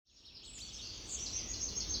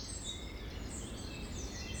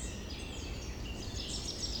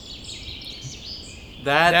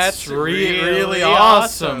That's really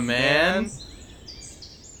awesome, man.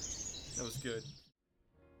 That was good.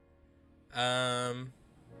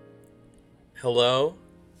 Hello.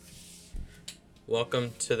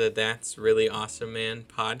 Welcome to the That's Really Awesome Man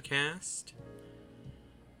podcast.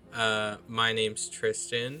 My name's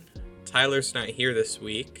Tristan. Tyler's not here this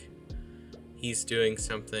week. He's doing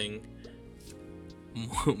something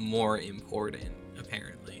more important,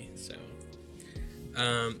 apparently. So,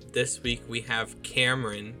 this week we have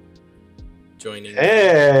Cameron joining.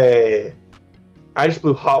 Hey! I just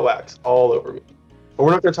blew hot wax all over me. But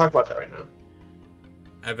we're not going to talk about that right now.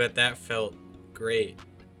 I bet that felt great.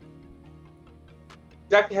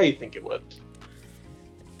 Exactly how you think it would.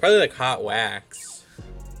 Probably like hot wax.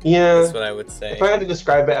 Yeah. That's what I would say. If I had to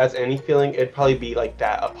describe it as any feeling, it'd probably be like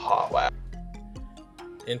that of hot wax.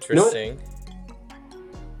 Interesting.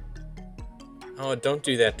 Oh, don't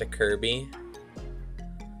do that to Kirby.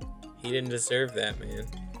 He didn't deserve that, man.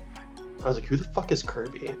 I was like, who the fuck is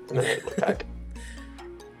Kirby? And then I looked back.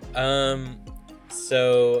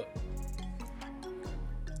 So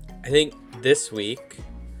I think this week,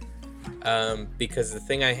 because the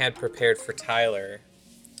thing I had prepared for Tyler,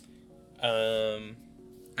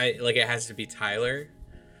 it has to be Tyler.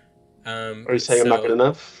 Are you saying I'm not good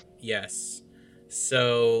enough? Yes.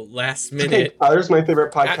 So last minute, okay, Tyler's my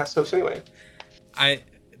favorite podcast host anyway.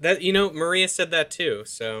 Maria said that too,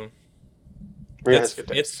 so Maria has good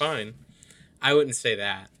taste. It's fine. I wouldn't say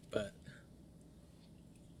that, but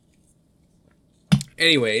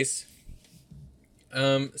anyways,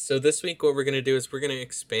 so this week what we're gonna do is we're gonna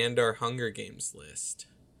expand our Hunger Games list.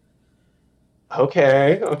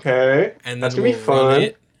 Okay. And that's then gonna be fun. Run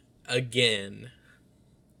it again.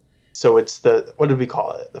 So it's what did we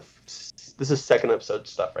call it? This is second episode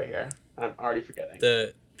stuff right here. I'm already forgetting.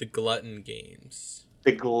 The Glutton Games.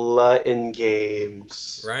 The Glutton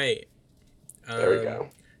Games. Right. There we go.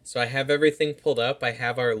 So I have everything pulled up. I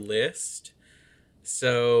have our list.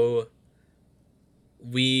 So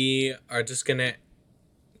we are just going to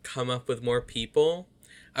come up with more people.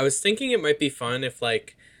 I was thinking it might be fun if,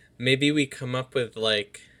 maybe we come up with,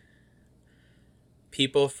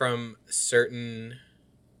 people from certain,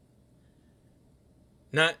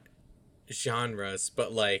 not genres,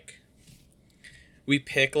 but, we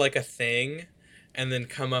pick, a thing and then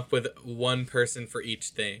come up with one person for each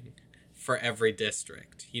thing for every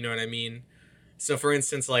district. You know what I mean? So, for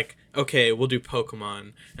instance, okay, we'll do Pokemon.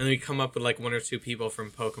 And then we come up with, one or two people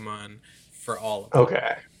from Pokemon for all of them.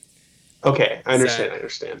 Okay, I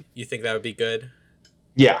understand. You think that would be good?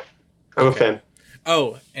 Yeah, I'm a fan.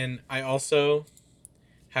 Oh, and I also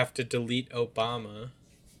have to delete Obama.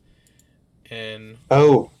 And...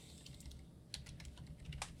 Oh.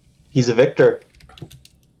 He's a victor.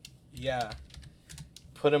 Yeah.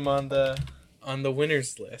 Put him on the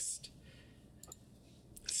winners list.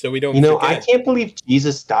 So we don't forget. I can't believe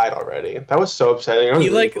Jesus died already. That was so upsetting. He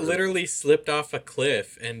literally slipped off a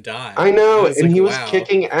cliff and died. I know, and he was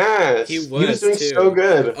kicking ass. He was doing too. So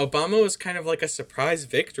good. Obama was kind of like a surprise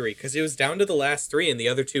victory because he was down to the last three and the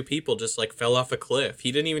other two people just fell off a cliff.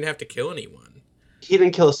 He didn't even have to kill anyone. He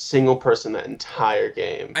didn't kill a single person that entire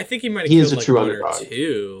game. I think he might have killed one underdog. Or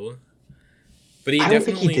two. But I don't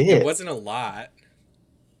think he did. It wasn't a lot.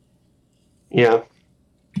 Yeah.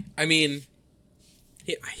 I mean,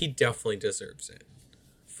 he definitely deserves it.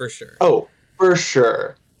 For sure. Oh, for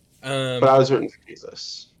sure. But I was rooting for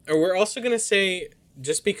Jesus. Or we're also going to say,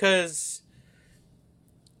 just because,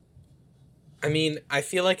 I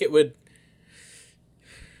feel like it would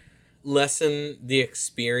lessen the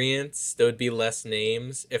experience. There would be less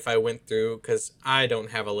names if I went through, because I don't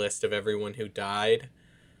have a list of everyone who died.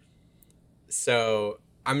 So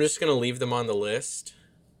I'm just going to leave them on the list.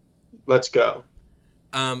 Let's go.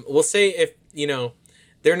 We'll say if,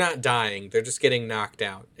 they're not dying, they're just getting knocked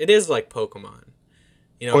out. It is like Pokemon.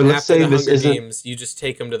 Or let's after say the this Hunger isn't... Games, you just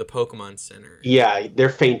take them to the Pokemon Center. Yeah, they're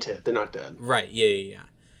fainted. They're not dead. Right, yeah.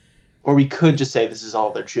 Or we could just say this is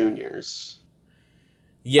all their juniors.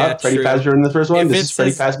 Yeah, Freddy Fazbear in the first one. This is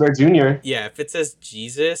Freddy Fazbear Jr. Yeah, if it says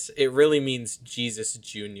Jesus, it really means Jesus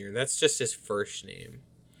Jr. That's just his first name.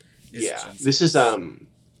 Yeah, Jesus. This is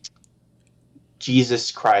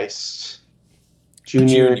Jesus Christ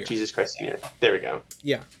Jr. Jesus Christ Sr. There we go.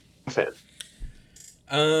 Yeah. I'm a fan.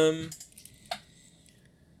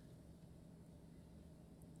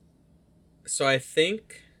 So I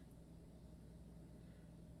think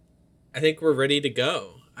we're ready to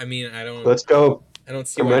go. Let's go. I don't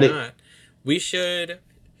see I'm why ready. not. We should.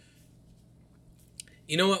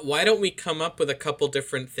 You know what? Why don't we come up with a couple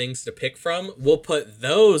different things to pick from? We'll put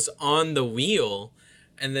those on the wheel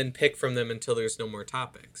and then pick from them until there's no more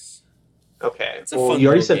topics. Okay. It's a Well, fun you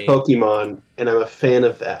already little said game. Pokemon, and I'm a fan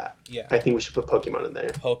of that. Yeah. I think we should put Pokemon in there.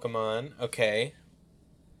 Pokemon. Okay.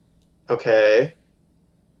 Okay.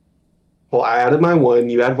 Well, I added my one.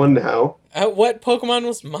 You add one now. What Pokemon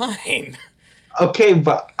was mine? Okay,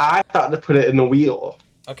 but I thought to put it in the wheel.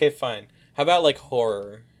 Okay, fine. How about like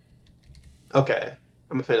horror? Okay.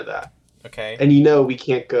 I'm a fan of that. Okay. And you know we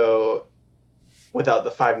can't go without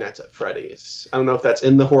the Five Nights at Freddy's. I don't know if that's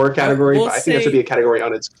in the horror category, we'll but I think that should say- be a category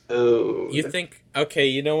on its own. You think? Okay,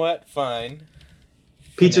 you know what? Fine.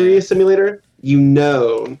 Pizzeria FNAF. Simulator? You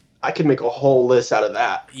know, I could make a whole list out of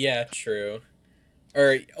that. Yeah, true.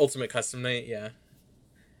 Or Ultimate Custom Night. Yeah.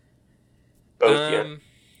 Both, yeah.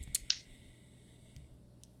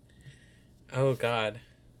 Oh God.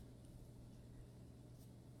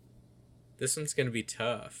 This one's gonna be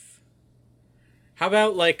tough. How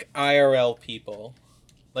about like IRL people?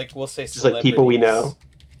 Like we'll say Just like people we know. celebrities.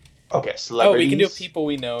 Okay, celebrities. Oh, we can do people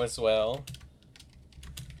we know as well.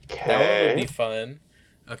 That one would be Okay. fun.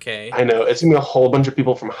 Okay. I know. It's gonna be a whole bunch of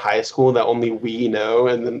people from high school that only we know,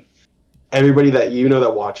 and then everybody that you know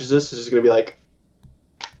that watches this is just gonna be like,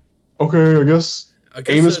 okay, I guess I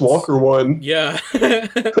guess Amos that's- Walker won. Yeah.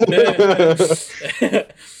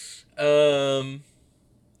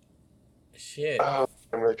 Shit. I'm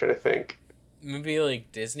really trying to think. Maybe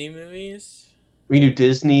like Disney movies? We can do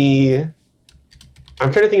Disney.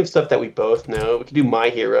 I'm trying to think of stuff that we both know. We could do My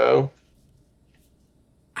Hero.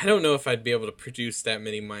 I don't know if I'd be able to produce that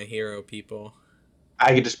many My Hero people.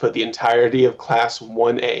 I could just put the entirety of Class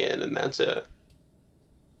 1A in, and that's it.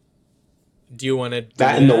 Do you want to do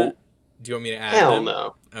That that? and the Do you want me to add hell them?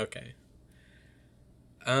 no. Okay.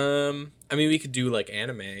 I mean, we could do like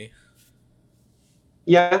anime.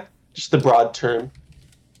 Yeah, just the broad term.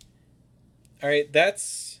 All right,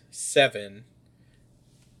 that's 7.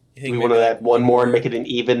 You think We want maybe, to like, add one more and make it an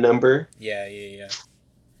even number. Yeah.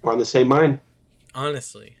 We're on the same mind.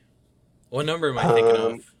 Honestly, what number am I thinking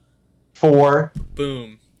of? 4.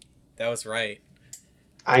 Boom, that was right.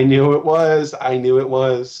 I knew it was. Um,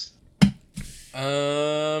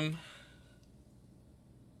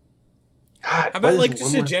 God, how what about is like one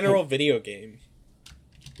just a more general thing? video game?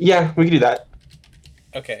 Yeah, we can do that.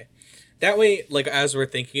 Okay, that way, like as we're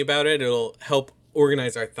thinking about it, it'll help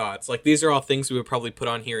organize our thoughts. Like these are all things we would probably put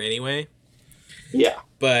on here anyway, Yeah.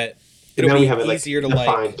 but And it'll now be we have it easier to defined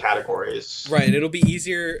like categories. right. It'll be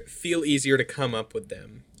feel easier to come up with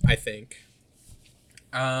them. I think.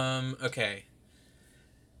 Okay.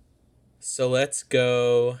 So let's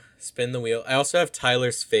go spin the wheel. I also have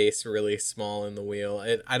Tyler's face really small in the wheel.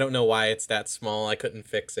 I don't know why it's that small. I couldn't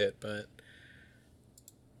fix it, but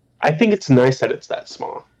I think it's nice that it's that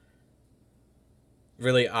small.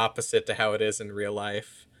 really opposite to how it is in real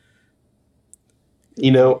life.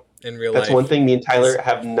 You know, In real that's life, one thing me and Tyler his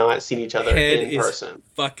have not seen each other head in is person.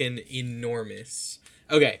 fucking enormous.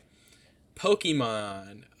 Okay.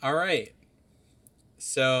 Pokemon. All right.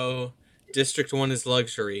 So, District 1 is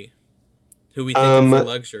luxury. Who we thinking for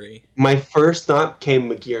luxury? My first thought came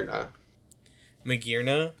Magearna.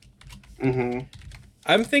 Magearna? Mm-hmm.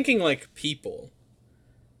 I'm thinking like people.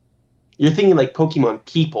 You're thinking like Pokemon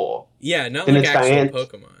people. Yeah, not Then like it's actual Diane.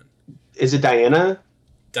 Pokemon. Is it Diana?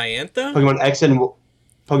 Diantha? Pokemon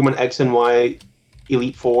X and Y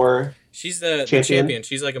Elite Four. She's the Champion? champion.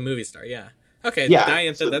 She's like a movie star. Yeah. Okay, Yeah,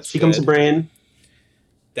 Diantha, so that's she good. comes to brain.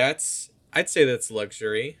 I'd say that's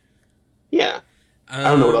luxury. Yeah, I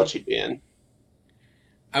don't know what else she'd be in.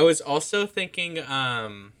 I was also thinking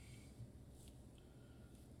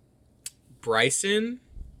Bryson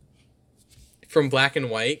from Black and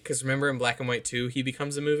White, because remember in Black and White 2, he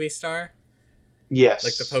becomes a movie star? Yes,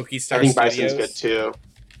 Like the Pokestar I think Studios. Bryson's good too.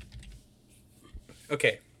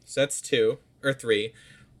 Okay, so that's 2 or 3.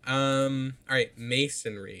 All right,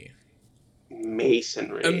 masonry.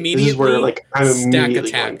 Masonry. This is Immediately, where like I'm immediately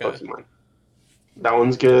Stack going Attack. Pokemon. That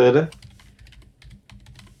one's good.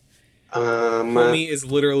 Homie is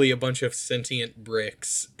literally a bunch of sentient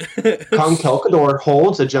bricks. Conkeldurr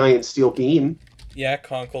holds a giant steel beam, Yeah,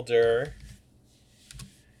 Conkeldurr.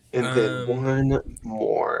 and then one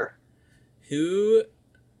more. Who?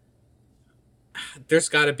 There's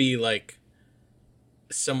got to be like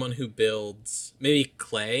someone who builds. Maybe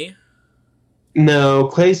Clay. No,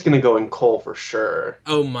 Clay's gonna go in coal for sure.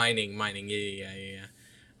 Oh, mining. Yeah.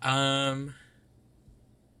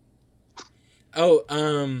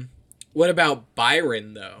 What about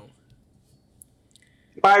Byron though?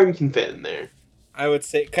 Byron can fit in there. I would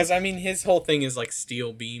say, because I mean, his whole thing is like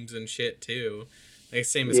steel beams and shit too, like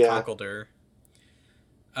same as Yeah. Conkeldurr.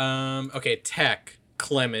 Okay, Tech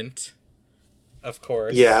Clement, of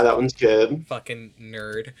course. Yeah, that one's good. Fucking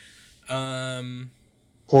nerd. Porygon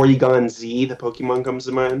Z, the Pokemon comes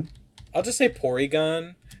to mind. I'll just say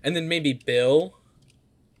Porygon, and then maybe Bill.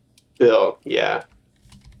 Bill, yeah.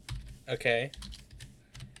 Okay.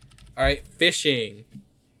 All right, fishing.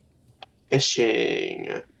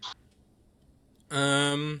 Fishing.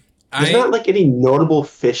 Um, There's not like any notable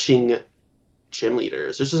fishing gym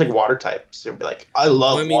leaders. There's just like water types. They'll be like, I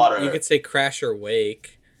love well, I mean, water. you could say Crash or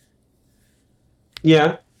Wake.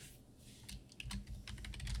 Yeah.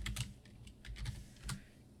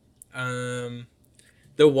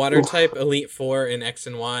 The water Oof. type Elite Four in X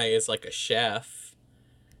and Y is like a chef.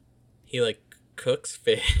 He like cooks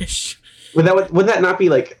fish. Would that not be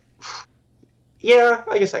like? Yeah,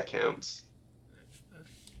 I guess that counts.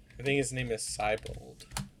 I think his name is Cybold.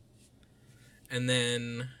 And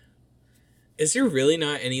then, is there really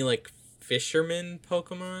not any like fisherman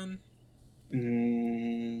Pokemon?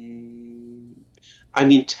 I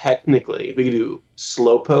mean, technically, we could do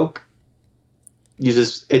Slowpoke.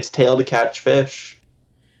 Uses its tail to catch fish.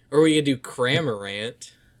 Or we could do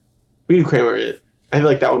Cramorant. We could do Kramer. I feel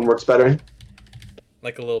like that one works better.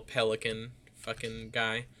 Like a little pelican fucking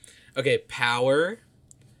guy. Okay, power.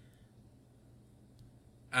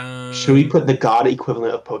 Should we put the god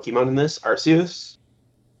equivalent of Pokemon in this? Arceus?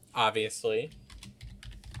 Obviously.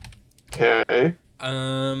 Okay.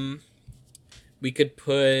 We could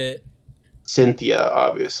put Cynthia,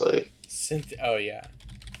 obviously. Oh yeah.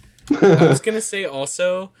 I was gonna say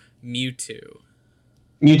also Mewtwo.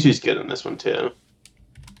 Mewtwo's good in this one too.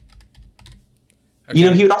 Okay. You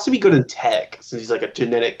know, he would also be good in tech since he's like a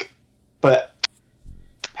genetic. But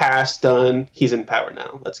past done, he's in power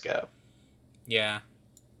now. Let's go. Yeah.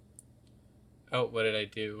 Oh, what did I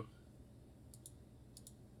do?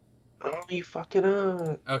 Oh, you fucking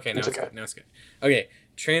up. Okay, now It's it's okay. good. Now it's good. Okay,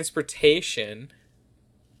 transportation.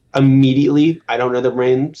 Immediately, I don't know the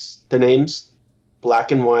names. The names,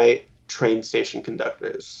 black and white train station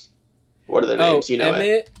conductors. What are their names? You know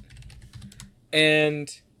Emmett and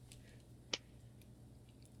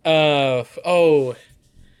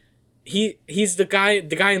he's the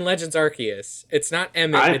guy in Legends Arceus. It's not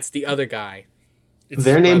Emmett, it's the other guy. It's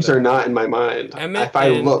their his names brother. are not in my mind. Emmett If I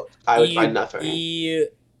and looked, I would find nothing.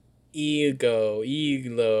 Ego.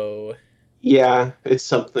 Yeah, it's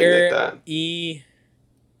something like that.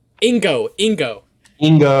 Ingo.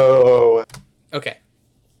 Ingo. Okay.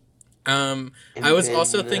 I was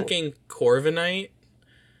also thinking Corviknight.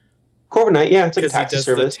 Corviknight, yeah, it's like a Because he taxi does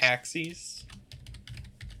service. the taxis.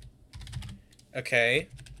 Okay.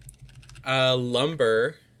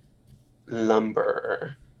 Lumber.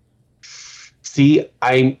 See,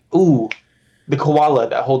 the koala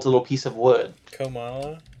that holds a little piece of wood.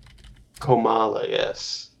 Komala.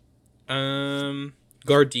 Yes.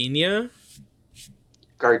 Gardenia.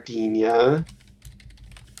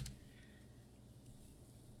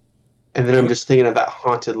 And then I'm just thinking of that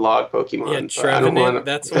haunted log Pokemon. Yeah, but I don't Trevenant. wanna...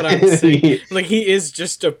 That's what I'm saying. Like, he is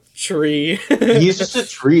just a tree. He's just a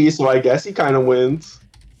tree, so I guess he kind of wins.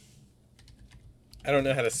 I don't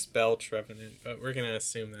know how to spell Trevenant, but we're going to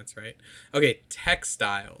assume that's right. Okay,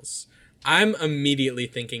 textiles. I'm immediately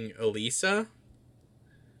thinking Elisa.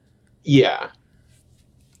 Yeah.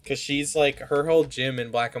 Because she's like, her whole gym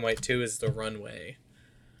in Black and White 2 is the runway.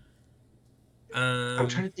 I'm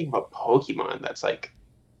trying to think about Pokemon that's like...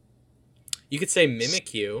 You could say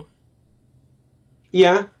Mimikyu.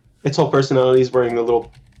 Yeah. Its whole personality is wearing a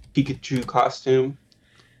little Pikachu costume.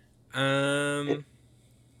 And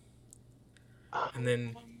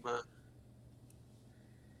then...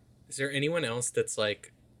 Is there anyone else that's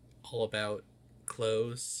like all about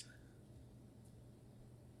clothes?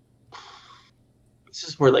 This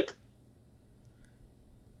is where like...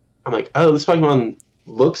 I'm like, oh, this Pokemon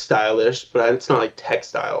looks stylish, but it's not like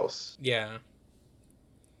textiles. Yeah.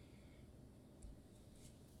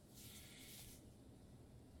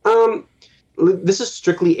 This is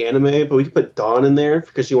strictly anime, but we could put Dawn in there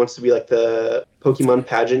because she wants to be like the Pokemon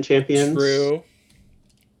pageant champion. True.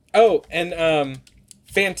 Oh, and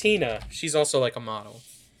Fantina. She's also like a model.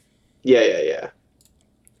 Yeah.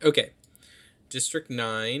 Okay. District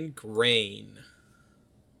 9, Grain.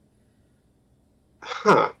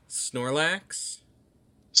 Huh. Snorlax.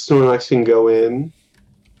 Snorlax can go in.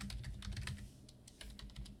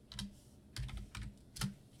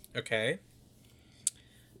 Okay.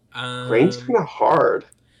 Grain's kind of hard.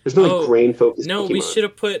 There's no like grain focused. No,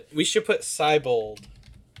 Pokemon. we should put Cybold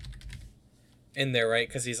in there, right?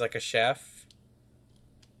 Because he's like a chef.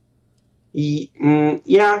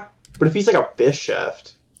 Yeah, but if he's like a fish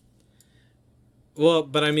chef. Well,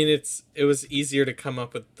 but I mean, it was easier to come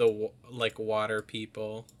up with the like water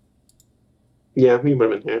people. Yeah, we can put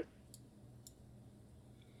him in here.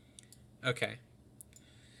 Okay.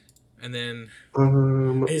 And then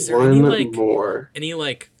is there one any more.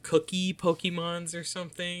 cookie Pokemons or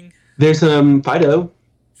something? There's Fido.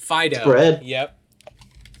 Fido. Spread. Yep.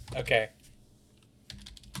 Okay.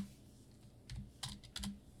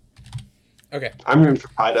 Okay. I'm rooting for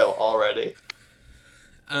Fido already.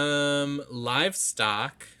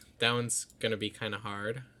 Livestock. That one's gonna be kind of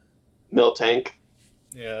hard. Miltank.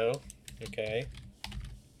 Yeah. Okay.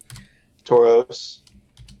 Tauros.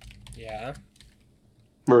 Yeah.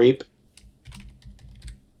 Mareep.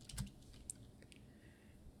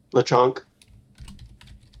 Lechonk.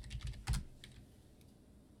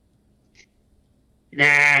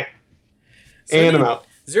 Nah. And I'm out.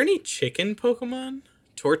 Is there any chicken Pokemon?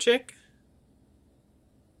 Torchic?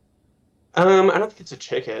 I don't think it's a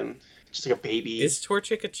chicken. Just like a baby. Is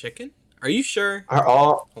Torchic a chicken? Are you sure? Are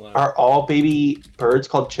all baby birds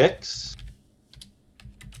called chicks?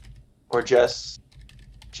 Or just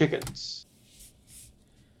chickens?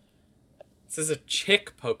 This is a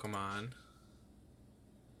chick Pokemon.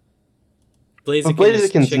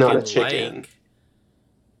 Blaziken's not a chicken.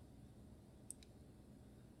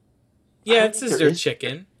 Yeah, it says they're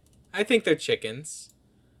chicken. I think they're chickens.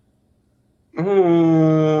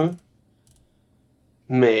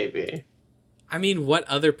 Maybe. I mean, what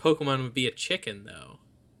other Pokemon would be a chicken, though?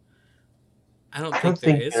 I don't think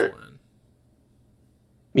there is one.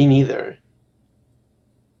 Me neither.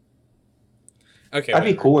 Okay,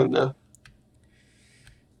 that'd be cool one, though.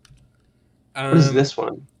 What is this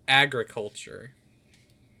one? Agriculture.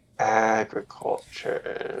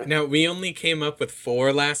 Agriculture. Now, we only came up with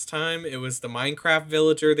 4 last time. It was the Minecraft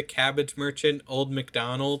villager, the cabbage merchant, Old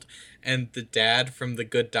MacDonald, and the dad from The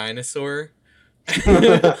Good Dinosaur.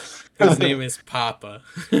 His name is Papa.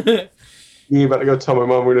 You about to go tell my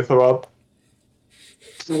mom we're gonna throw up?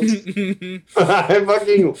 I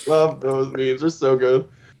fucking love those memes. They're so good.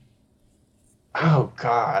 Oh,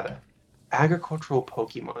 God. Agricultural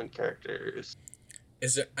Pokemon characters.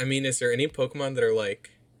 Is there any Pokemon that are like...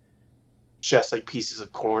 just like pieces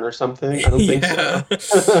of corn or something? I don't think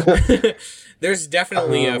so. There's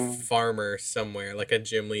definitely a farmer somewhere, like a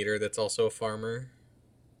gym leader that's also a farmer.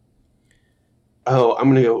 Oh, I'm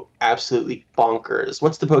gonna go absolutely bonkers.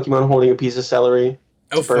 What's the Pokemon holding a piece of celery?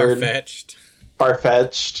 It's Farfetch'd.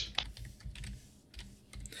 Farfetch'd.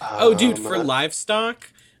 Oh, dude, for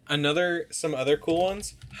livestock, some other cool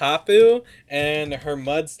ones. Hapu and her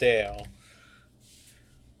Mudsdale.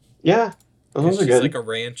 Yeah, those are good. She's like a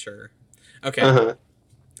rancher. Okay.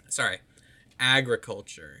 Sorry.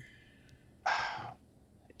 Agriculture.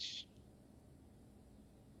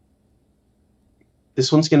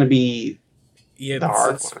 This one's gonna be the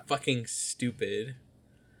hard one. Fucking stupid.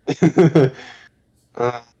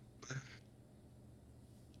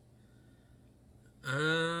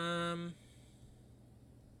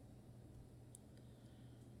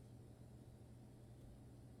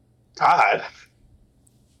 God.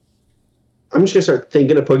 I'm just gonna start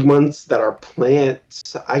thinking of Pokemons that are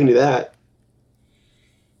plants. I can do that.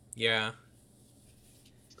 Yeah.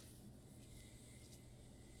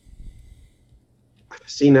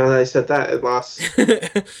 See, now that I said that, it lost.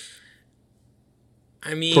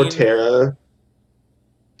 I mean... Torterra.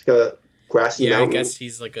 It's got a grassy mountain. I guess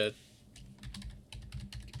he's like a...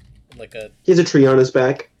 He has a tree on his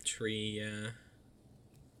back. Tree, yeah.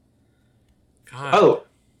 God. Oh!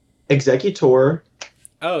 Executor.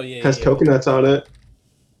 Oh, yeah. Has coconuts on it.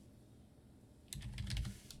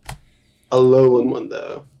 A Alolan one,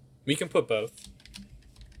 though. We can put both.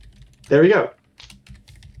 There we go.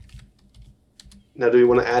 Now, do we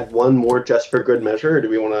want to add one more just for good measure, or do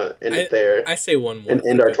we want to end it there? I say one more. And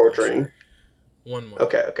end our torturing. Measure. One more.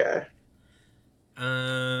 Okay.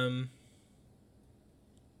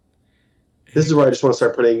 This is where I just want to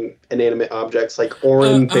start putting inanimate objects like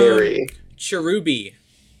Oran Berry. Cherubi.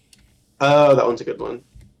 Oh, that one's a good one.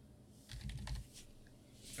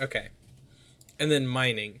 Okay. And then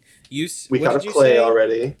mining. We thought of clay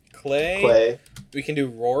already. Clay. We can do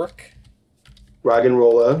Rourke.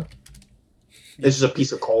 Roggenrola. It's just a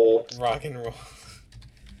piece of coal. Rock and roll.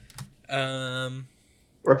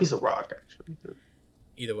 Or a piece of rock, actually.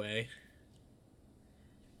 Either way.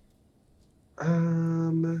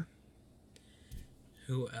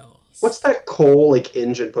 Who else? What's that coal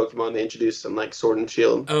engine Pokemon they introduced in Sword and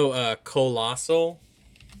Shield? Oh, Colossal.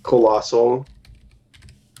 Colossal.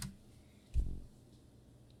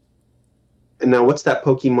 And now what's that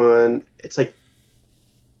Pokemon? It's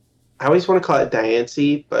I always want to call it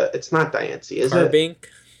Diancie, but it's not Diancie, is Carbink?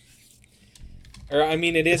 Or, I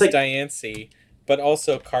mean, it is Diancie, but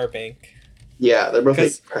also Carbink. Yeah, they're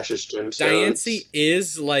both precious gemstones. Diancie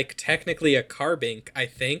is technically a Carbink, I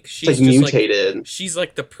think. She's just mutated. She's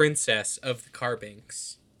the princess of the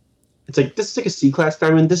Carbinks. It's like, this is like a C-class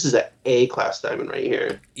diamond. This is an A-class diamond right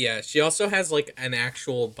here. Yeah, she also has like an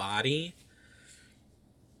actual body.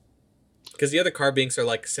 Because the other carbinks are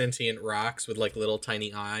like sentient rocks with like little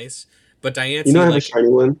tiny eyes. But Diancie, You know I have a like shiny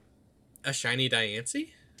one? a shiny Diancie?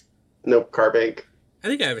 Nope, Carbink. I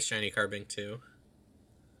think I have a shiny carbink too.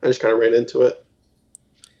 I just kind of ran into it.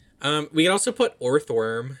 We can also put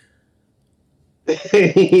Orthworm.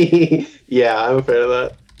 Yeah, I'm a fan of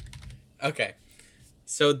that. Okay.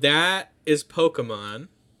 So that is Pokemon.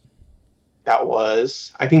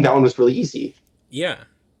 I think that one was really easy. Yeah.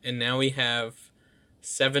 And now we have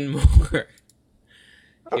 7 more.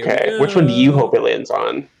 Okay, which one do you hope it lands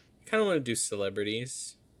on? Kind of want to do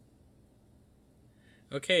celebrities.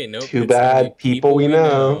 Okay, nope. Too It's gonna be bad, people we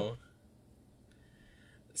know.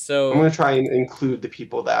 So I'm going to try and include the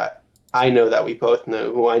people that I know that we both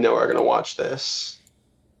know, who I know are going to watch this.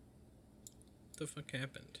 what the fuck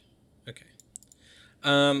happened? Okay.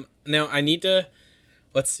 Now I need to,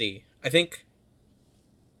 let's see. I think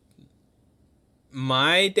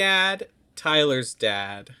my dad, Tyler's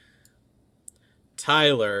dad,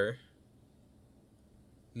 Tyler,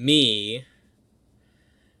 me,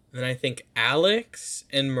 then I think Alex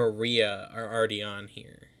and Maria are already on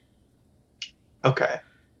here. Okay.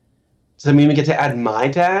 Does that mean we get to add my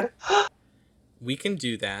dad? We can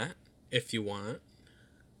do that if you want.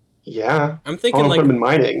 Yeah. I'm I thinking want to put him in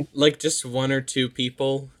mining. like just 1 or 2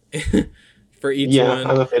 people for each Yeah, one.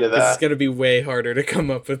 I'm a fan of Because it's that. gonna be way harder to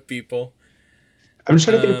come up with people. I'm just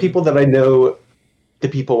trying to think of people that I know the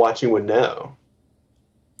people watching would know.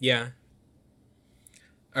 Yeah.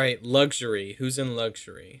 All right, luxury. Who's in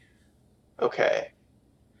luxury? Okay.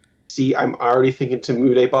 See, I'm already thinking to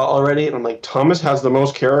Mude Bot already, and I'm like, Thomas has the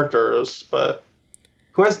most characters, but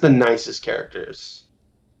who has the nicest characters?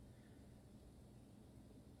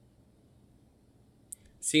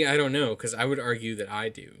 See, I don't know, because I would argue that I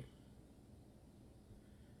do.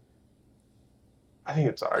 I think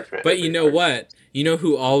it's an argument. But you know what? You know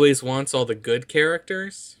who always wants all the good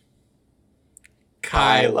characters?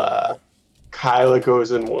 Kyla. Kyla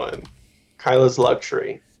goes in 1. Kyla's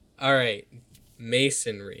luxury. All right,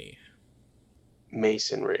 masonry.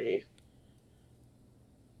 Masonry.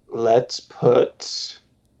 Let's put...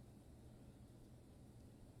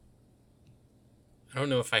 I don't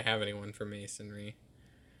know if I have anyone for masonry.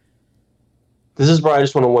 This is where I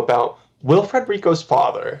just want to whip out Wilfred Rico's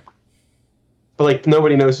father. But like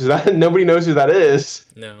nobody knows who that is.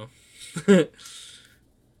 No.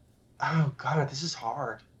 Oh god, this is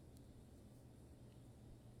hard.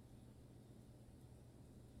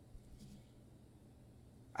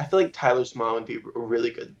 I feel like Tyler's mom would be a really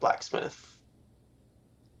good blacksmith.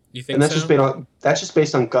 You think And that's so? that's just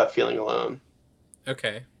based on gut feeling alone.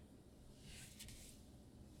 Okay.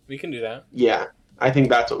 We can do that. Yeah, I think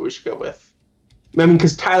that's what we should go with. I mean,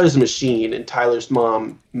 because Tyler's a machine, and Tyler's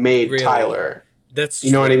mom made Really? Tyler. That's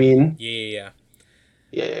You know what I mean? Yeah.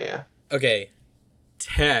 Yeah. Okay.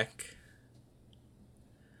 Tech.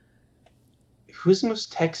 Who's the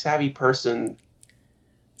most tech-savvy person?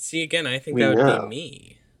 See, again, I think We that would know. be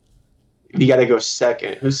me. You gotta go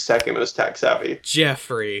second. Who's second most tech-savvy?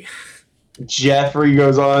 Jeffrey. Jeffrey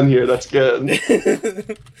goes on here. That's good.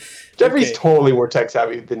 Jeffrey's Okay. totally more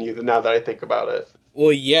tech-savvy than you, now that I think about it.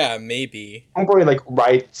 Well, yeah, maybe. Homeboy, like,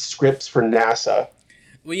 writes scripts for NASA.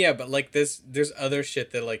 Well, yeah, but like there's other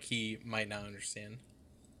shit that like he might not understand.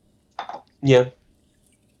 Yeah.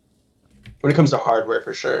 When it comes to hardware,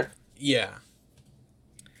 for sure. Yeah.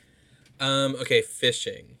 Okay,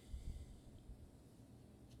 fishing.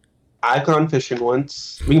 I've gone fishing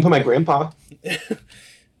once. We can put my grandpa.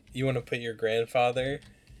 You want to put your grandfather?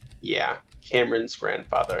 Yeah, Cameron's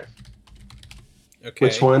grandfather. Okay.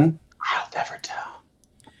 Which one? I'll never tell.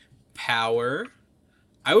 Power.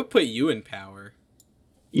 I would put you in power.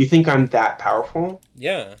 You think I'm that powerful?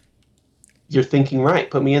 Yeah. You're thinking right.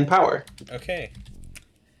 Put me in power. Okay.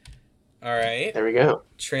 All right. There we go.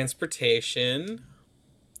 Transportation.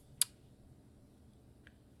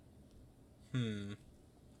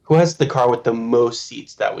 Who has the car with the most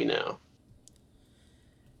seats that we know?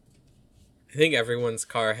 I think everyone's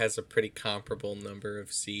car has a pretty comparable number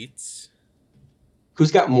of seats.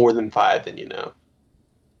 Who's got more than 5 than you know?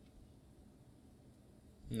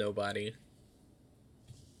 Nobody.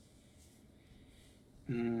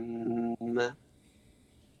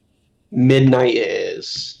 Midnight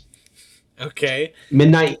is. Okay.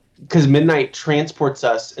 Midnight, because midnight transports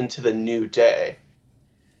us into the new day.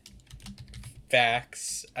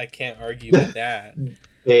 Facts. I can't argue with that.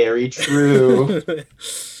 Very true.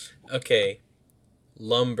 Okay.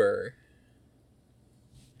 Lumber.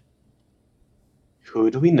 Who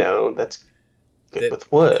do we know that's good with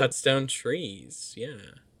wood? Cuts down trees. Yeah.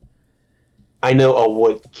 I know a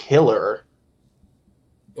wood killer.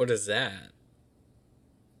 What is that?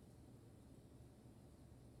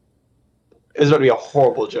 It's about to be a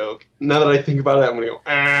horrible joke. Now that I think about it, I'm gonna go,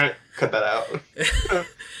 cut that out.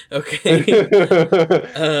 Okay.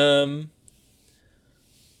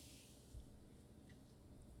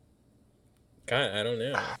 God, I don't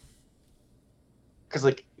know. Because,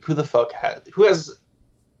 like, who has...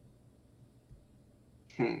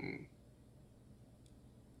 Hmm.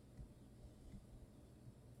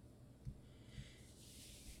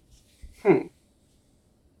 Hmm.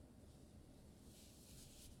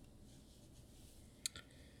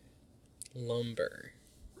 Lumber.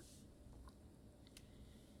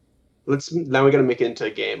 Now we gotta make it into a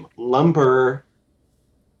game. Lumber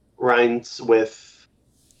rhymes with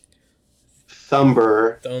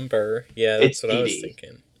thumber. Thumber. Yeah, It's that's what I was Dee Dee.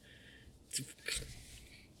 thinking.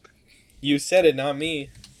 You said it, not me.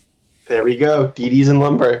 There we go. Dee Dee's in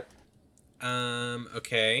lumber.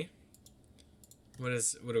 Okay. What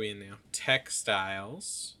are we in now?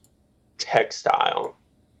 Textiles. Textile.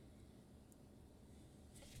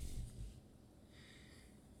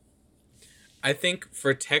 I think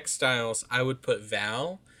for textiles, I would put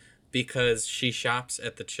Val because she shops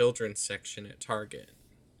at the children's section at Target.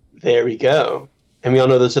 There we go. And we all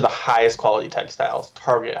know those are the highest quality textiles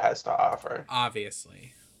Target has to offer.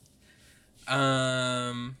 Obviously.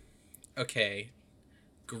 Okay.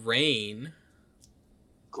 Grain.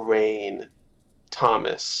 Grain.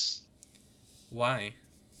 Thomas. Why?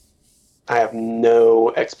 I have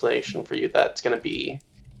no explanation for you that's going to be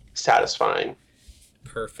satisfying.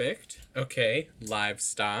 Perfect. Okay.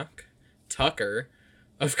 Livestock. Tucker.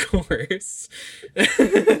 Of course.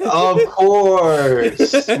 Of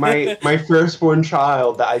course. My firstborn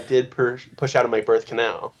child that I did push out of my birth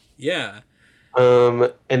canal. Yeah.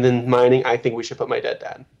 And then mining, I think we should put my dead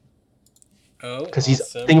dad. Oh, Because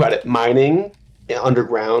awesome. think about it, mining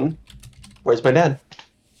underground. Where's my dad?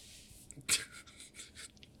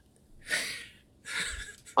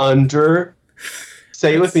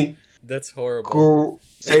 Say it with me. That's horrible.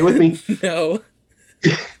 Say it with me. No.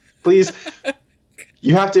 Please.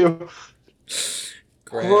 You have to.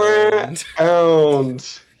 Ground.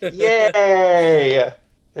 Yay!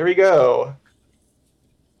 There we go.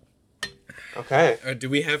 Okay. Do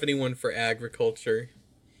we have anyone for agriculture?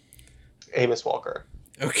 Amos Walker.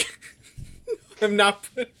 Okay. I'm not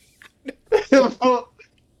putting...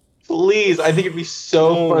 Please, I think it'd be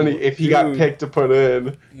so funny if he got picked to put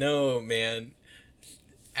in. No, man.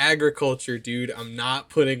 Agriculture, dude. I'm not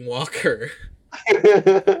putting Walker.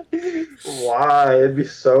 Why? It'd be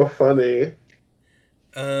so funny.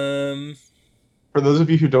 For those of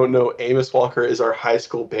you who don't know, Amos Walker is our high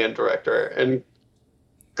school band director, and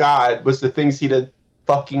God, was the things he did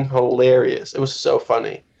fucking hilarious. It was so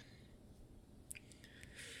funny.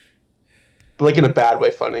 But, like, in a bad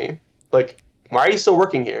way funny. Like, why are you still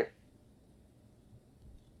working here?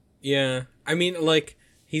 Yeah. I mean, like,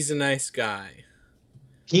 he's a nice guy.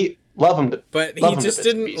 Love him to, but he just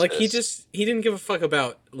didn't like he didn't give a fuck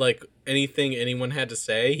about like anything anyone had to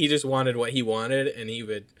say. He just wanted what he wanted, and he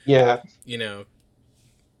would like,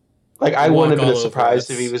 I wouldn't have been surprised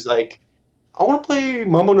if he was like, I want to play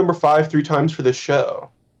Mambo number 5 3 times for this show,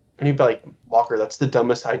 and he'd be like, Walker, that's the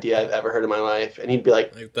dumbest idea I've ever heard in my life, and he'd be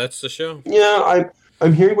like that's the show. Yeah,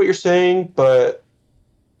 I'm hearing what you're saying, but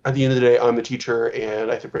at the end of the day, I'm the teacher, and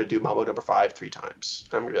I think we're gonna do Mambo number 5 3 times.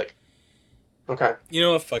 And I'm gonna be like, okay. You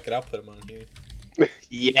know what? Fuck it. I'll put him on here.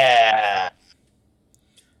 Yeah.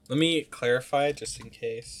 Let me clarify just in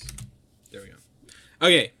case. There we go.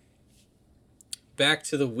 Okay. Back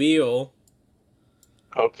to the wheel.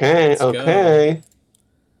 Okay. Let's okay.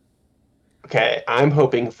 Go. Okay. I'm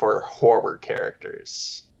hoping for horror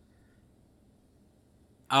characters.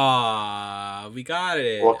 We got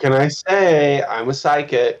it. What can I say? I'm a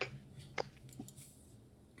psychic.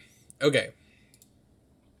 Okay.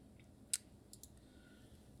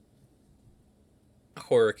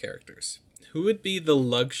 Horror characters. Who would be the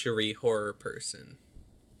luxury horror person?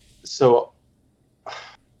 So,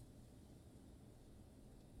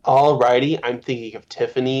 alrighty, I'm thinking of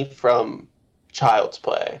Tiffany from Child's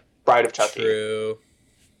Play, Bride of Chucky. True.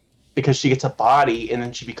 Because she gets a body, and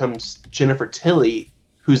then she becomes Jennifer Tilly,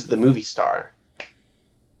 who's the movie star.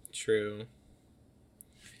 True.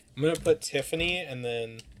 I'm gonna put Tiffany and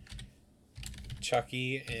then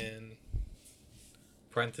Chucky in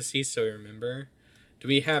parentheses so we remember. Do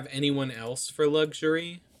we have anyone else for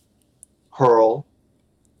luxury? Pearl.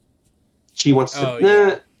 She wants to.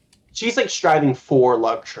 Yeah. She's like striving for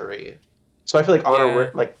luxury. So I feel like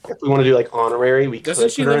like if we want to do like honorary, we Doesn't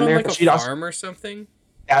could she put her live in on there. like a farm or something?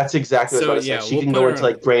 That's exactly what I was saying. She can go into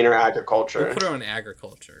like grain or agriculture. We'll put her on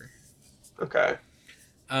agriculture. Okay.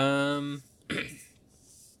 Um,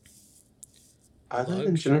 Other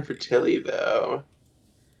than Jennifer Tilly, though,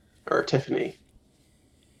 or Tiffany.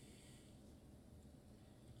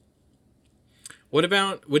 What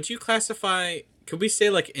about? Would you classify? Could we say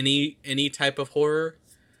like any type of horror,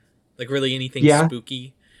 like really anything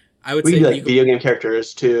spooky? I would We say could do you like could, video game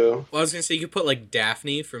characters too. well, I was gonna say you could put like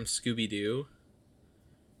Daphne from Scooby Doo.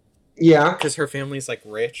 Yeah. Because her family's like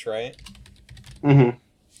rich, right? Mm-hmm.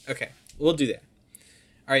 Okay, we'll do that.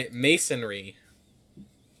 All right, masonry.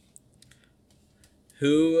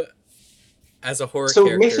 Who, as a horror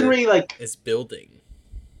character, masonry, like, is building?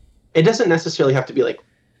 it doesn't necessarily have to be like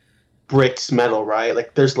bricks, metal, right?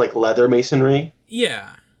 Like there's like leather masonry.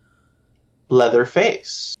 Yeah.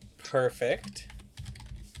 Leatherface. Perfect.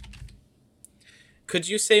 Could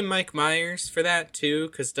you say Mike Myers for that too?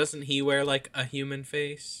 Because doesn't he wear like a human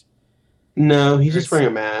face? No, he's just wearing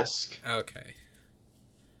a mask. Okay.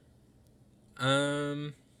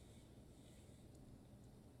 And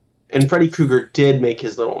Freddy Krueger did make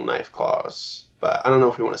his little knife claws, but I don't know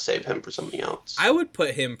if we want to save him for something else. I would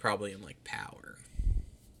put him probably in like Power.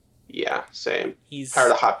 Yeah, same. He's Power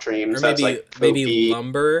to Hot Dreams. Or That's maybe like maybe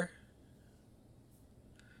Lumber.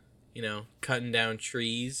 You know, cutting down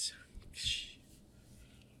trees.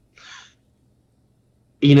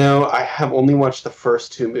 You know, I have only watched the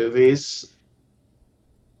first 2 movies.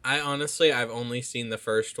 I've only seen the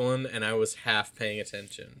first one, and I was half paying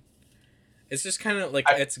attention. It's just kind of like,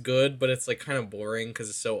 it's good, but it's like kind of boring because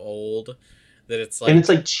it's so old that it's like... And it's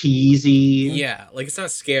like cheesy. Yeah, like it's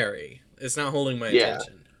not scary. It's not holding my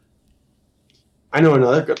attention. I know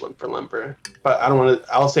another good one for Lumber, but I don't want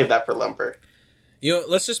to... I'll save that for Lumber. You know,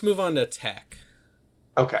 let's just move on to tech.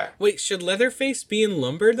 Okay. Wait, should Leatherface be in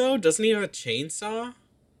Lumber, though? Doesn't he have a chainsaw?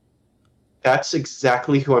 That's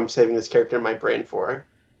exactly who I'm saving this character in my brain for.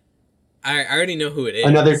 I already know who it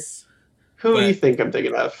is. Who do you think I'm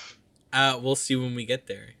thinking of? We'll see when we get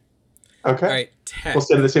there. Okay. All right, tech. We'll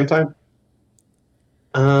say it at the same time.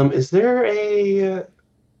 Is there a...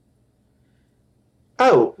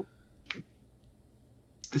 Oh.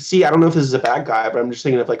 See, I don't know if this is a bad guy, but I'm just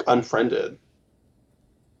thinking of, like, Unfriended.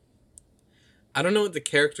 I don't know what the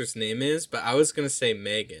character's name is, but I was going to say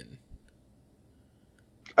Megan.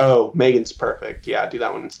 Oh, Megan's perfect. Yeah, do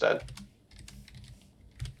that one instead.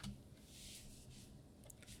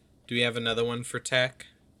 Do we have another one for tech?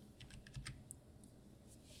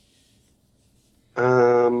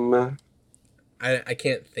 I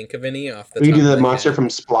can't think of any off the top of my head. We do the monster from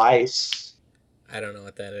Splice. I don't know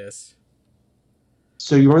what that is.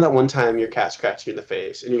 So you remember that one time your cat scratched you in the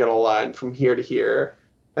face and you got a line from here to here,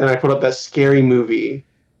 and I put up that scary movie.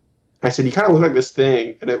 I said, you kind of look like this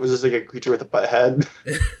thing, and it was just like a creature with a butt head.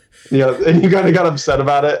 Yeah, and you kind of got upset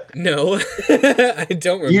about it. No, I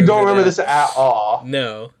don't remember. You don't remember this at all?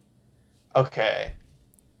 No. Okay.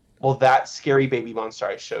 Well, that scary baby monster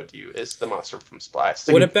I showed you is the monster from Splice.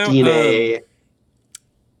 Like what about DNA?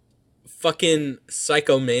 Fucking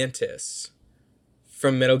Psycho Mantis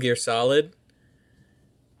from Metal Gear Solid?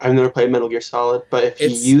 I've never played Metal Gear Solid, but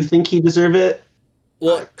if you think he deserve it...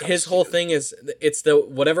 Well, his whole thing is, it's the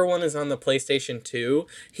whatever one is on the PlayStation 2,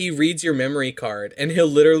 he reads your memory card, and he'll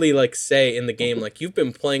literally, like, say in the game, like, you've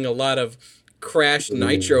been playing a lot of Crash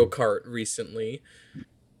Nitro Kart recently.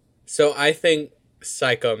 So I think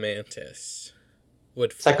Psycho Mantis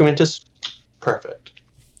would... Psycho Mantis? Perfect.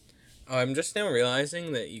 Oh, I'm just now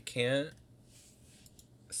realizing that you can't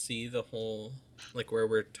see the whole, like, where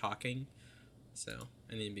we're talking, so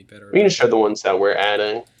I need to be better. We can show the ones that we're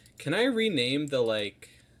adding. Can I rename the, like...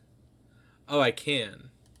 Oh, I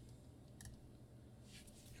can.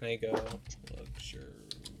 Can I go luxury?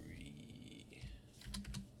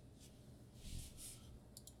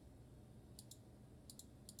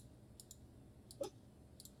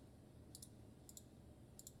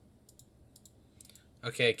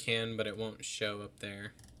 Okay, I can, but it won't show up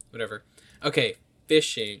there. Whatever. Okay,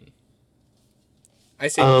 fishing. I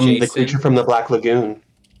say Jason. The creature from the Black Lagoon.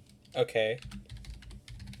 Okay.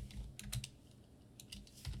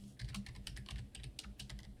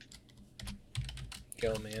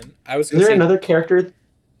 Go, man. I was gonna Is there say another character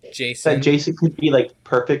Jason. that Jason could be like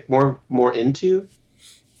perfect, more into?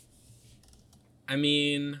 I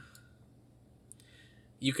mean,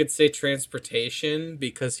 you could say transportation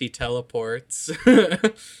because he teleports.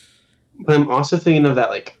 But I'm also thinking of that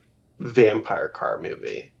like vampire car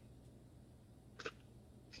movie.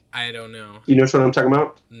 I don't know. You know what I'm talking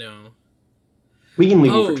about? No. We can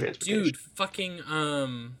leave you for transportation. Dude, fucking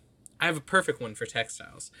I have a perfect one for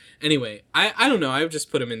textiles. Anyway, I don't know. I would just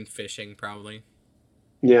put him in fishing, probably.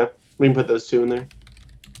 Yeah, we can put those two in there.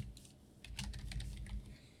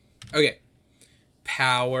 Okay.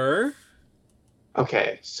 Power.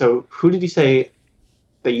 Okay, so who did you say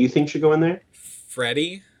that you think should go in there?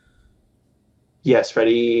 Freddy? Yes,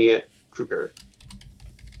 Freddy Krueger.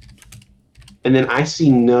 And then I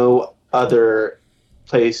see no other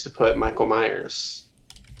place to put Michael Myers.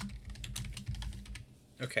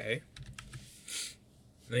 Okay.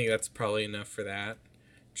 I think that's probably enough for that.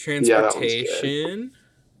 Yeah, that one's good. Transportation.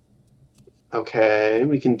 Okay,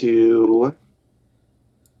 we can do.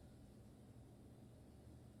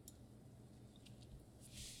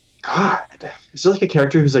 God, is there like a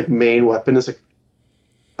character whose like main weapon is like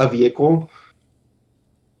a vehicle?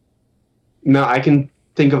 No, I can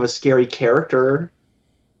think of a scary character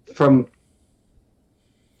from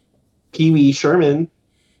Pee Wee Sherman.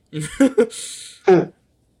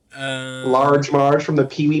 Large Marge from the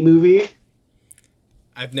Pee Wee movie.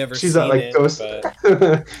 I've never She's that seen like it, ghost.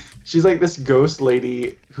 but She's like this ghost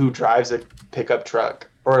lady who drives a pickup truck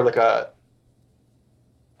or like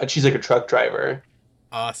she's like a truck driver.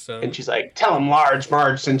 awesome. And she's like, "Tell him Large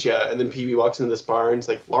Marge sent you." And then Pee Wee walks into this bar and he's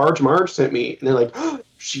like, "Large Marge sent me." And they're like, "Oh,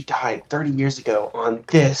 she died 30 years ago on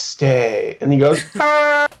this day." And he goes,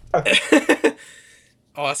 "Ah!"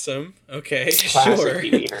 Awesome. Okay, Classic sure.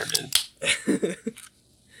 Pee Wee Herman.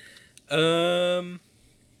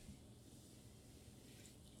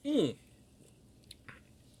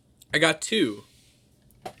 I got two.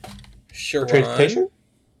 Sharon, Transportation?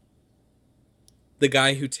 the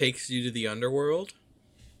guy who takes you to the underworld.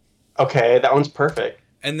 Okay, that one's perfect.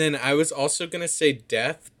 And then I was also going to say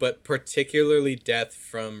Death, but particularly Death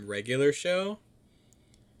from regular show.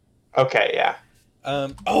 Okay, yeah.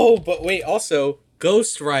 Oh, but wait, also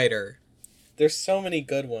Ghost Rider. There's so many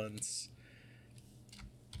good ones.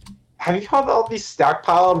 Have you had all these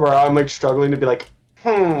stockpiled where I'm like struggling to be like,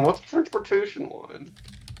 what's the transportation one?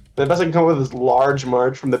 The best I can come up with is Large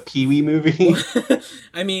Marge from the Pee Wee movie.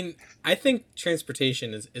 I mean, I think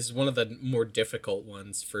transportation is one of the more difficult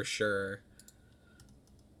ones for sure.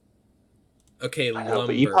 Okay, I know, lumber.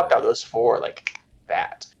 but you popped out those four like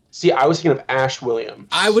that. See, I was thinking of Ash Williams.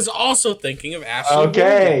 I was also thinking of Ashley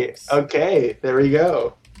Williams. Okay, there we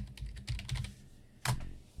go.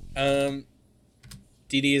 Dee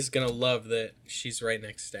Dee is gonna love that she's right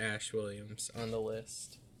next to Ash Williams on the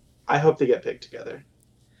list. I hope they get picked together.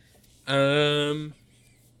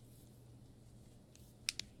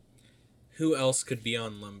 Who else could be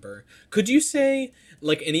on lumber? Could you say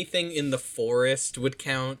like anything in the forest would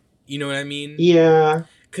count? You know what I mean? Yeah.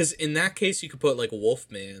 Because in that case, you could put like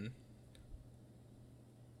Wolfman.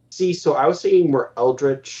 See, so I was thinking more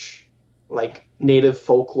eldritch, like native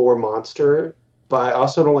folklore monster, but I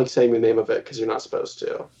also don't like saying the name of it because you're not supposed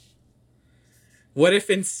to. What if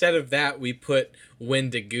instead of that we put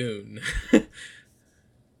Wendigoon?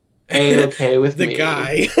 Okay with the me.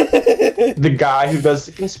 guy. The guy who does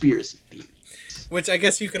the conspiracy theories. Which I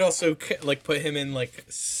guess you could also like put him in like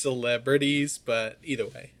celebrities, but either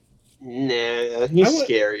way. Nah, he's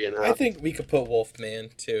scary enough. I think we could put Wolfman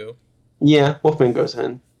too. Yeah, Wolfman goes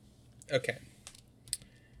in. Okay.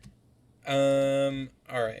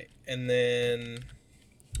 All right, and then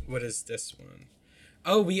what is this one?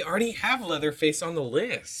 Oh, we already have Leatherface on the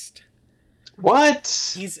list.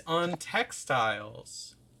 What? He's on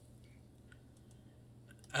textiles.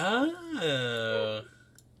 Oh.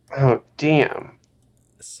 Oh, damn.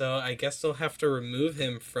 So I guess they'll have to remove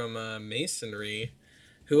him from masonry.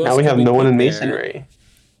 Who else? Now we have no one in there? masonry.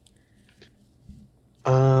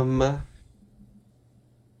 Do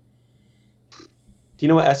you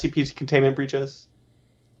know what SCP's containment breach is?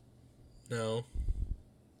 No.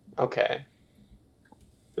 Okay.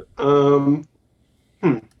 Can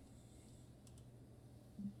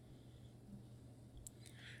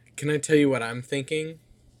I tell you what I'm thinking?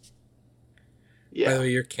 Yeah. By the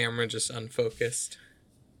way, your camera just unfocused.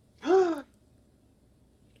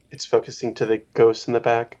 It's focusing to the ghost in the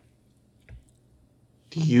back.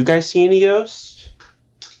 Do you guys see any ghosts?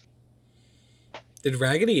 Did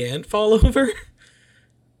Raggedy Ann fall over?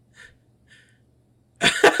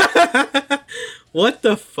 What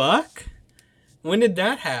the fuck? When did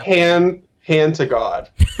that happen? Hand to God.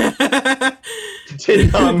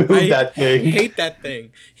 Did not move that thing. I hate that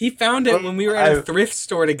thing. He found it when we were at a thrift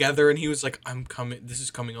store together, and he was like, "I'm coming. This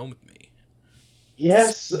is coming home with me."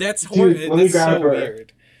 Yes, that's horrible. That's so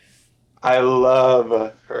weird. I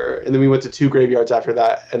love her. And then we went to 2 graveyards after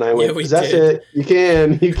that, and I went, "Possess it. You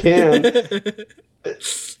can.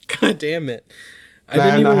 God damn it! I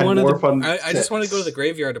didn't even want to. I just want to go to the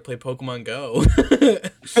graveyard to play Pokemon Go.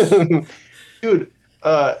 Dude,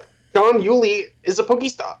 John Yuli is a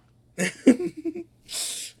Pokestop.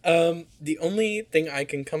 The only thing I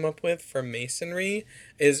can come up with for masonry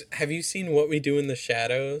is, have you seen What We Do in the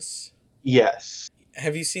Shadows? Yes.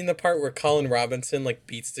 Have you seen the part where Colin Robinson like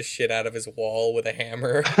beats the shit out of his wall with a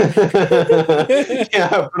hammer?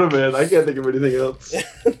 Yeah, put him in. I can't think of anything else.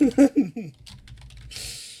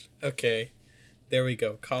 Okay, there we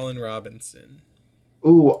go. Colin Robinson.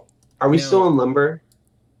 Ooh, are we still on lumber?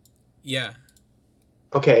 Yeah.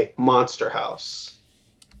 Okay, Monster House.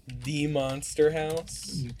 The Monster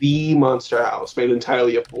House? The Monster House, made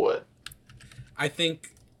entirely of wood. I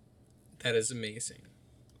think that is amazing.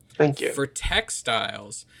 Thank you. For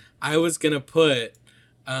textiles, I was going to put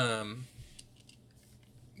Nadja,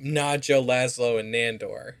 Laszlo, and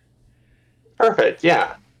Nandor. Perfect,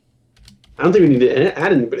 yeah. I don't think we need to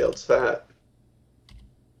add anybody else to that.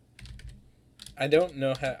 I don't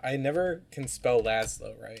know how... I never can spell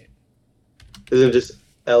Laszlo right. Isn't it just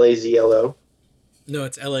Lazlo? No,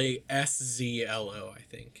 it's Laszlo, I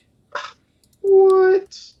think.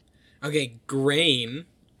 What? Okay, grain.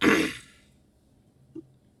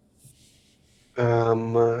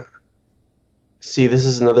 See, this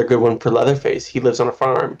is another good one for Leatherface. He lives on a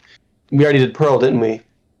farm. We already did Pearl, didn't we?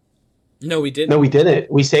 No, we didn't. No, we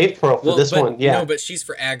didn't. We saved Pearl for this one. Yeah. No, but she's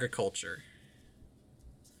for agriculture.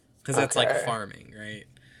 Because that's like farming, right?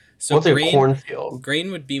 So what's a cornfield?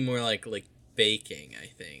 Grain would be more like baking, I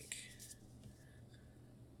think.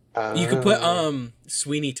 You could put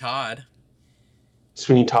Sweeney Todd.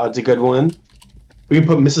 Sweeney Todd's a good one. We can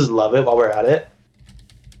put Mrs. Lovett while we're at it.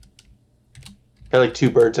 Got like two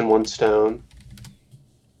birds in one stone.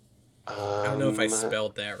 I don't know if I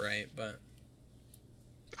spelled that right, but...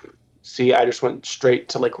 See, I just went straight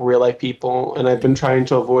to like real life people, and I've been trying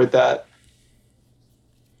to avoid that.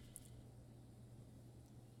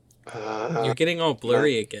 You're getting all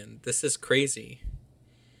blurry again. This is crazy.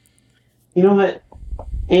 You know what?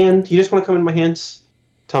 And you just want to come in my hands?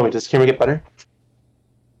 Tell me, does the camera get better?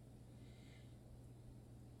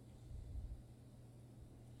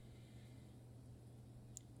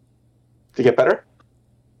 Did it get better?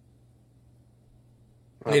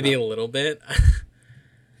 Maybe a little bit.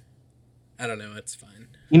 I don't know. It's fine.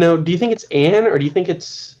 You know, do you think it's Anne or do you think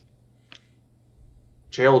it's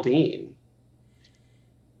Geraldine?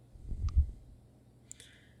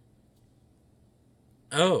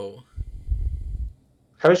 Oh.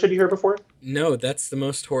 Have I showed you her before? No, that's the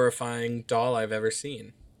most horrifying doll I've ever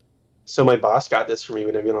seen. So my boss got this for me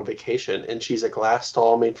when I went on vacation, and she's a glass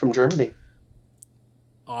doll made from Germany.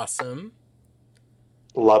 Awesome.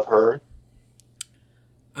 Love her.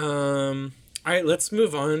 All right, let's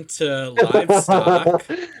move on to livestock.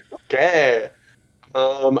 Okay.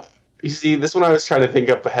 You see, this one I was trying to think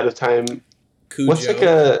up ahead of time. Cujo. What's like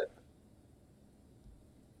a...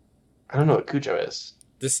 I don't know what Cujo is.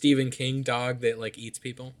 The Stephen King dog that like eats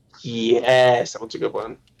people. Yes, that one's a good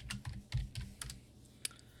one.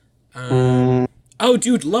 Oh,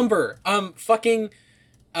 dude, lumber. Fucking,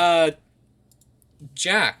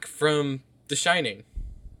 Jack from The Shining.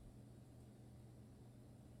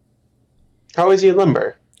 How is he a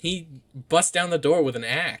lumber? He busts down the door with an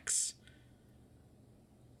axe.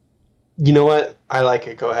 You know what? I like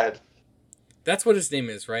it. Go ahead. That's what his name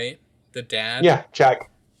is, right? The dad? Yeah,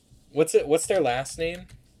 Jack. What's their last name?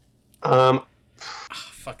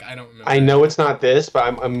 Fuck, I don't remember. I know it's not this, but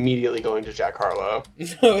I'm immediately going to Jack Harlow.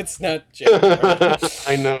 No, it's not Jack Harlow.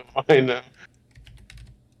 I know.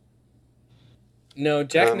 No,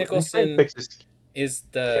 Jack Nicholson is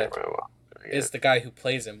the guy who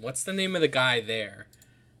plays him. What's the name of the guy there?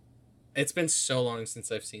 It's been so long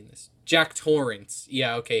since I've seen this. Jack Torrance.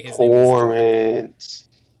 Yeah, okay. His name is Torrance.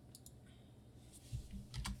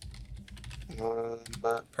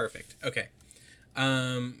 Perfect. Okay.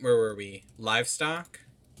 Where were we? Livestock?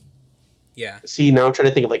 Yeah. See, now I'm trying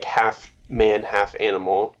to think of like half man, half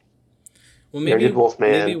animal. Well, maybe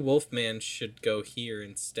Wolfman should go here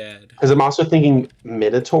instead. Because I'm also thinking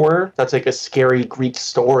Minotaur. That's like a scary Greek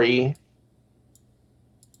story.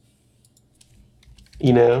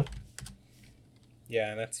 You know?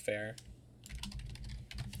 Yeah, that's fair.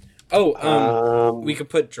 Oh, we could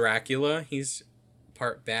put Dracula. He's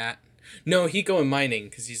part bat. No, he go in mining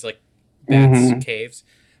because he's like bats caves.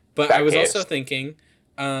 But I was also thinking,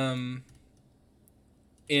 in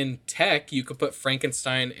tech, you could put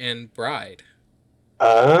Frankenstein and Bride.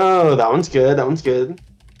 Oh, that one's good.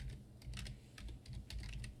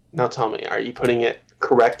 Now tell me, are you putting it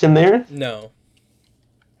correct in there? No.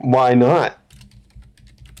 Why not?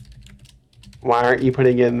 Why aren't you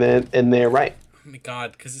putting it in there right? Oh my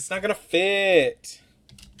god, because it's not going to fit.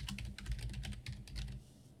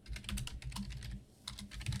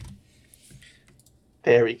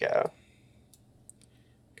 There we go.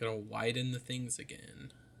 Gonna widen the things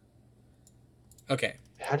again. Okay.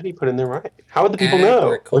 had to be put in there right. How would the people know?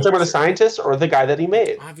 We're talking about a scientist or the guy that he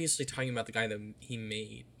made? Obviously talking about the guy that he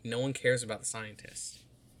made. No one cares about the scientist.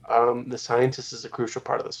 The scientist is a crucial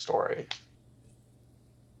part of the story.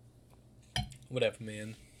 Whatever,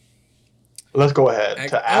 man. Let's go ahead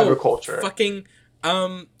to agriculture. Fucking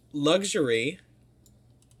luxury.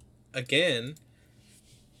 Again.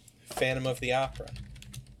 Phantom of the Opera.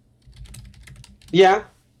 Yeah.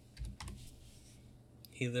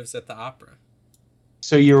 He lives at the opera.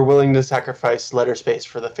 So you're willing to sacrifice letter space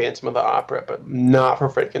for the Phantom of the Opera, but not for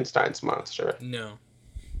Frankenstein's monster. No.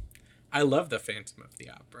 I love the Phantom of the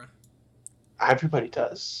Opera. Everybody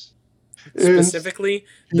does. Specifically,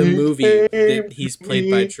 the movie that he's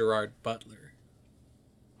played by Gerard Butler.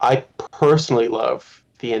 I personally love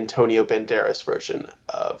the Antonio Banderas version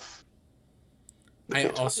of... I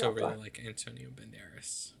also really like Antonio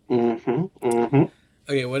Banderas. Mm-hmm, mm-hmm.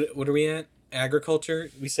 Okay, what are we at?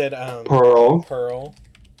 Agriculture? We said Pearl. Pearl.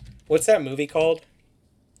 What's that movie called?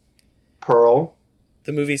 Pearl.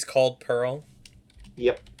 The movie's called Pearl?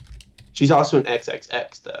 Yep. She's also an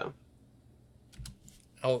XXX, though.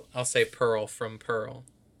 I'll say Pearl from Pearl.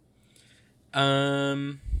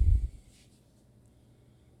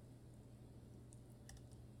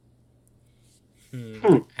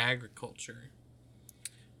 Agriculture.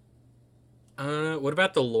 What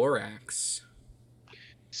about the Lorax?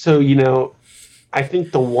 So, I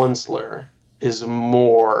think the Onceler is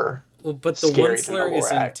more but the Onceler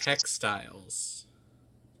is in textiles.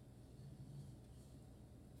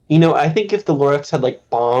 I think if the Lorax had,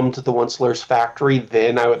 bombed the Onceler's factory,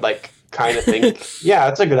 then I would, kind of think, yeah,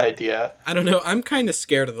 that's a good idea. I don't know. I'm kind of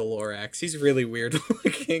scared of the Lorax. He's really weird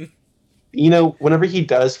looking. Whenever he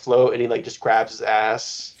does float and he, just grabs his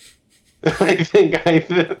ass, I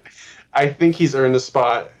think he's earned a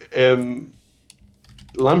spot in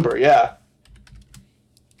lumber, yeah.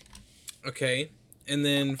 Okay, and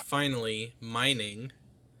then finally, mining.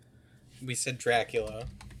 We said Dracula.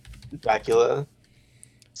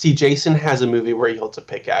 See, Jason has a movie where he holds a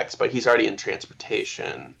pickaxe, but he's already in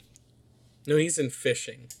transportation. No, he's in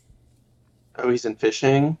fishing. Oh, he's in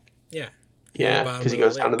fishing? Yeah. Yeah, because he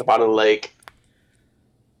goes down to the bottom of the lake.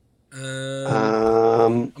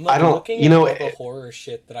 I'm looking at all the horror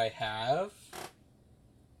shit that I have.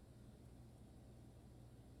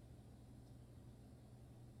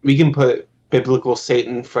 We can put biblical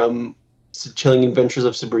Satan from Chilling Adventures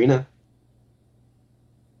of Sabrina.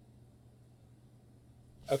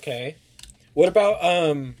 Okay. What about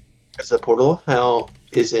Because the portal of hell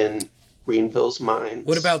is in Greenville's mines.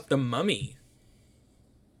 What about the Mummy?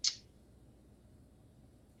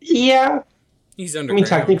 Yeah. He's underground.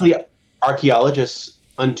 Technically, archaeologists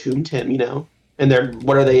untombed him, And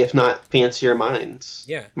what are they if not fancier mines?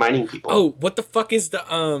 Yeah. Mining people. Oh, what the fuck is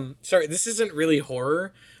the sorry, this isn't really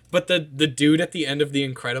horror, but the dude at the end of The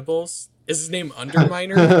Incredibles, is his name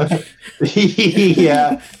Underminer?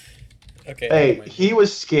 Yeah. Okay. Hey, he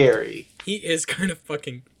was scary. He is kind of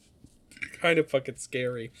fucking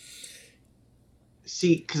scary.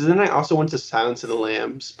 See, because then I also went to Silence of the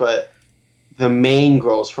Lambs, but the main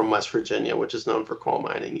girl's from West Virginia, which is known for coal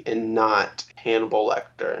mining, and not Hannibal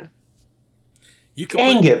Lecter.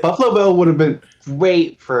 Dang it, Buffalo Bill would have been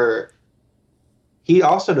great for... He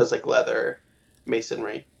also does, leather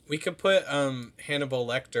masonry. We could put Hannibal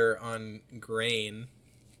Lecter on grain.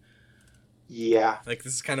 Yeah. This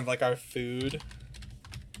is kind of like our food.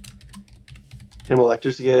 Hannibal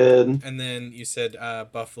Lecter's good. And then you said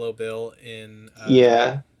Buffalo Bill in...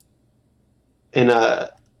 yeah. In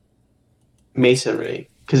masonry.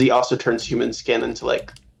 Because he also turns human skin into,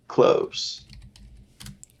 clothes.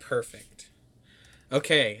 Perfect.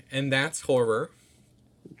 Okay, and that's horror.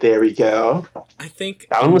 There we go. I think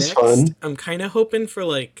that one was fun. I'm kind of hoping for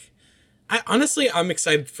I'm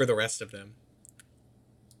excited for the rest of them.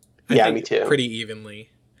 I think me too. Pretty evenly.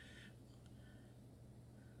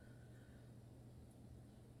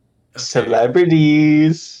 Okay.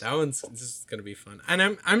 Celebrities. This is gonna be fun,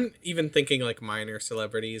 and I'm even thinking minor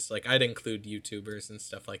celebrities. I'd include YouTubers and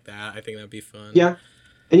stuff like that. I think that'd be fun. Yeah,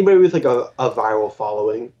 anybody with a viral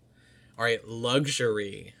following. All right,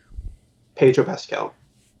 luxury. Pedro Pascal.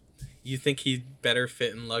 You think he'd better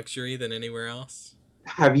fit in luxury than anywhere else?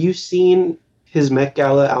 Have you seen his Met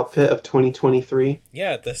Gala outfit of 2023?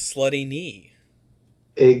 Yeah, the slutty knee.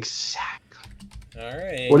 Exactly. All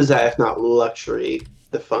right. What is that if not luxury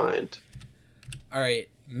defined? All right,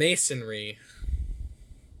 masonry.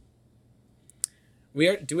 We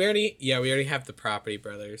already have the Property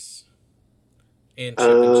Brothers. And Chip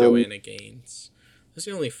and Joanna Gaines. Those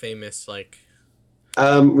are the only famous, you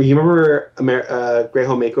remember Great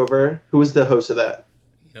Home Makeover? Who was the host of that?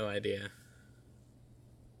 No idea.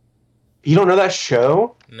 You don't know that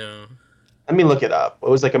show? No. Let me look it up. What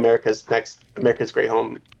was like America's Great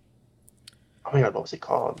Home? Oh my god, what was it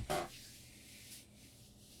called?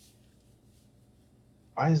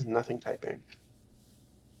 Why is nothing typing?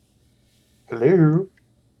 Hello?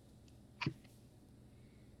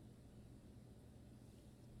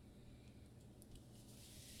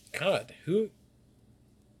 God, who?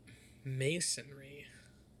 Masonry.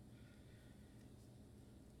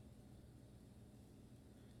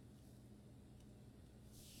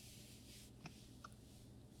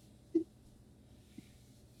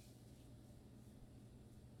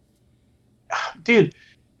 Dude,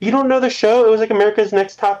 you don't know the show? It was like America's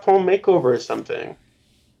Next Top Home Makeover or something.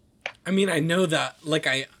 I mean, I know that, like,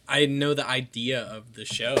 I know the idea of the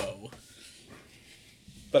show,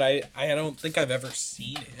 but I don't think I've ever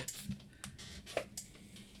seen it.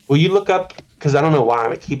 Will you look up, because I don't know why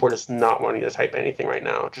my keyboard is not wanting to type anything right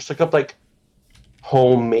now. Just look up, like,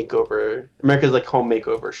 home makeover. America's, like, home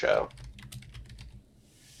makeover show.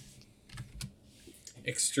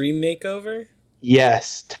 Extreme Makeover?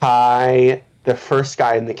 Yes, Ty, the first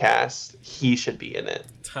guy in the cast. He should be in it.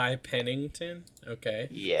 Ty Pennington? Okay.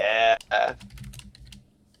 Yeah. God,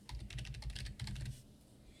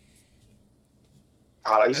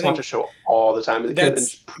 I used to watch a show all the time as a kid and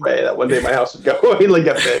just pray that one day my house would go and like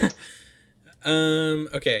get picked.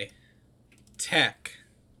 Okay. Tech.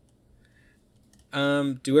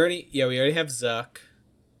 Do we already? Yeah, we already have Zuck.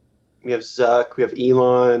 We have Zuck. We have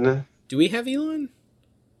Elon. Do we have Elon?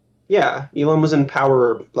 Yeah, Elon was in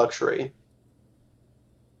Power Luxury.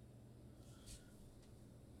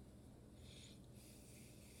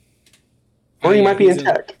 Or he might be in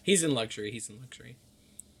Tech. He's in Luxury.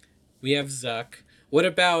 We have Zuck. What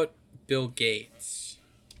about Bill Gates?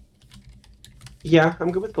 Yeah,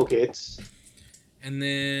 I'm good with Bill Gates. And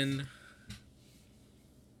then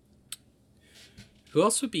who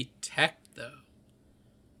else would be Tech though?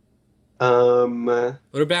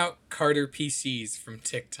 What about Carter PCs from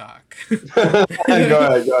TikTok? Go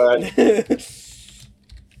ahead.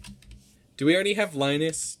 Do we already have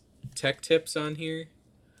Linus Tech Tips on here?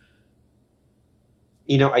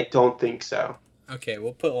 You know, I don't think so. Okay,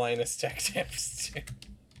 we'll put Linus Tech Tips too.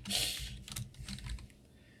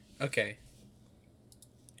 Okay.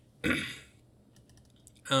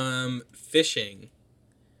 Fishing.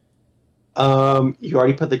 You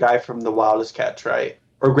already put the guy from The Wildest Catch, right?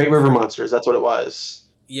 Or Great River Monsters, that's what it was.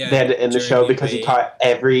 Yeah. They had to end the show because he caught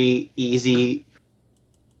every easy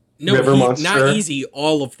river monster. Not easy,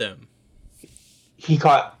 all of them. He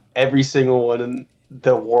caught every single one in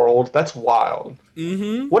the world. That's wild.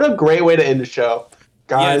 Mm-hmm. What a great way to end the show.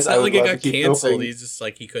 Guys, yeah, it's not like it got canceled. Opening. He's just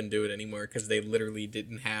like, he couldn't do it anymore because they literally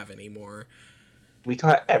didn't have any more. We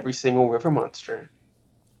caught every single river monster.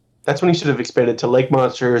 That's when he should have expanded to lake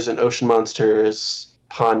monsters and ocean monsters,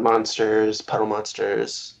 pond monsters, puddle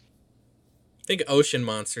monsters. I think ocean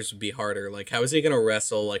monsters would be harder. Like, how is he going to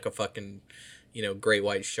wrestle like a fucking, great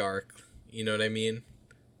white shark? You know what I mean?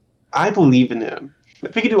 I believe in him.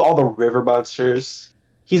 If he could do all the river monsters,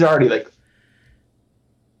 he's already, like,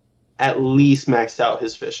 at least maxed out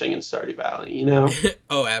his fishing in Stardew Valley, you know?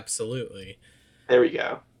 Oh, absolutely. There we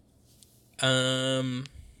go. I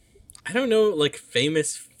don't know, like,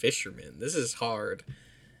 famous fishermen. This is hard.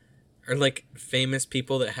 Or, like, famous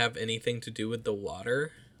people that have anything to do with the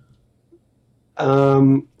water. We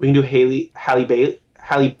can do Halle Berry.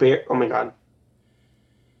 Oh my god.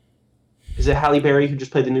 Is it Halle Berry who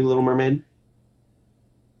just played the new Little Mermaid?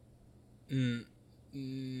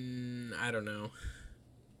 I don't know.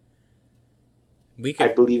 I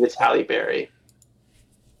believe it's Halle Berry.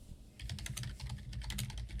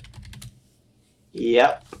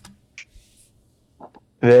 Yep.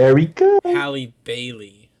 Very good. Halle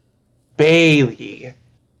Bailey.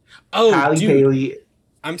 Oh, Halle dude. Bailey.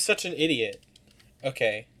 I'm such an idiot.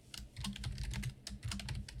 Okay.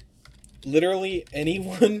 Literally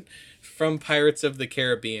anyone from Pirates of the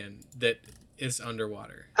Caribbean that is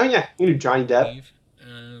underwater. Oh yeah, you know Johnny Depp.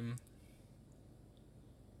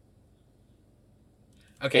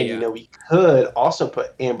 Okay, and you know we could also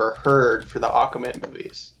put Amber Heard for the Aquaman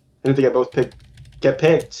movies. And if they both get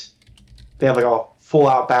picked, they have like a full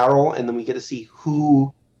out battle, and then we get to see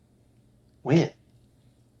who wins.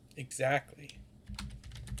 Exactly.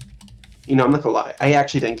 You know, I'm not gonna lie. I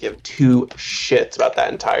actually didn't give two shits about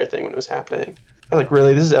that entire thing when it was happening. I was like,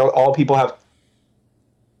 really? This is all people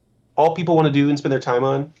want to do and spend their time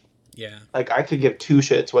on? Yeah. Like, I could give two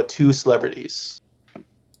shits what two celebrities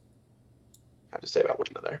have to say about one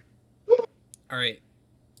another. All right.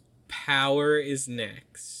 Power is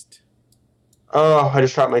next. Oh, I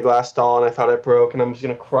just dropped my glass doll and I thought it broke, and I'm just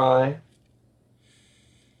gonna cry.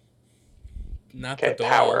 Not the doll.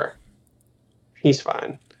 Power. He's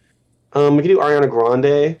fine. We can do Ariana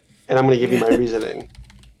Grande, and I'm going to give you my reasoning.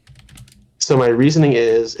 So my reasoning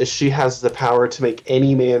is she has the power to make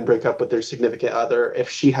any man break up with their significant other if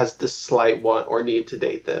she has the slight want or need to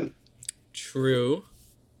date them. True.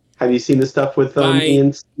 Have you seen the stuff with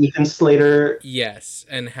Ethan Slater? Yes,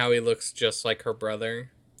 and how he looks just like her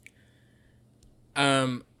brother.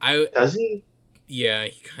 Does he? Yeah,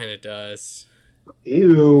 he kind of does.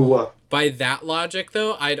 Ew. By that logic,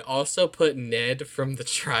 though, I'd also put Ned from the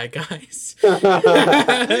Try Guys.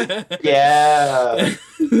 Yeah.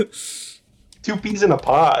 2 peas in a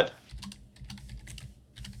pod.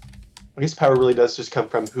 I guess power really does just come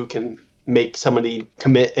from who can make somebody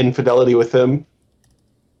commit infidelity with them.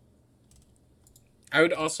 I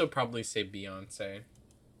would also probably say Beyonce.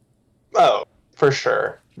 Oh, for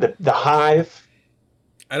sure. The Hive.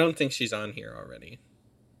 I don't think she's on here already.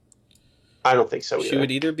 I don't think so either. She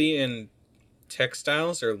would either be in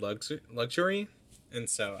textiles or luxury. And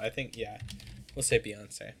so I think, yeah, we'll say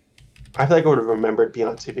Beyonce. I feel like I would have remembered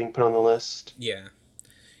Beyonce being put on the list. Yeah.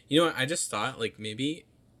 You know what? I just thought, like, maybe...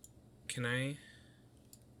 Can I?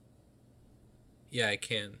 Yeah, I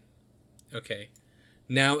can. Okay.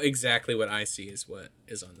 Now exactly what I see is what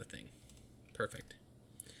is on the thing. Perfect.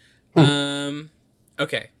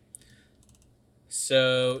 Okay.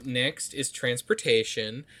 So next is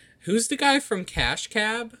transportation. Who's the guy from Cash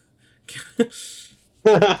Cab?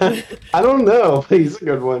 I don't know, but he's a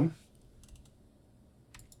good one.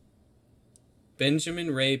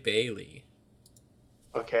 Benjamin Ray Bailey.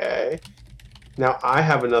 Okay. Now I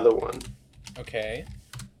have another one. Okay.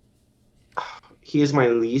 He is my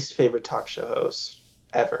least favorite talk show host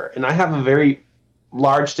ever. And I have a very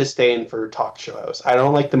large disdain for talk show hosts. I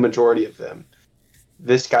don't like the majority of them.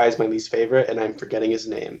 This guy is my least favorite, and I'm forgetting his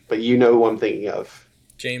name. But you know who I'm thinking of.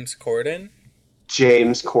 James Corden?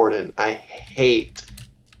 James Corden. I hate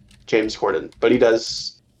James Corden, but he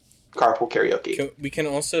does carpool karaoke. We can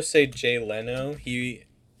also say Jay Leno. He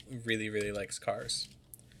really, really likes cars.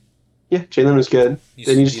 Yeah, Jay Leno's good.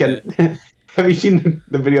 Then you just get... Have you seen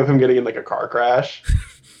the video of him getting in like a car crash?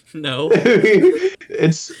 No.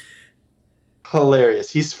 It's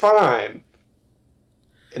hilarious. He's fine.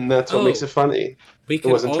 And that's what makes it funny. We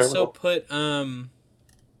can also put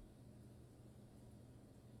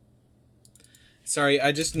Sorry,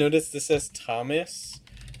 I just noticed this says Thomas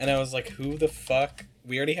and I was like, who the fuck?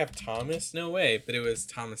 We already have Thomas? No way, but it was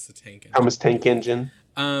Thomas the Tank Engine. Thomas Tank Engine.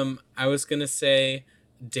 I was gonna say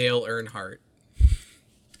Dale Earnhardt.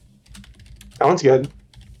 That one's good.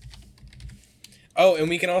 Oh, and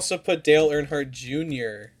we can also put Dale Earnhardt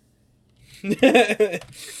Jr.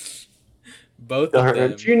 Both Dale of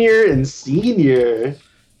them. Earnhardt Jr. and Senior.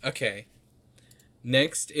 Okay.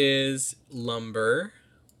 Next is lumber.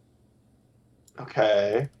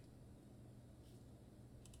 Okay.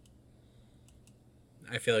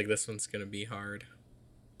 I feel like this one's gonna be hard.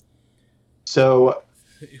 So,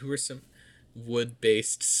 who are some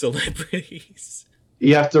wood-based celebrities?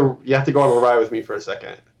 You have to go on a ride with me for a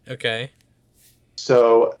second. Okay.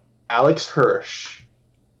 So, Alex Hirsch,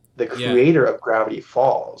 the creator of Gravity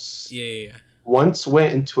Falls, once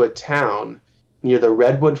went into a town near the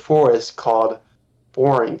Redwood Forest called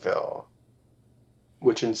Boringville,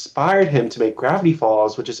 which inspired him to make Gravity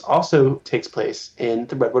Falls, which also takes place in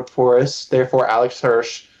the Redwood Forest. Therefore, Alex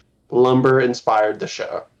Hirsch, lumber inspired the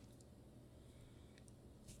show.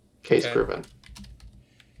 Case proven.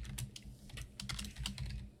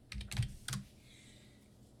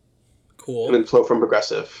 Cool. And then Flow from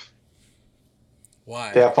Progressive.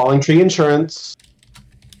 Why? They have falling tree insurance.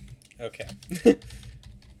 Okay.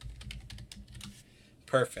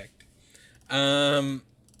 Perfect.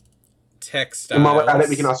 Textiles. And while we're at it,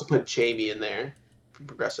 we can also put Jamie in there from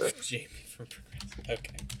Progressive. Jamie from Progressive.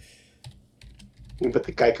 Okay. We can put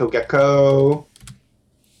the Geico Gecko.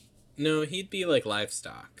 No, he'd be like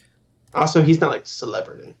livestock. Also, he's not like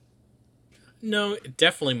celebrity. No,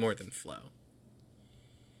 definitely more than Flo.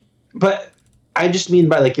 But I just mean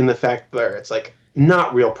by like in the fact where it's like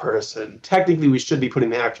not real person. Technically, we should be putting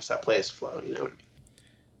the actress that plays Flo. You know what I mean?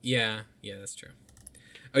 Yeah, that's true.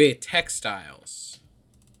 Okay, textiles.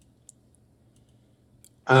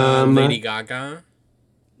 Lady Gaga.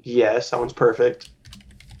 Yes, that one's perfect.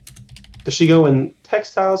 Does she go in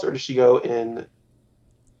textiles or does she go in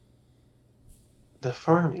the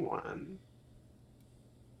farming one?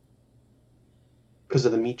 Because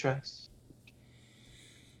of the meat dress?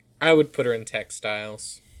 I would put her in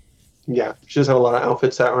textiles. Yeah, she does have a lot of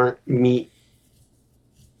outfits that aren't meat.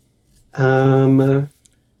 We can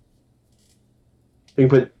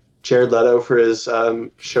put Jared Leto for his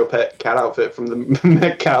show pet cat outfit from the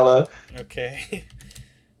Met Gala. Okay.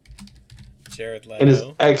 Jared Leto. And his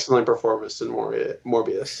excellent performance in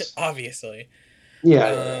Morbius. Obviously.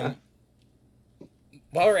 Yeah.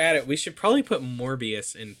 While we're at it, we should probably put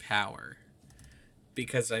Morbius in Power.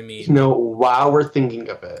 Because, I mean... while we're thinking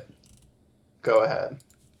of it, go ahead.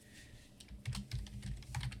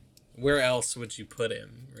 Where else would you put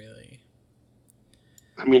him, really?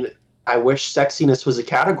 I mean, I wish sexiness was a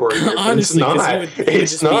category here, but honestly, it's not. He would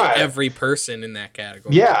just be every person in that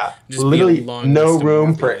category. Yeah, just literally be a long no list of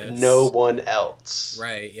room for Morbius. no one else.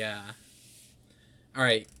 Right, yeah.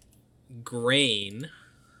 Alright, Grain.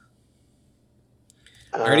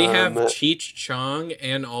 I already have Cheech Chong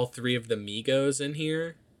and all three of the Migos in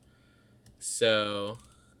here. So...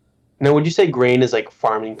 Now, would you say grain is like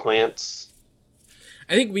farming plants?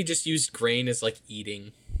 I think we just used grain as like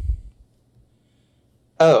eating.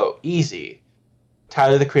 Oh, easy.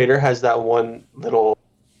 Tyler, the Creator, has that one little...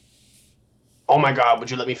 Oh my god,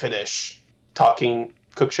 would you let me finish? Talking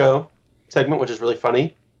cook show segment, which is really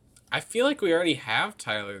funny. I feel like we already have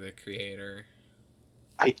Tyler, the Creator.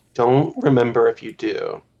 I don't remember if you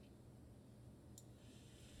do.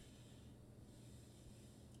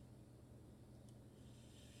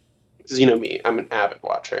 Because you know me, I'm an avid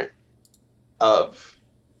watcher of...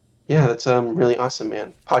 Yeah, that's really awesome,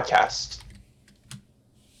 man. Podcast.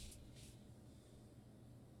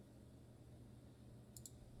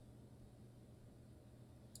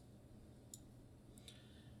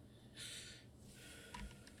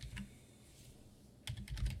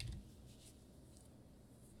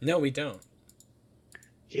 No, we don't.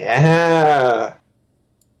 Yeah.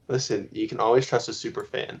 Listen, you can always trust a super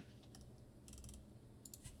fan.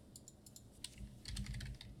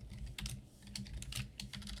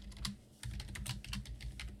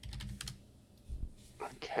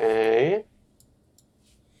 Okay.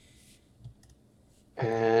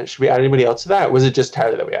 And should we add anybody else to that? Or was it just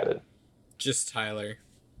Tyler that we added? Just Tyler.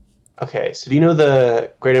 Okay, so do you know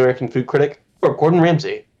the Great American Food Critic? Or Gordon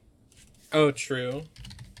Ramsay? Oh, true.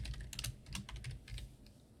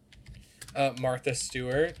 Martha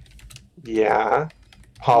Stewart. Yeah.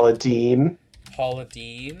 Paula Deen. Paula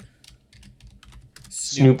Deen.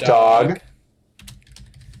 Snoop Dogg.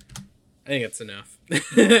 I think that's enough.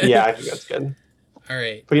 Yeah, I think that's good. All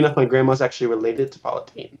right. Funny enough, my grandma's actually related to Paula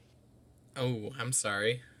Deen. Oh, I'm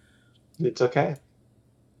sorry. It's okay.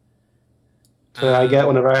 So I get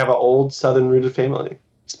whenever I have an old Southern rooted family.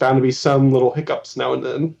 It's bound to be some little hiccups now and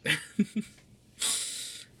then.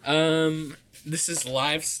 This is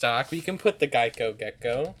livestock. We can put the Geico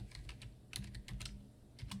Gecko.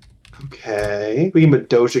 Okay. We can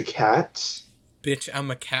put Doja Cat. Bitch,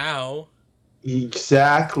 I'm a cow.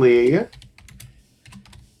 Exactly.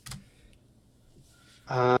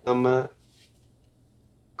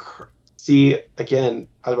 See, again,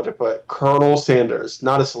 I was about to put Colonel Sanders,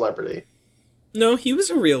 not a celebrity. No, he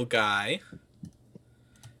was a real guy.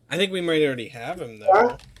 I think we might already have him,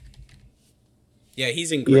 though. Yeah,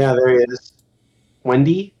 he's in green. Yeah, there he is.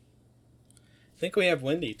 Wendy? I think we have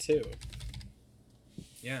Wendy, too.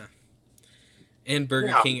 Yeah. And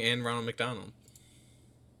Burger King and Ronald McDonald.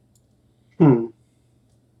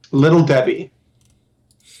 Little Debbie.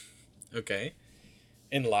 Okay.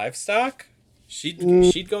 In livestock?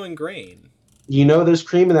 She'd go in grain. You know there's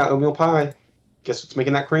cream in that oatmeal pie. Guess what's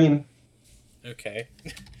making that cream? Okay.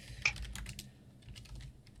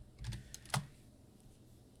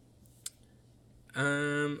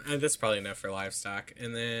 That's probably enough for livestock.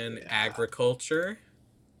 And then agriculture.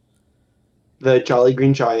 The Jolly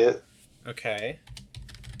Green Giant. Okay.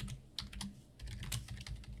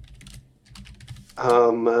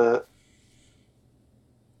 God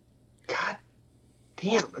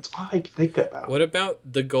damn, that's all I can think about. What about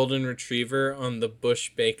the golden retriever on the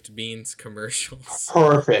Bush Baked Beans commercials?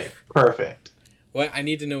 Perfect. What? I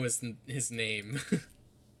need to know his name.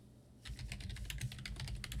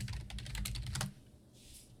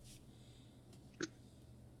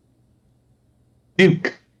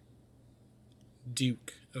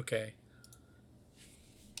 Duke. Okay.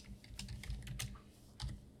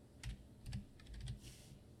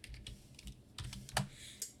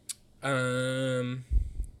 Do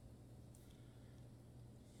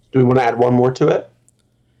we want to add one more to it?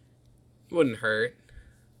 Wouldn't hurt.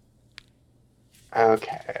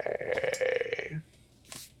 Okay.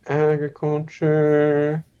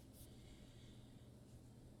 Agriculture.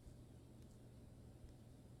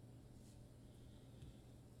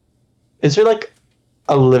 Is there like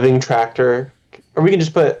a living tractor? Or we can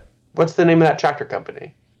just put, what's the name of that tractor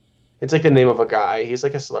company? It's like the name of a guy. He's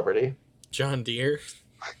like a celebrity. John Deere.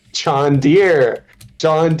 John Deere.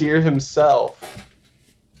 John Deere himself.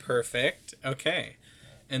 Perfect. Okay.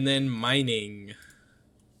 And then mining.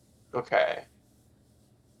 Okay.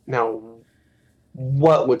 Now,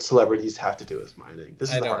 What would celebrities have to do with mining? This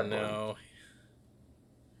is I the don't hard one. know.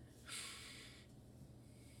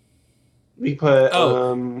 We put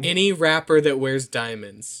any rapper that wears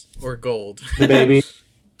diamonds or gold. the baby.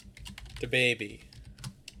 The baby.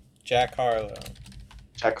 Jack Harlow.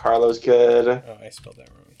 Jack Harlow's good. Oh, I spelled that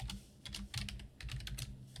wrong.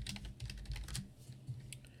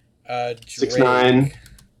 Drake. 6ix9ine.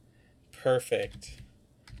 Perfect.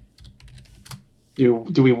 Do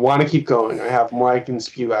we want to keep going? I have more I can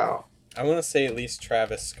spew out. I want to say at least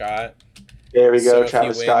Travis Scott. There we go, so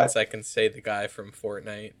Travis if he wins, Scott. I can say the guy from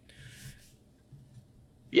Fortnite.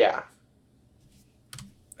 Yeah.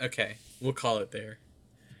 Okay, we'll call it there.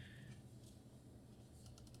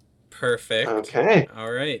 Perfect. Okay.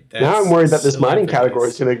 All right. Now I'm worried that this mining category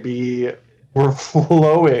is going to be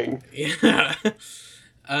overflowing. Yeah.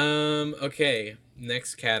 Okay.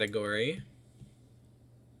 Next category.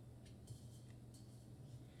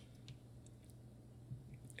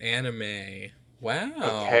 Anime. Wow.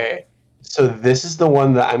 Okay. So this is the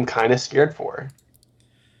one that I'm kind of scared for.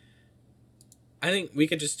 I think we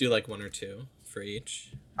could just do like one or two for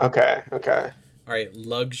each. Okay. All right.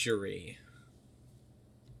 Luxury.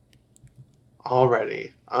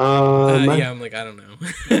 Already. Yeah, I'm like, I don't know.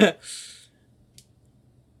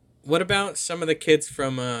 What about some of the kids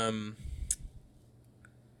from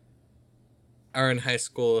our in high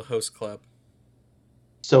school host club?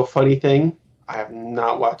 So funny thing, I have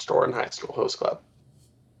not watched Orin High School Host Club.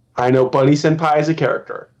 I know Bunny Senpai is a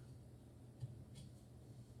character.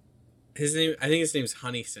 His name, I think his name's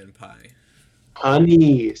Honey Senpai.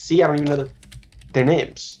 Honey. See, I don't even know their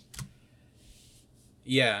names.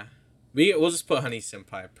 Yeah. We'll just put Honey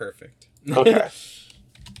Senpai. Perfect. Okay.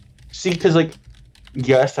 See, because like,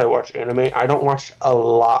 yes, I watch anime. I don't watch a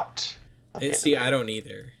lot. See, I don't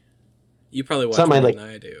either. You probably watch Something more like, than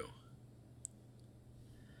I do.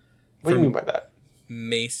 What do you mean by that?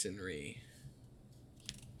 Masonry.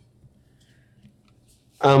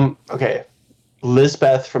 Okay.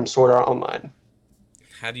 Lisbeth from Sword Art Online.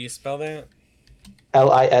 How do you spell that?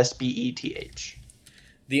 Lisbeth.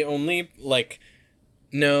 The only, like,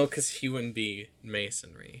 no, because he wouldn't be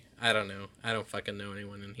Masonry. I don't know. I don't fucking know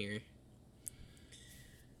anyone in here.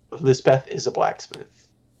 Lisbeth is a blacksmith.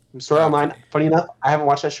 From Sword Art Online. Funny enough, I haven't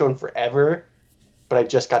watched that show in forever, but I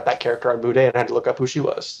just got that character on Mude and I had to look up who she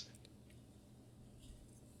was.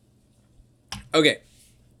 Okay.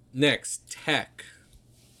 Next, tech.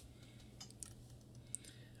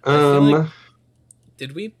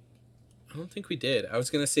 Did we? I don't think we did. I was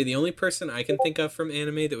gonna say the only person I can think of from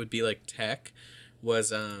anime that would be like tech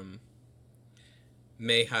was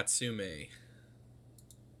Mei Hatsume.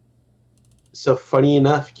 So funny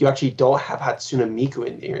enough, you actually don't have Hatsune Miku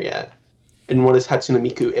in here yet. And what is Hatsune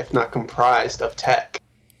Miku if not comprised of tech?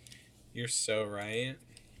 You're so right.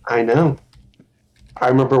 I know. I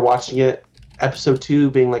remember watching it, episode 2,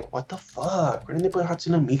 being like, what the fuck? Where did they put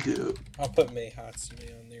Hatsune Miku? I'll put Mei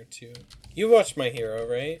Hatsume on there too. You watched My Hero,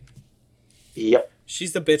 right? Yep.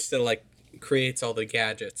 She's the bitch that like creates all the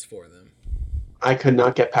gadgets for them. I could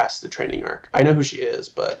not get past the training arc. I know who she is,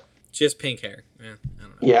 but she has pink hair. Yeah, I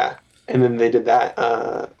don't know. Yeah, and then they did that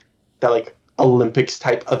like Olympics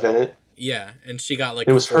type event. Yeah, and she got like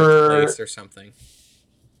it was her place or something.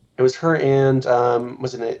 It was her and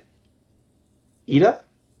wasn't it Ida?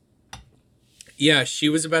 Yeah, she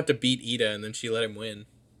was about to beat Ida, and then she let him win.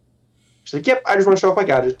 She's like, "Yep, I just want to show off my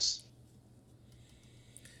gadgets."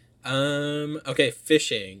 Okay,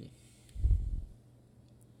 fishing.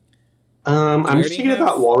 I'm just thinking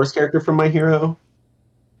about Walrus character from My Hero.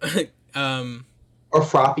 Or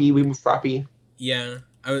Froppy. We move Froppy. Yeah.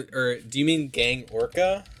 Or do you mean Gang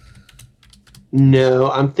Orca?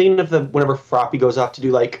 No, I'm thinking of whenever Froppy goes off to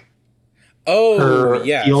do like her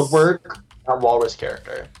field work. That Walrus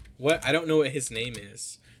character. What? I don't know what his name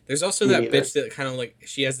is. There's also that bitch that kind of like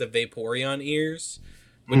she has the Vaporeon ears.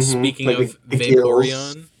 Which speaking like of the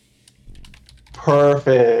Vaporeon. Gills.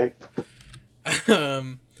 Perfect.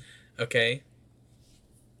 Okay.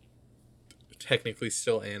 Technically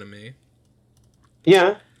still anime.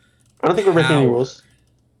 Yeah. I don't think we're breaking any rules.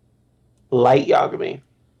 Light Yagami.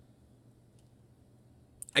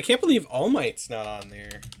 I can't believe All Might's not on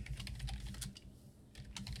there.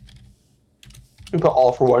 We put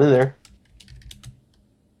All for One in there.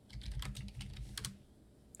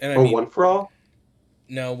 And or One for All?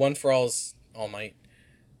 No, One for All's All Might.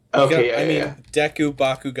 Okay, yeah. Deku,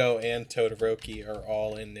 Bakugo, and Todoroki are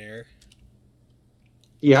all in there.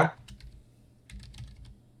 Yeah.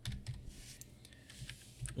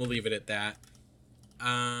 We'll leave it at that.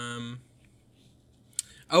 Oh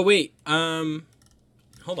wait. Hold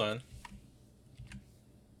on.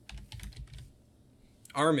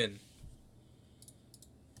 Armin.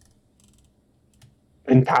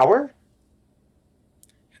 In power?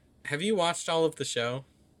 Have you watched all of the show?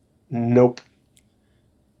 Nope.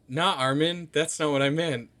 Not Armin. That's not what I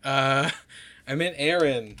meant. I meant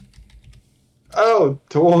Aaron. Oh,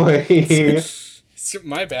 toy.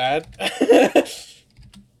 My bad.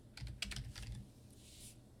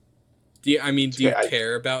 Do you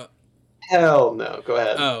care about... Hell no. Go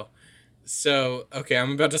ahead. Oh. So, okay,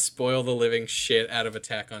 I'm about to spoil the living shit out of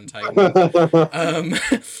Attack on Titan.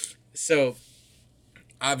 So,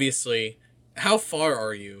 obviously, how far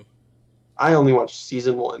are you? I only watched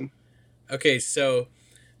season 1. Okay, so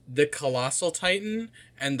the Colossal Titan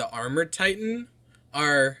and the Armored Titan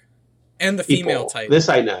are... And the female Titan. This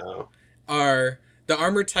I know. The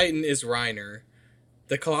Armored Titan is Reiner,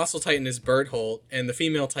 the Colossal Titan is Bertholdt, and the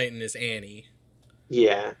female Titan is Annie.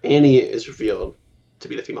 Yeah, Annie is revealed to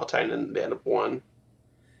be the female Titan in the end of 1.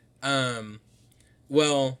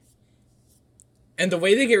 Well, and the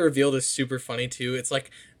way they get revealed is super funny too. It's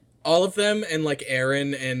like all of them and like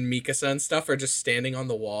Eren and Mikasa and stuff are just standing on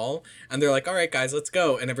the wall, and they're like, "All right, guys, let's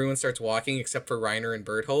go." And everyone starts walking except for Reiner and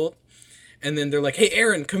Bertholdt. And then they're like, "Hey,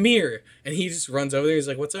 Eren, come here." And he just runs over there. He's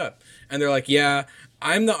like, "What's up?" And they're like, "Yeah,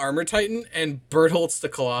 I'm the Armored Titan and Bertholdt's the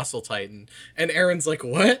Colossal Titan." And Eren's like,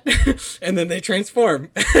 "What?" And then they transform.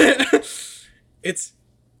 It's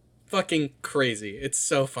fucking crazy. It's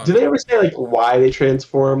so fun. Do they ever say like why they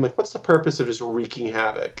transform? Like, what's the purpose of just wreaking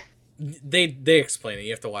havoc? They explain it. You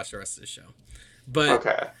have to watch the rest of the show. But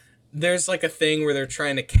okay. There's like a thing where they're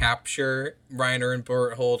trying to capture Reiner and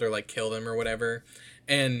Bertholdt or like kill them or whatever.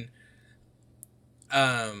 And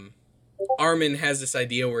Armin has this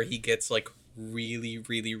idea where he gets like really,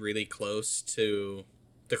 really, really close to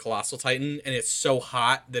the Colossal Titan, and it's so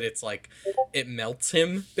hot that it's like it melts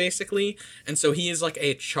him basically, and so he is like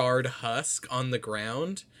a charred husk on the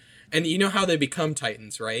ground. And you know how they become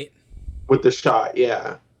Titans, right? With the shot,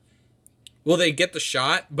 yeah. Well, they get the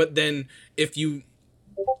shot, but then if you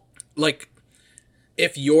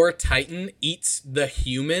if your Titan eats the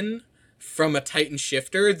human from a Titan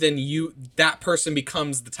shifter, then that person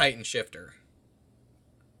becomes the Titan shifter.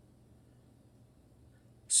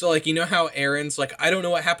 So, like, you know how Eren's like, "I don't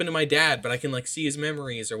know what happened to my dad, but I can, like, see his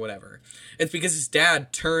memories," or whatever. It's because his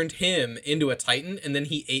dad turned him into a Titan, and then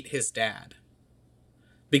he ate his dad.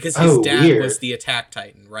 Because his dad was the attack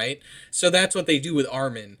Titan, right? So that's what they do with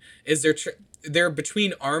Armin, is they're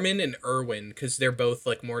between Armin and Erwin, because they're both,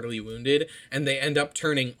 like, mortally wounded, and they end up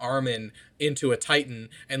turning Armin into a Titan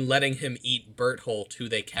and letting him eat Bertholdt, who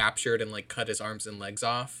they captured and, like, cut his arms and legs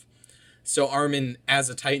off. So Armin, as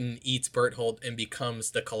a Titan, eats Bertholdt and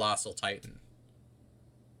becomes the Colossal Titan.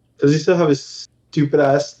 Does he still have his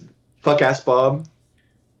stupid-ass, fuck-ass bob?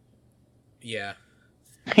 Yeah.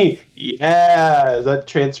 Yeah! Is that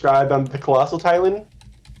transcribed on the Colossal Titan?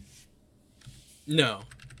 No.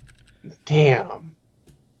 Damn.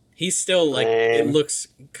 He's still, like, it looks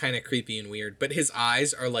kind of creepy and weird, but his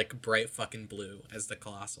eyes are, like, bright fucking blue as the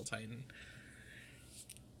Colossal Titan.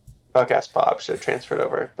 Fuck-ass Bob should have transferred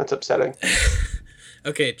over. That's upsetting.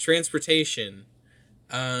 Okay, transportation.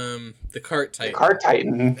 The Cart Titan. The Cart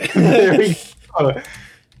Titan. There we go.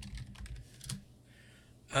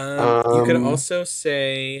 You could also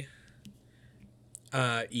say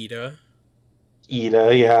Ida.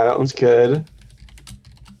 Ida, yeah, that one's good.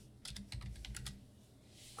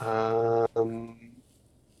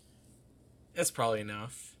 That's probably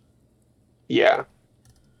enough. Yeah.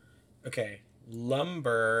 Okay.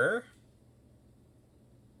 Lumber.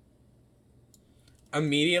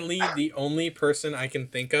 Immediately, the only person I can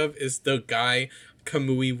think of is the guy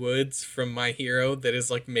Kamui Woods from My Hero that is,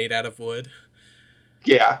 like, made out of wood.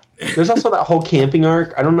 Yeah. There's also that whole camping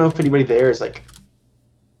arc. I don't know if anybody there is, like...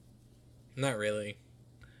 Not really.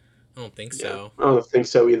 I don't think so. I don't think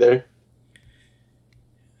so either.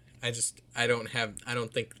 I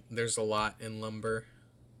don't think there's a lot in Lumber.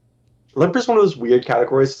 Lumber's one of those weird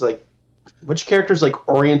categories. It's like, which character's, like,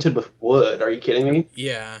 oriented with wood? Are you kidding me?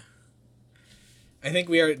 Yeah. I think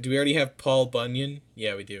do we already have Paul Bunyan?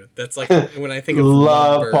 Yeah, we do. That's like, when I think of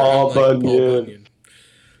Love Lumber, Paul I'm like, Bunyan. Paul Bunyan.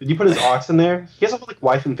 Did you put his ox in there? He has a, like,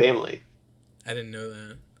 wife and family. I didn't know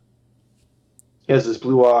that. He has his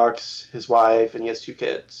blue ox, his wife, and he has 2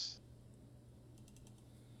 kids.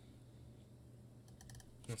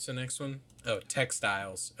 What's the next one? Oh,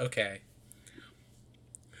 textiles. Okay.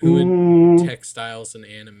 Who in textiles and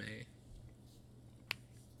anime?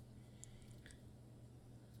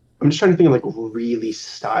 I'm just trying to think of, like, really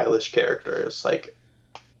stylish characters. Like,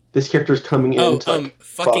 this character's coming in to, like,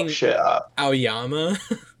 fuck shit up. Aoyama?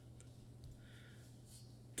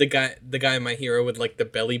 the guy in My Hero with, like, the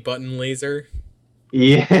belly button laser?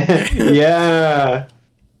 Yeah, yeah.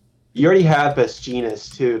 You already have Best Genus,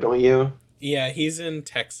 too, don't you? Yeah, he's in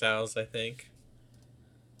textiles, I think.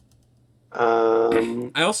 I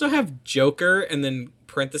also have Joker and then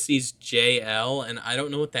parentheses JL, and I don't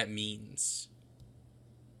know what that means.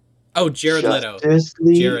 Oh, Jared Leto.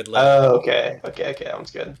 Jared Leto. Oh, okay. That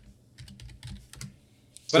one's good.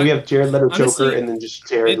 So we have Jared Leto, honestly, Joker, and then just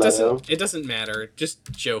Jared Leto. It doesn't matter.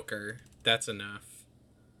 Just Joker. That's enough.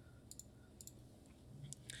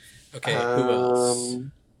 Okay, who else?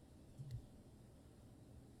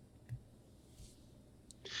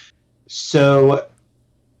 So,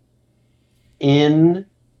 in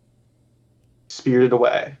Spirited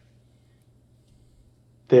Away,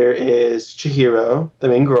 there is Chihiro, the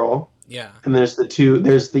main girl. Yeah. And there's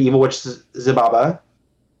the evil witch Zibaba.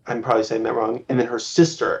 I'm probably saying that wrong. And then her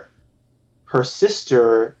sister. Her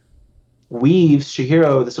sister weaves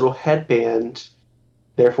Chihiro this little headband.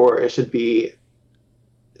 Therefore, it should be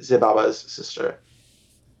Zibaba's sister.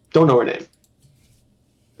 Don't know her name.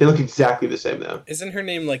 They look exactly the same, though. Isn't her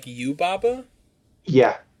name like Yubaba?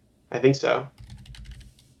 Yeah, I think so.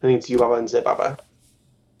 I think it's Yubaba and Zibaba.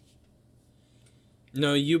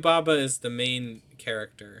 No, Yubaba is the main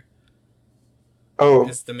character. Oh.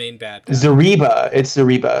 It's the main bad guy. Zariba. It's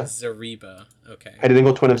Zariba. Zariba. Okay.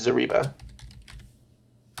 Identical twin of Zariba.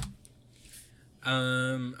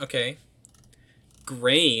 Okay.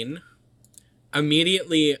 Grain.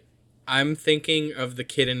 Immediately, I'm thinking of the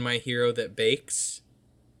kid in My Hero that bakes.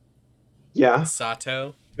 Yeah.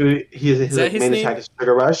 Sato. His main attack is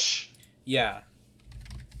Sugar Rush. Yeah.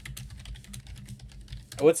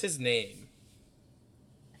 What's his name?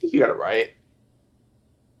 I think you got it right.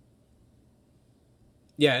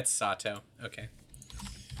 Yeah, it's Sato. Okay.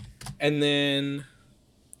 And then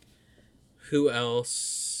who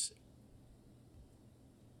else?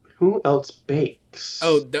 Who else bakes?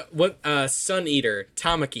 Oh, Sun Eater,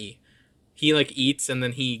 Tamaki. He like eats and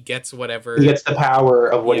then he gets whatever. He gets the power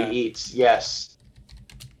of what he eats. Yes.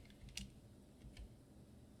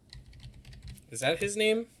 Is that his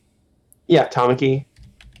name? Yeah, Tamaki.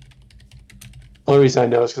 Only reason I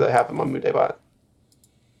know is because I have him on Moodebot.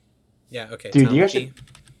 Yeah, okay. Dude, Tamaki. you guys should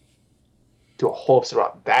do a whole episode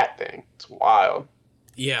about that thing. It's wild.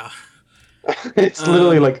 Yeah. It's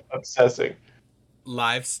literally like obsessing.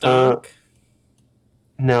 Livestock?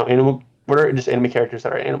 No, animal. What are just anime characters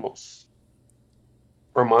that are animals?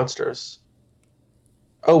 Or monsters?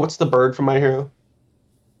 Oh, what's the bird from My Hero?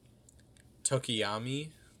 Tokiyami?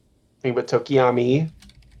 Think about Tokiyami.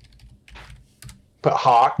 But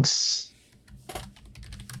hawks.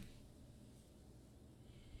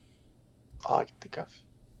 All I can think of.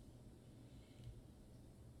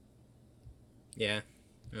 Yeah,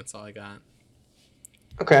 that's all I got.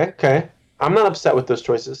 Okay. I'm not upset with those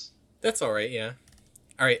choices. That's all right, yeah.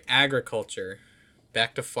 All right, agriculture.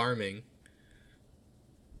 Back to farming.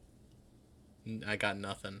 I got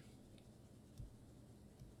nothing.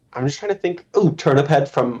 I'm just trying to think. Ooh, Turnip Head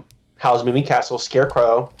from Howl's Moving Castle,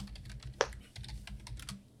 Scarecrow.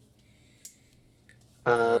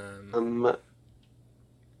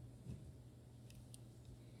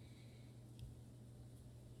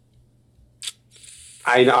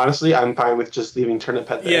 I'm fine with just leaving Turnip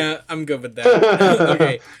Head there. Yeah, I'm good with that.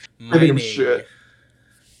 Okay, mining. Shit.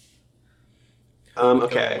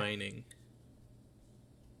 Okay. Mining.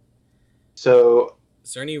 So,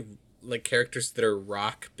 is there any like characters that are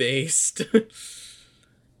rock based?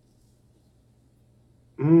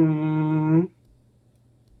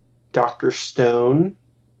 Dr. Stone.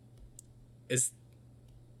 Is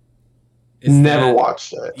never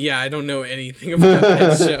watched it. Yeah, I don't know anything about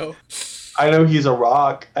that show. I know he's a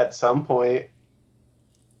rock at some point.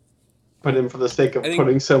 But in for the sake of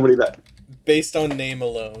putting somebody that based on name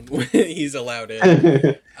alone, he's allowed in.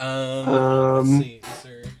 Let's see.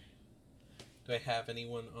 Do I have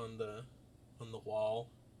anyone on the wall?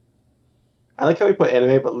 I like how we put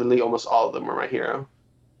anime, but literally almost all of them are My Hero.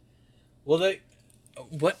 Well,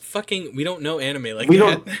 what fucking? We don't know anime like we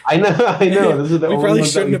that. Don't. I know. This is the we only probably one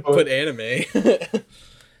shouldn't have put anime.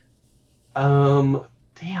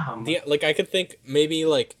 Damn. Yeah, like I could think maybe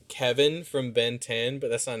like Kevin from Ben 10,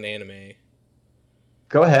 but that's not an anime.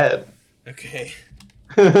 Go ahead. Okay.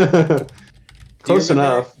 Close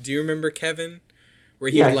enough. Do you remember Kevin?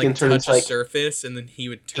 Where he would like touch a surface and then he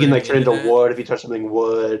would turn. He can like turn into wood if he touched something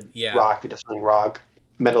wood. Yeah. Rock if he touched something rock.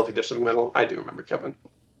 Metal if he touched something metal. I do remember Kevin.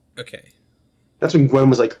 Okay. That's when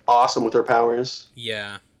Gwen was like awesome with her powers.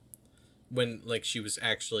 Yeah. When like she was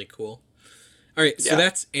actually cool. All right, so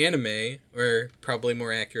that's anime, or probably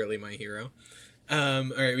more accurately, My Hero. All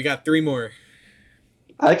right, we got 3 more.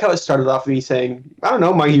 I like how it started off with me saying, I don't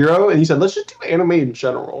know, My Hero, and you said, let's just do anime in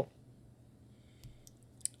general.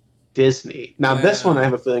 Disney. Now, this one I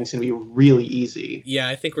have a feeling is going to be really easy. Yeah,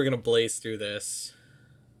 I think we're going to blaze through this.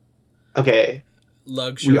 Okay.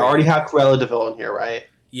 Luxury. We already have Cruella de Vil in here, right?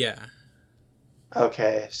 Yeah.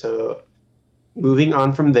 Okay, so moving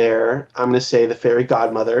on from there, I'm going to say the Fairy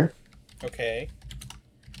Godmother. Okay.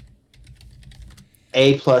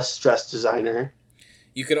 A+ dress designer.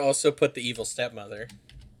 You could also put the evil stepmother.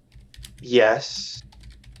 Yes.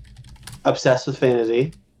 Obsessed with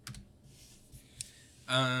vanity.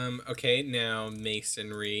 Okay, now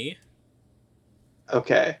masonry.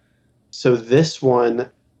 Okay. So this one,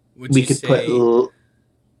 we could put...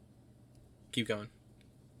 Keep going.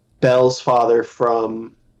 Belle's father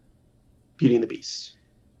from Beauty and the Beast.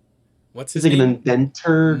 What's his name? He's like name? an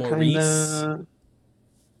inventor, Maurice? kinda.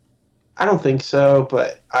 I don't think so,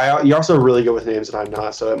 but you're also really good with names and I'm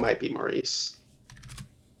not, so it might be Maurice.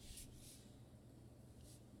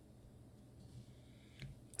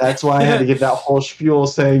 That's why I had to give that whole spiel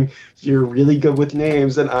saying you're really good with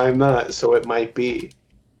names and I'm not, so it might be.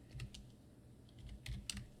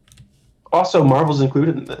 Also, Marvel's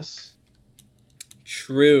included in this.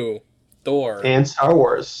 True. Thor. And Star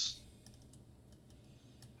Wars.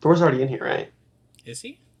 Thor's already in here, right? Is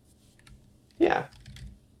he? Yeah.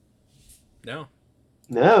 No.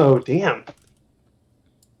 No, damn.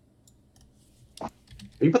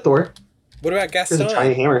 You put Thor. What about Gaston? There's a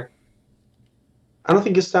giant hammer. I don't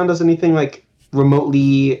think Gaston does anything like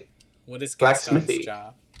remotely. What is Gaston's blacksmithy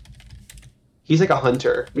job? He's like a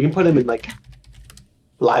hunter. We can put him in like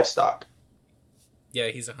livestock. Yeah,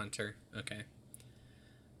 he's a hunter. Okay.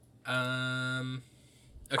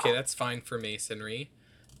 Okay, that's fine for masonry.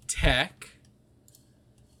 Tech.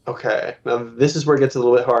 Okay, now this is where it gets a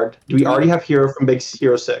little bit hard. Do we already have Hero from Big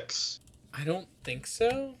Hero 6? I don't think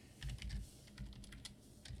so.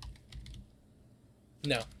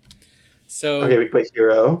 No. So okay, we could put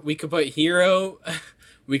Hero. We could put Hero,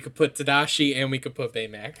 we could put Tadashi, and we could put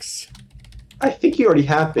Baymax. I think you already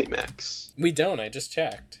have Baymax. We don't, I just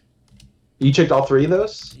checked. You checked all three of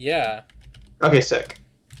those? Yeah. Okay, sick.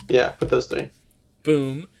 Yeah, put those three.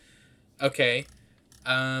 Boom. Okay.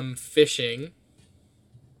 Fishing.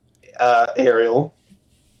 Ariel.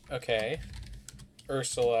 Okay.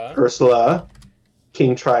 Ursula. Ursula.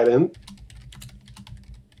 King Trident.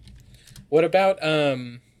 What about,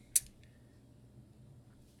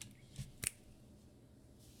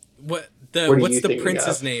 what's the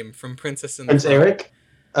prince's name from Princess and the Prince Eric?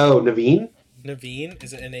 Oh, Naveen? Naveen?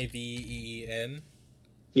 Is it Naveen?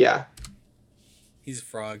 Yeah. He's a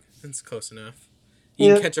frog. That's close enough.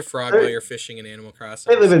 You can catch a frog while you're fishing in Animal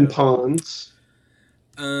Crossing. They live in ponds.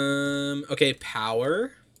 Okay,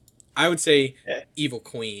 power. I would say Evil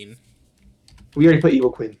Queen. We already put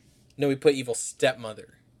Evil Queen. No, we put Evil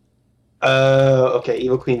Stepmother. Okay,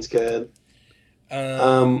 Evil Queen's good.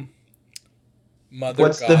 Mother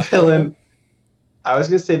What's Gothel. the villain? I was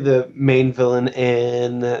gonna say the main villain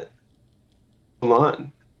in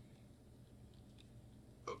Mulan.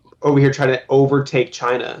 Over here trying to overtake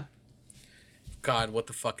China. God, what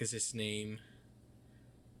the fuck is his name?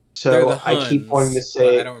 So the Huns, I keep wanting to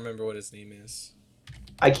say. I don't remember what his name is.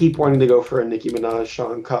 I keep wanting to go for a Nicki Minaj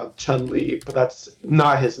song called Chun-Li, but that's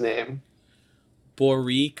not his name.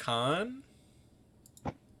 Bori Khan?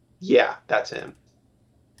 Yeah, that's him.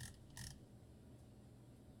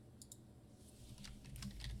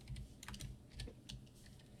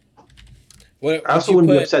 What, I also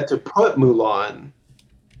wouldn't be upset to put Mulan.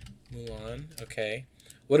 Mulan, okay.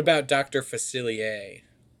 What about Dr. Facilier?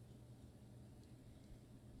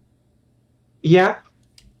 Yeah.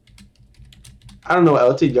 I don't know what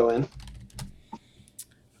else he'd go in.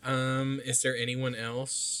 Is there anyone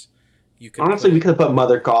else you could Honestly, we could have put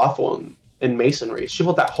Mother Gothel in Masonry. She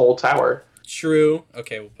built that whole tower. True.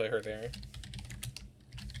 Okay, we'll put her there.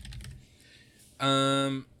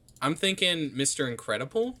 I'm thinking Mr.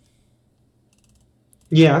 Incredible.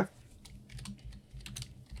 Yeah.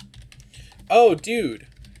 Oh, dude.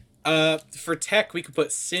 For tech, we could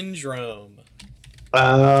put Syndrome.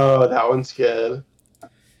 Oh, that one's good.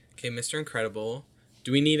 Okay, Mr. Incredible.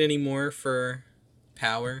 Do we need any more for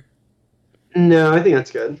power? No, I think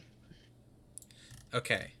that's good.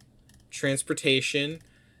 Okay. Transportation.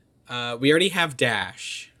 We already have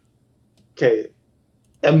Dash. Okay.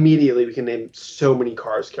 Immediately, we can name so many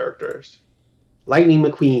Cars characters. Lightning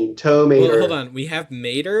McQueen, Tow Mater. Well, hold on. We have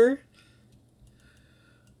Mater.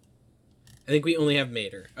 I think we only have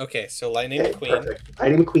Mater. Okay, so Lightning McQueen. Perfect.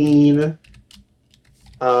 Lightning McQueen.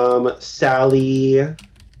 Sally.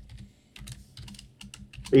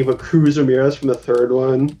 We have a Cruz Ramirez from the third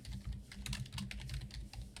one.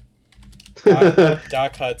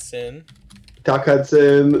 Doc Hudson. Doc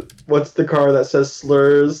Hudson. What's the car that says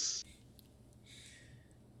slurs?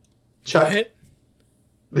 Chuck, What?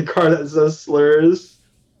 the car that says slurs.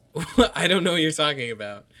 I don't know what you're talking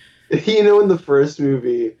about. You know, in the first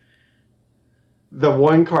movie, the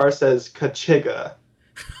one car says Kachiga.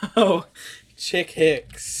 Oh, Chick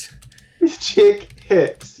Hicks. Chick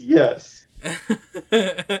Hicks, yes.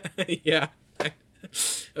 Yeah.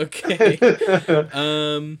 Okay.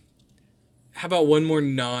 How about one more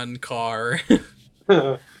non-car?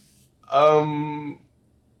 Who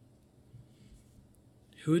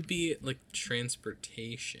would be like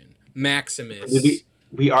transportation? Maximus.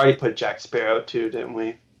 We already put Jack Sparrow too, didn't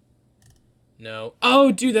we? No.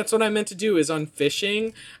 Oh, dude, that's what I meant to do. Is on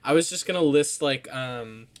fishing. I was just gonna list like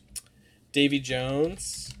Davy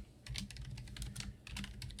Jones,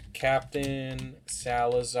 Captain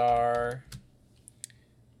Salazar,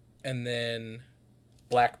 and then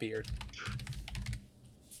Blackbeard.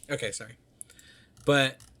 Okay, sorry,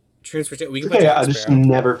 but transportation. We can put Okay, Jack I'll just Sparrow.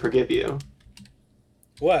 never forgive you.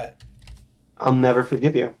 What? I'll never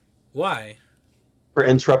forgive you. Why? For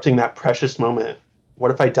interrupting that precious moment.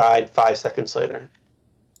 What if I died 5 seconds later?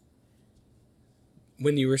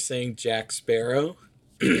 When you were saying Jack Sparrow.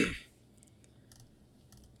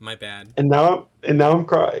 My bad. And now I'm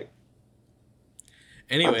crying.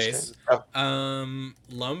 Anyways,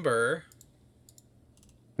 lumber.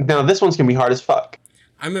 Now this one's gonna be hard as fuck.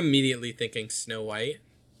 I'm immediately thinking Snow White.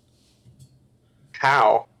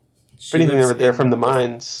 How? She Anything lives over there in from the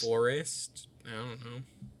mines. Forest. I don't know.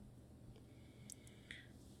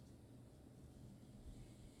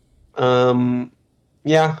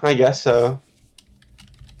 Yeah, I guess so.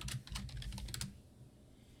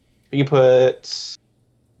 We can put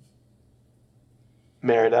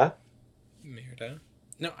Merida.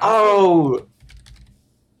 No. Oh!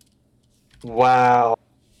 Wow.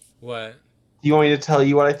 What? Do you want me to tell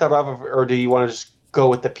you what I thought of, or do you want to just go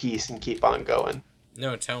with the piece and keep on going?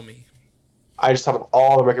 No, tell me. I just thought of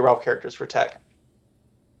all the Wreck-It Ralph characters for tech.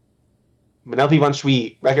 Penelope Von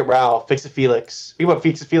Schweet, Wreck-It Ralph, Fix-It Felix. We put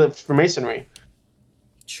Fix-It Felix for masonry.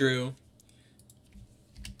 True.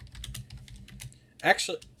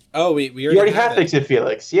 Actually, oh wait, we You already have have Fix-It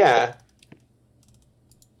Felix, yeah.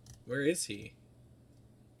 Where is he?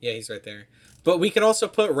 Yeah, he's right there. But we could also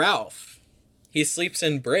put Ralph. He sleeps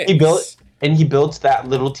in bricks. He builds that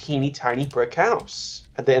little teeny tiny brick house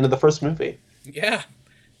at the end of the first movie. Yeah,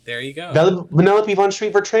 there you go. Penelope Von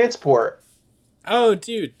Schweet for transport. Oh,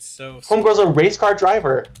 dude, so Homegirl's a race car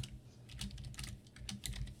driver.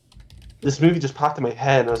 This movie just popped in my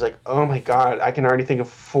head, and I was like, oh my god, I can already think of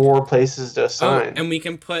 4 places to assign. Oh, and we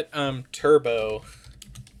can put Turbo.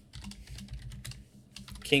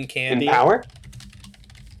 King Candy. In Power?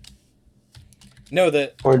 No,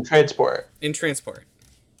 or in Transport. In Transport.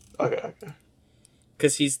 Okay.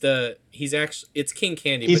 Because it's King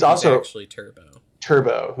Candy, he's but also he's actually Turbo.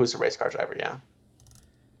 Turbo, who's a race car driver, yeah.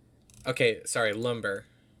 Okay, sorry, Lumber.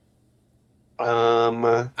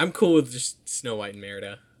 I'm cool with just Snow White and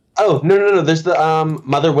Merida. Oh, no. There's the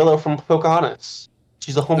Mother Willow from Pocahontas.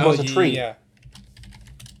 She's a homegirl's a tree. Yeah.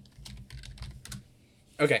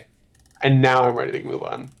 Okay. And now I'm ready to move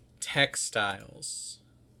on. Textiles.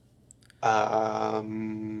 Now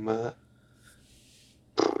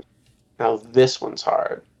this one's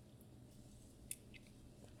hard.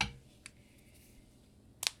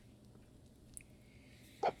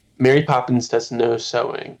 Mary Poppins does no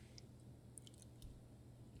sewing.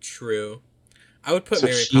 True. I would put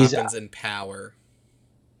Mary Poppins in Power.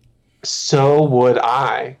 So would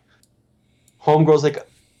I. Homegirl's like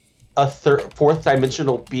a fourth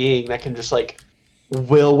dimensional being that can just like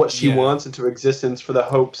will what she wants into existence for the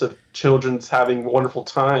hopes of children's having a wonderful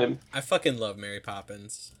time. I fucking love Mary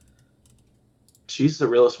Poppins. She's the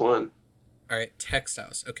realest one. All right,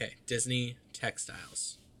 textiles. Okay, Disney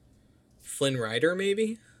textiles. Flynn Rider,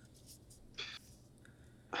 maybe?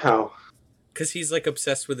 How? Because he's like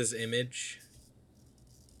obsessed with his image.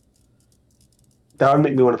 That would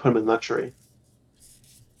make me want to put him in luxury.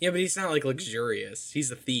 Yeah, but he's not like luxurious. He's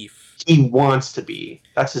a thief. He wants to be.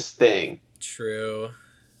 That's his thing. True.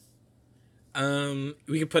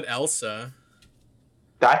 We could put Elsa.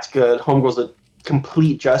 That's good. Homegirl's a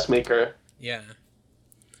complete dressmaker. Yeah.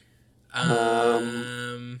 We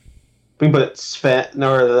can put Sven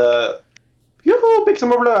or the yoo-hoo, pick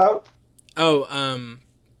some over out. Oh,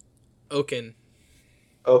 Oaken.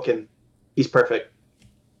 He's perfect.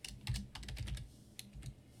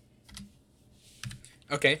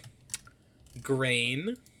 Okay.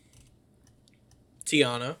 Grain.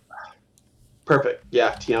 Tiana. Perfect.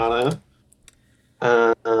 Yeah, Tiana.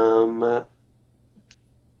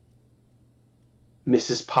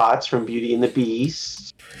 Mrs. Potts from Beauty and the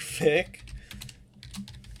Beast. Perfect.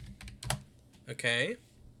 Okay.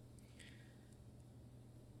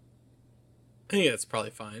 I think that's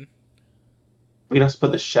probably fine. We can also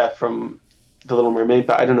put the chef from The Little Mermaid,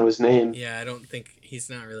 but I don't know his name. Yeah, I don't think he's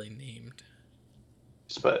not really named.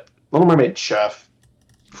 Just put Little Mermaid chef,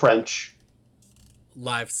 French.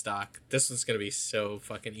 Livestock. This one's gonna be so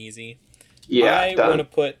fucking easy. Yeah, I want to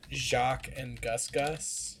put Jacques and Gus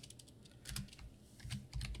Gus.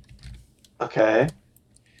 Okay.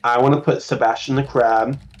 I want to put Sebastian the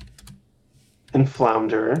Crab and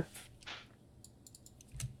Flounder.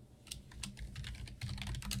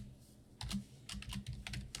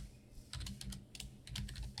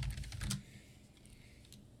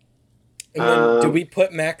 And then, did we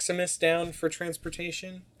put Maximus down for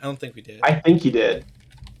transportation? I don't think we did. I think you did.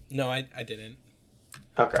 No, I didn't.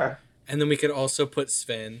 Okay. And then we could also put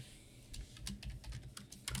Sven.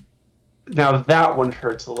 Now that one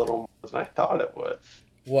hurts a little more than I thought it would.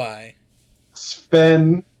 Why?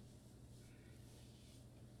 Sven.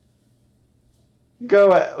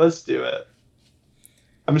 Go ahead. Let's do it.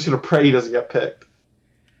 I'm just going to pray he doesn't get picked.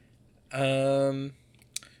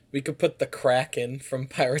 We could put the Kraken from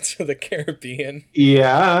Pirates of the Caribbean.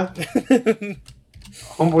 Yeah.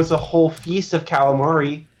 Almost a whole feast of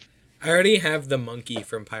calamari. I already have the monkey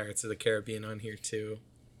from Pirates of the Caribbean on here, too.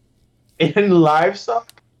 And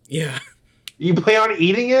livestock? Yeah. You plan on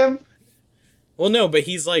eating him? Well, no, but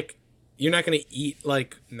he's like... You're not going to eat,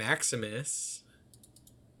 like, Maximus.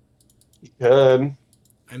 You could.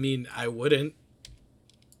 I mean, I wouldn't.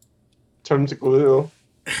 Turn him to glue.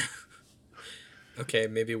 Okay,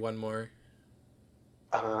 maybe one more.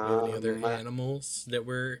 Do you have any other animals that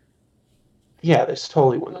were... Yeah, there's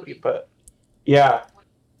totally one that we put. Yeah.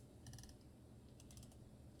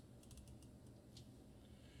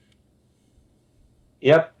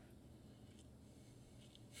 Yep.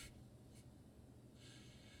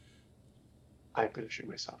 I'm gonna shoot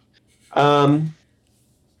myself. Or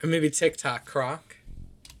maybe TikTok Croc.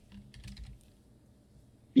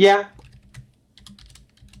 Yeah.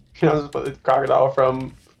 You know, just put the crocodile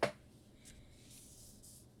from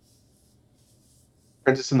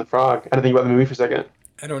Princess and the Frog. I had to think about the movie for a second.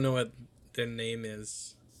 I don't know what their name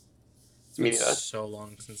is. It's been so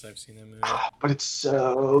long since I've seen that movie. But it's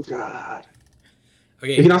so good.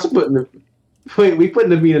 Okay. You can also put wait, we put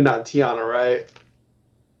Navina, not Tiana, right?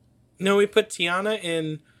 No, we put Tiana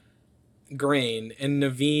in grain and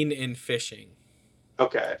Naveen in fishing.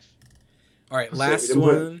 Okay. All right, last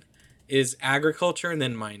one is agriculture and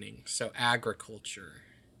then mining. So agriculture.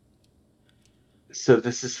 So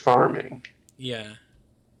this is farming. Yeah.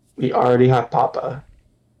 We already have Papa.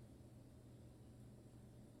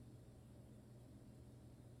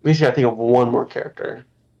 We should think of one more character.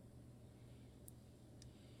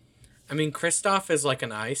 I mean, Kristoff is like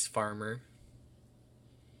an ice farmer.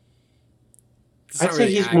 I'd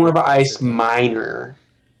say he's more of an ice miner.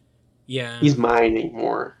 Yeah. He's mining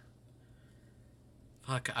more.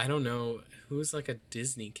 Fuck, I don't know. Who's like a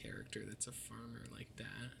Disney character that's a farmer like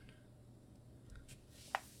that?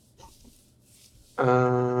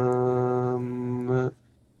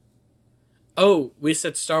 Oh, we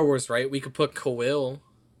said Star Wars, right? We could put Quill.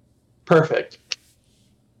 Perfect.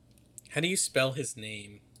 How do you spell his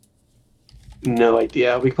name? No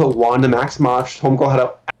idea. We put Wanda Maximoff. Homegirl had an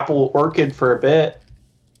apple orchid for a bit.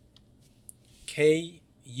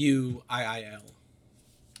 Kuiil.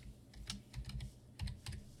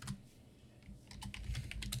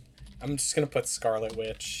 I'm just gonna put Scarlet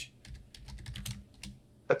Witch.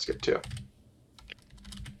 That's good too.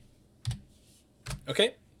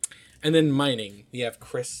 Okay. And then mining. We have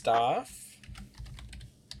Kristoff.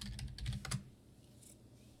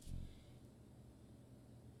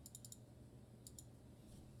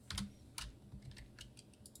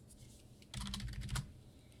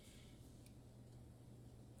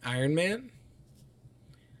 Iron Man?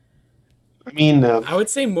 I mean... I would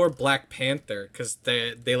say more Black Panther, because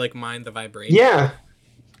they like mine the vibration. Yeah.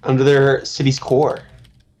 Under their city's core.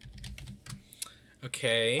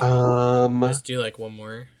 Okay. Let's do like one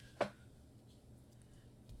more.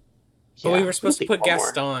 Yeah, we were supposed to put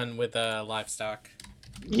Gaston with livestock.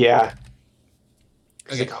 Yeah.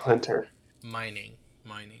 Okay. Like a hunter. Mining.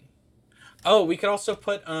 Oh, we could also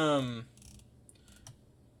put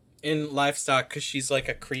in livestock, because she's like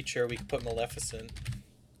a creature. We could put Maleficent.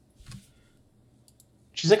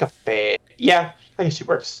 She's like a fae. Yeah, I guess she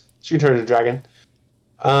works. She can turn into a dragon.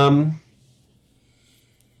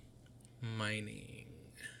 Mining.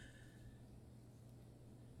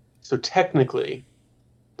 So technically,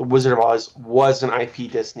 The Wizard of Oz was an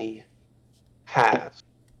IP Disney has.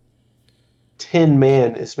 Tin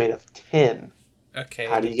Man is made of tin. Okay.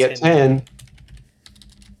 How do you get tin?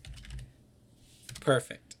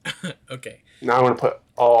 Perfect. Okay. Now I want to put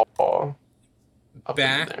all of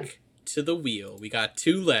them in there. to the wheel. We got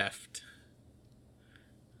 2 left.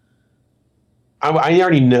 I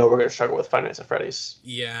already know we're going to struggle with Five Nights at Freddy's.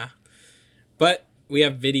 Yeah. But we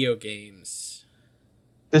have video games.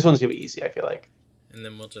 This one's going to be easy, I feel like. And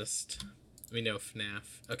then we know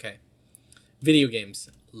FNAF. Okay. Video games.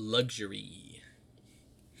 Luxury.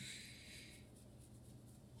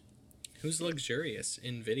 Who's luxurious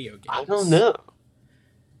in video games? I don't know.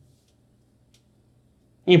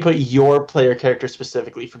 You put your player character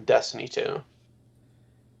specifically from Destiny 2.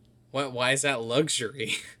 What? Why is that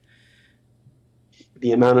luxury?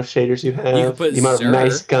 The amount of shaders you have. You could put the amount Xur. of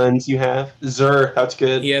nice guns you have. Xur, that's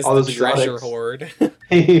good. He has all the those treasure exotics. hoard.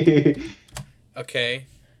 Okay.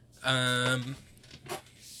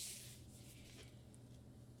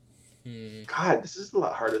 God, this is a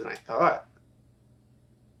lot harder than I thought.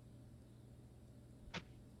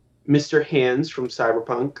 Mr. Hands from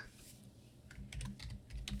Cyberpunk.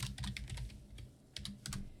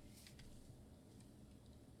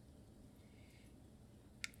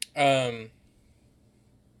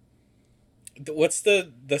 What's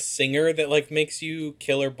the singer that like makes you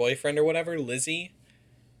kill her boyfriend or whatever? Lizzie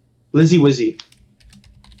Wizzy.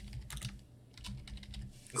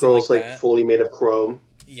 Girl's like that? fully made of chrome.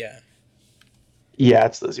 Yeah. Yeah,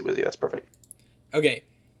 it's Lizzie Wizzy. That's perfect. Okay.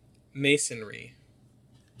 Masonry.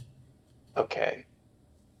 Okay.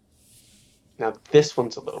 Now this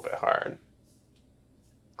one's a little bit hard.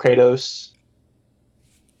 Kratos.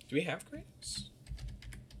 Do we have Kratos?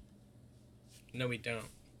 No, we don't.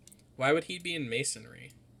 Why would he be in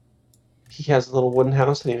masonry? He has a little wooden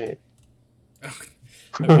house that he made. Okay.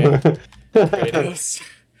 Kratos.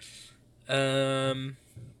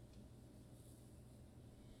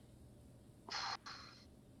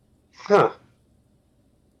 Huh.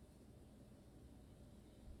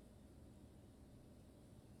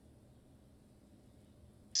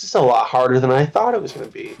 This is a lot harder than I thought it was going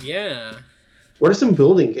to be. Yeah. What are some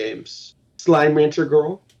building games? Slime Rancher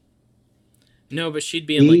Girl? No, but she'd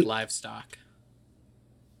be in like livestock.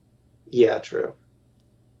 Yeah, true.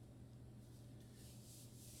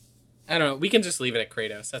 I don't know. We can just leave it at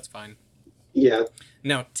Kratos. That's fine. Yeah.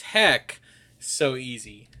 Now, tech, so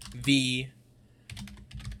easy.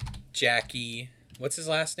 Jackie. What's his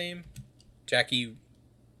last name? Jackie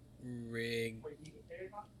Rig.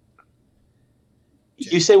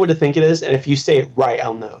 You say what to think it is, and if you say it right,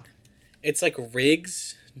 I'll know. It's like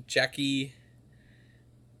Riggs. Jackie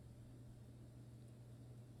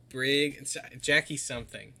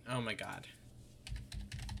something. Oh my god.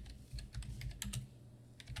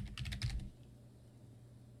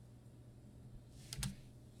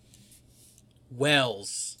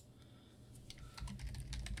 Wells.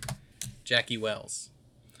 Jackie Wells.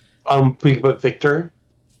 We can put Victor.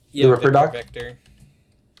 Yeah, the Ripper Doc. Victor.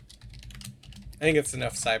 I think it's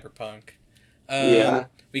enough cyberpunk. Yeah.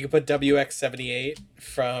 We could put WX78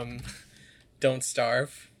 from Don't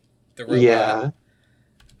Starve. The robot. Yeah.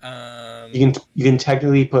 You can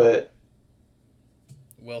technically put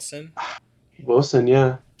Wilson. Wilson,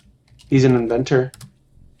 yeah. He's an inventor.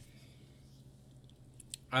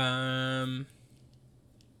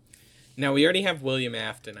 Now we already have William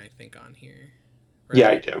Afton, I think, on here. Right? Yeah,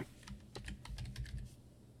 I do.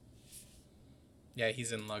 Yeah,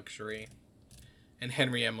 he's in luxury. And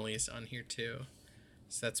Henry Emily's on here too.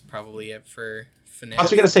 So that's probably it for FNAF. I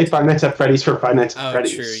was going to say Five Nights at Freddy's for Five Nights at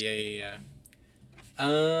Freddy's. Oh, true.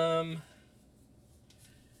 Yeah.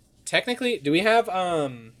 Technically, do we have,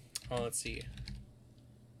 let's see.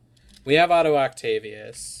 We have Otto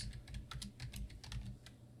Octavius.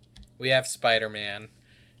 We have Spider-Man.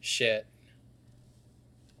 Shit.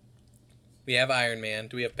 We have Iron Man.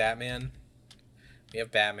 Do we have Batman? We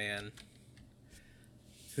have Batman.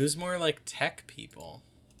 Who's more like tech people?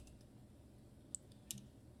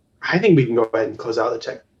 I think we can go ahead and close out the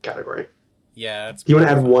tech category. Yeah, that's. Do you want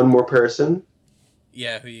to add one more person?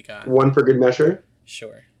 Yeah, who you got? One for good measure?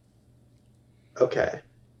 Sure. Okay.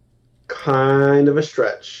 Kind of a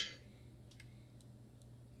stretch.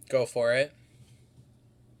 Go for it.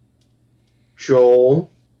 Joel.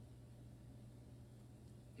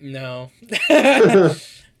 No.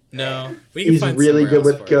 No. We can He's find really good else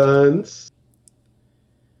with guns.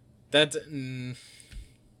 That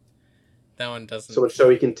one doesn't. So much so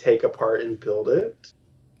he can take apart and build it.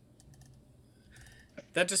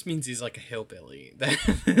 That just means he's like a hillbilly.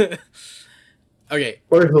 Okay.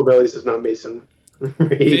 Or hillbillies is not Mason.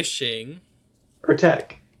 Fishing. Or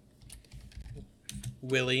tech.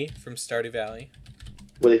 Willie from Stardew Valley.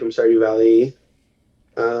 Willie from Stardew Valley.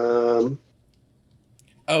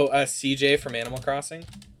 CJ from Animal Crossing.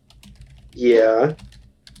 Yeah.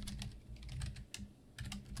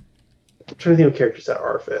 I'm trying to think of characters that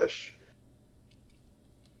are fish.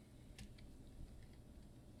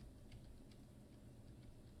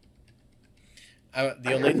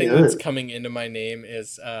 The only thing that's coming into my name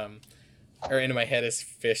is or into my head is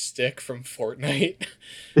Fish Stick from Fortnite.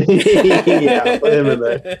 Yeah, put him in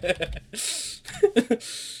there.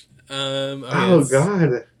 Okay,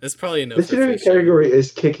 God, that's probably enough. this For fishing. category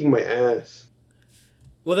is kicking my ass.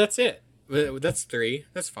 Well, that's it. That's 3.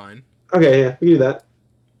 That's fine. Okay, yeah, we can do that.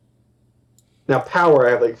 Now, power,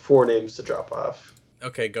 I have like 4 names to drop off.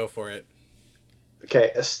 Okay, go for it.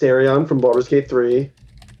 Okay, Asterion from Baldur's Gate 3.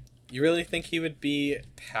 You really think he would be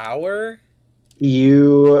power?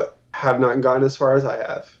 You have not gotten as far as I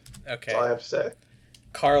have. Okay. That's all I have to say.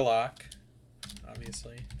 Carlock,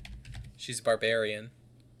 obviously. She's barbarian.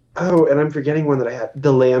 Oh, and I'm forgetting one that I had.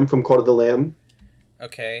 The Lamb from Cult of the Lamb.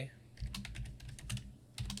 Okay.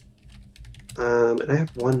 And I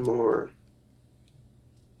have one more.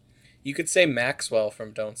 You could say Maxwell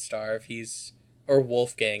from Don't Starve. Or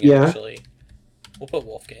Wolfgang, yeah. Actually. We'll put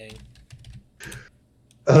Wolfgang.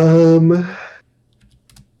 I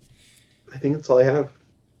think that's all I have.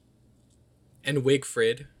 And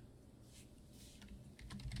Wigfrid.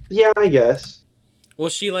 Yeah, I guess. Well,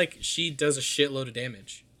 she does a shitload of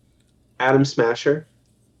damage. Adam Smasher.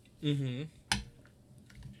 Mm-hmm.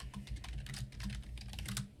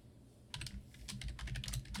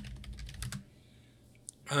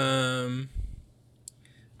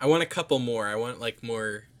 I want a couple more. I want like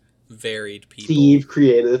more varied people. Steve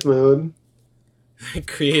creative mode.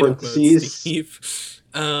 Creative mode Steve.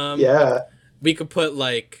 Yeah. We could put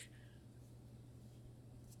like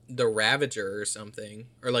the Ravager or something.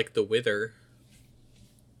 Or like the Wither.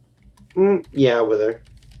 Yeah, Wither.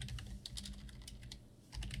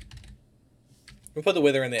 We'll put the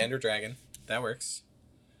Wither and the Ender Dragon. That works.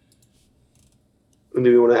 And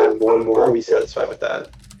do we want to add one more? Are we satisfied with that?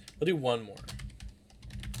 We'll do one more.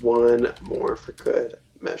 One more for good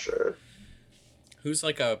measure. Who's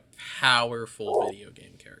like a powerful video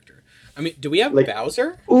game character? I mean, do we have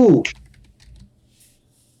Bowser? Ooh.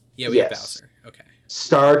 Yeah, we have Bowser. Okay.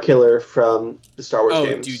 Star Killer from the Star Wars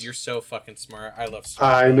games. Oh, dude, you're so fucking smart. I love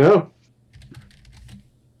Star Killer. I know.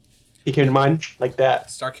 He came to mind like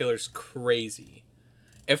that. Star Killer's crazy.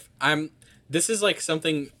 This is like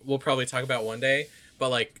something we'll probably talk about one day, but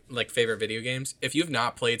like favorite video games. If you've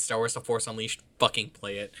not played Star Wars: The Force Unleashed, fucking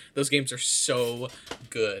play it. Those games are so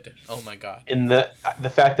good. Oh my god. And the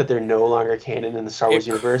fact that they're no longer canon in the Star Wars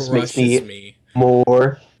universe makes me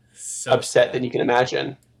more upset than you can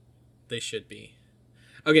imagine. They should be.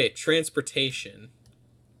 Okay, transportation.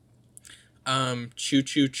 Choo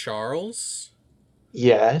Choo Charles.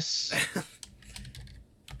 Yes.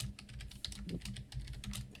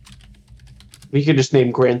 We could just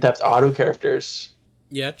name Grand Theft Auto characters.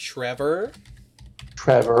 Yeah, Trevor.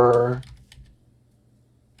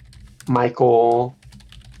 Michael.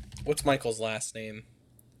 What's Michael's last name?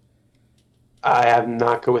 I am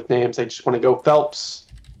not good with names. I just want to go Phelps.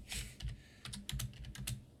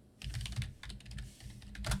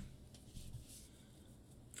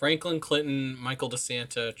 Franklin Clinton, Michael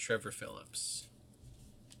DeSanta, Trevor Phillips.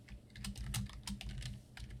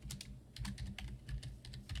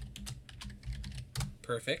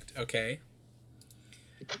 Perfect. Okay.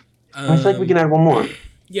 I feel like we can add one more.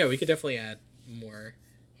 Yeah, we could definitely add more.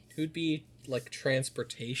 Who'd be like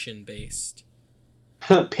transportation based?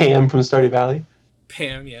 Pam from Stardew Valley.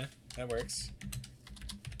 Pam, yeah, that works.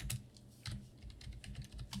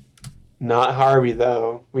 Not Harvey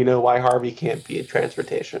though. We know why Harvey can't be in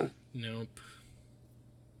transportation. Nope.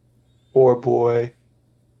 Poor boy.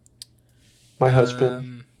 My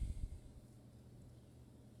husband.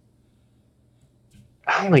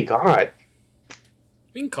 Oh my god.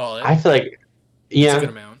 We can call it. I feel like, yeah. It's a good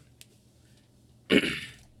amount.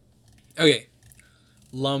 Okay.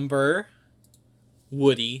 Lumber.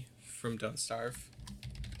 Woody from Don't Starve.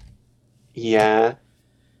 Yeah.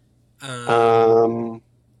 I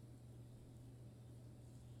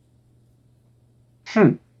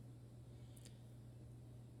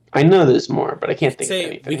know there's more, but I can't think of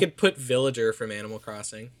anything. We could put Villager from Animal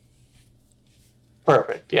Crossing.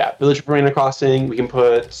 Perfect. Yeah, Villager from Animal Crossing. We can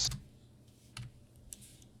put.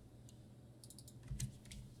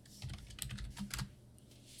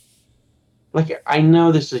 Like, I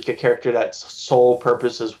know this is like a character that's sole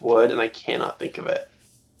purpose is wood, and I cannot think of it.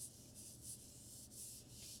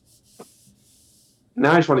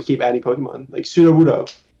 Now I just want to keep adding Pokemon, like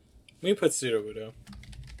Sudowoodo. We put Sudowoodo.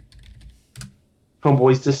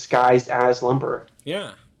 Homeboy's disguised as Lumber.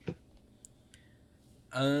 Yeah.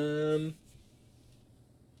 I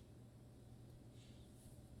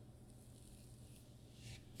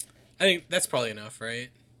think that's probably enough, right?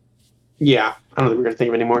 Yeah, I don't think we're gonna think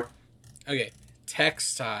of any more. Okay,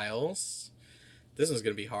 textiles. This one's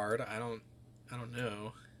gonna be hard. I don't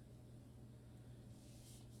know.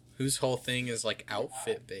 whose whole thing is like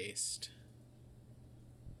outfit based.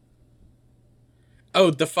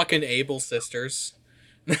 Oh, the fucking Able sisters.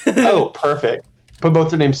 Oh, perfect. Put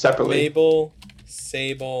both their names separately. Mabel,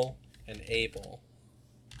 Sable, and Able.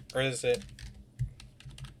 Or is it?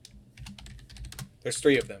 There's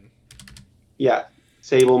 3 of them. Yeah.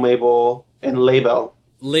 Sable, Mabel, and Label.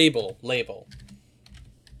 Label.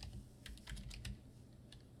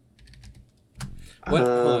 What?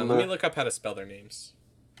 Hold on, let me look up how to spell their names.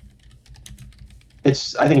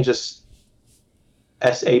 I think just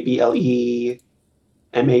Sable,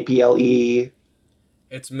 Maple.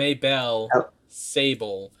 It's Maybell,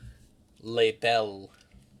 Sable, Label.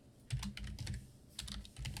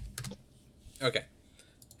 Okay.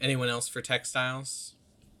 Anyone else for textiles?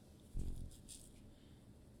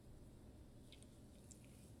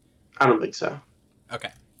 I don't think so.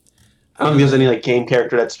 Okay. I don't think there's any like game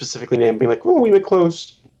character that's specifically named being like, oh, we went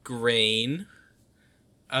close. Grain.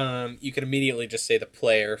 You could immediately just say the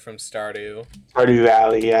player from Stardew. Stardew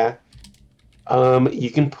Valley, yeah.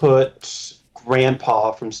 You can put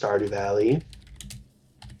Grandpa from Stardew Valley.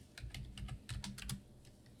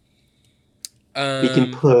 We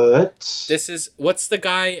can put... This is... What's the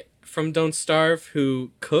guy from Don't Starve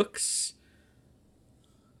who cooks?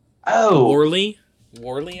 Oh! Worley,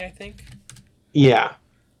 I think? Yeah.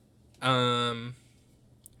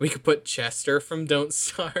 We could put Chester from Don't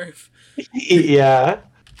Starve. Yeah.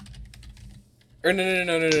 Or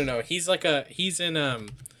no. He's in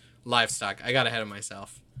livestock. I got ahead of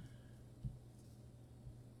myself.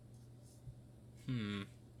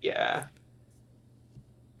 Yeah.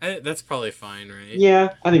 That's probably fine, right?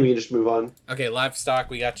 Yeah, I think we can just move on. Okay, livestock,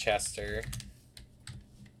 we got Chester.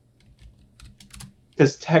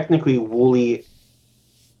 Because technically Wooly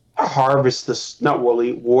harvests the... Not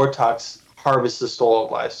Wooly, Wartox harvests the soul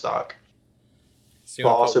of livestock. So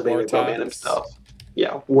while also being a bowman himself.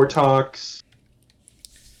 Yeah, Wartox.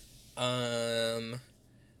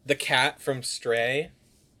 The cat from Stray.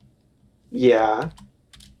 Yeah.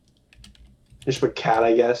 Just put cat,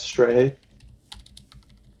 I guess. Stray.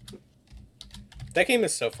 That game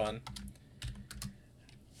is so fun.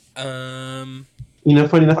 You know,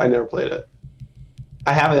 funny enough, I never played it.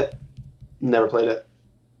 I have it. Never played it.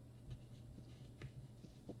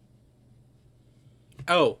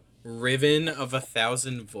 Oh, Riven of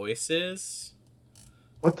 1,000 Voices.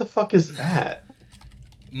 What the fuck is that?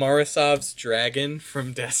 Morosov's dragon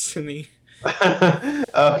from Destiny.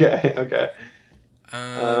 Okay.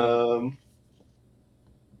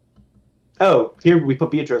 Oh, here we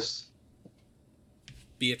put Beatrice.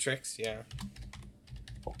 Beatrix, yeah.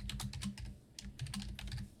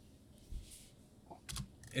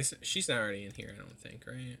 She's not already in here, I don't think,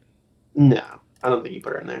 right? No, I don't think you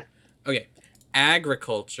put her in there. Okay,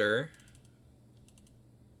 agriculture.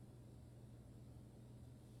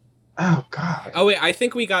 Oh, God. Oh, wait, I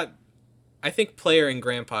think player and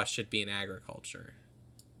grandpa should be in agriculture.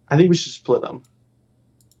 I think we should split them.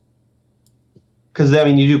 Because, I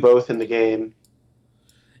mean, you do both in the game.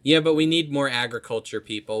 Yeah, but we need more agriculture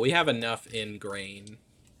people. We have enough in grain.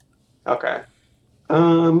 Okay.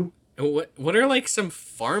 What are, like, some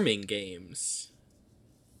farming games?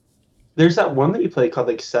 There's that one that you play called,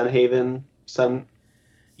 like, Sunhaven.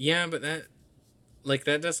 Yeah, but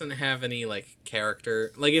that doesn't have any, like,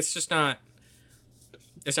 character. Like, it's just not...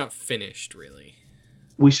 It's not finished, really.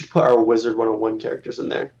 We should put our Wizard 101 characters in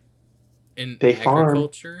there. In they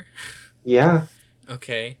agriculture? Farm. Yeah.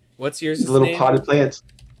 Okay. What's yours' The little name? potted plants.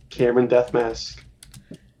 Cameron Deathmask.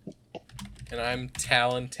 And I'm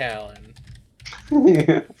Talon.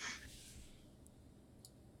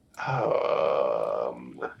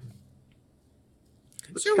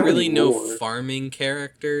 Is there really no farming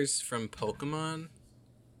characters from Pokemon?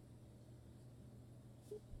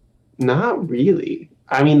 Not really.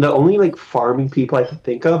 I mean, the only like farming people I can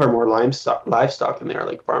think of are more livestock than they are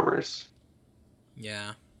like farmers.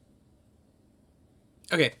 Yeah.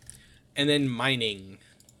 Okay. And then mining.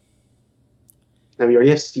 Now we already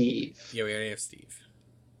have Steve. Yeah, we already have Steve.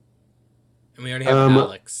 And we already have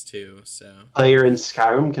Alex too, so. Player in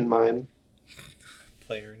Skyrim can mine.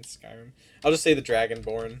 Player in Skyrim. I'll just say the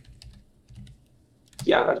Dragonborn.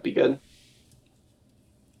 Yeah, that'd be good.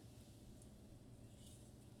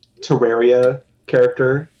 Terraria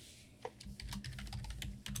character.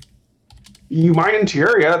 You mine in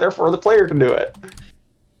Terraria, therefore the player can do it.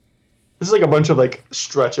 This is like a bunch of like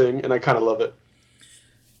stretching, and I kind of love it.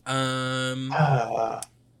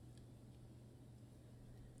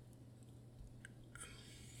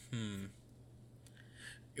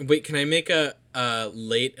 Wait, can I make a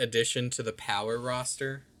late addition to the power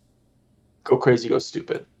roster? Go crazy, go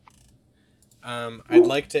stupid. I'd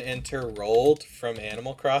like to enter Rolled from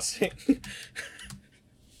Animal Crossing.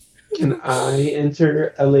 Can I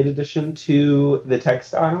enter a late addition to the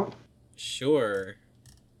textile? Sure.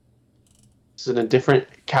 It's in a different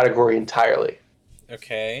category entirely.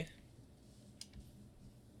 Okay.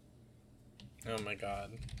 Oh my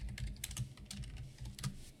god.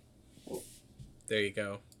 There you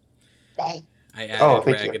go. Bye. I added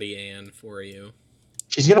Raggedy Ann for you.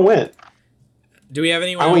 She's gonna win. Do we have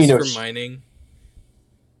anyone else for mining?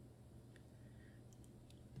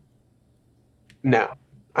 No.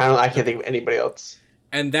 I can't think of anybody else.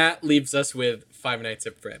 And that leaves us with Five Nights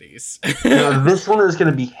at Freddy's. Now, this one is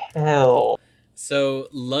gonna be hell. So,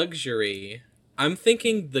 luxury. I'm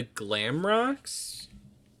thinking the Glam Rocks.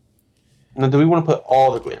 Now, do we want to put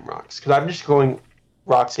all the Glam Rocks? Because I'm just going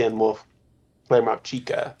Roxanne Wolf, Glam Rock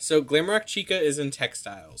Chica. So, Glam Rock Chica is in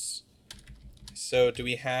textiles. So, do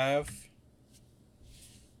we have...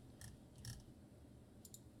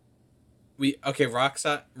 Okay,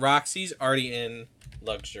 Roxy's already in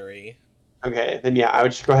luxury. Okay, then yeah, I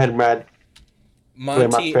would just go ahead and add Glam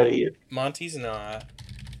Rock Freddy. Monty's not.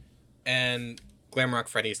 And Glamrock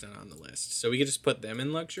Freddy's not on the list. So we could just put them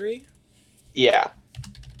in luxury? Yeah.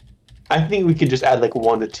 I think we could just add like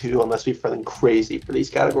 1 to 2 unless we're feeling crazy for these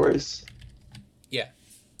categories. Yeah.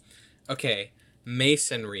 Okay.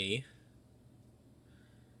 Masonry.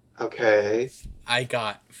 Okay. I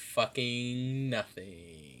got fucking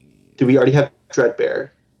nothing. Do we already have Dreadbear?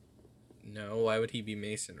 No, why would he be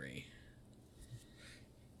masonry?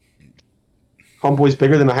 Homeboy's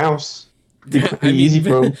bigger than a house. Be pretty easy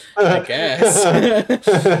for him. I guess.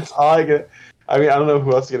 That's all I get. I mean, I don't know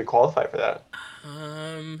who else is going to qualify for that.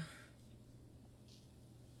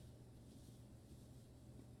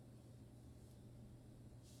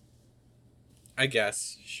 I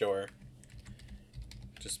guess. Sure.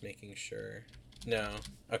 Just making sure. No.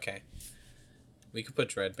 Okay. We could put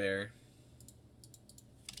Dreadbear.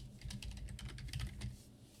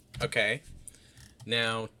 Okay.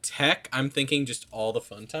 Now, tech, I'm thinking just all the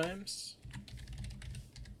fun times.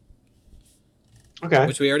 Okay.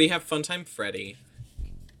 Which we already have Funtime Freddy.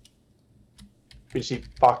 We see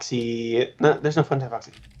Foxy. No, there's no Funtime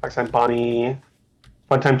Foxy. Foxy Bonnie.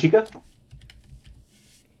 Funtime Chica?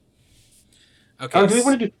 Okay. Oh, do we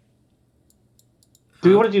want to do... Do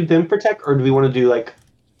we want to do them for tech, or do we want to do, like,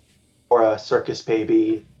 or a Circus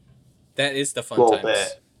Baby? That is the Fun Times.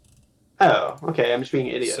 Bit. Oh, okay. I'm just being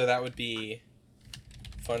an idiot. So that would be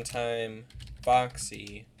Funtime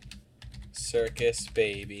Foxy, Circus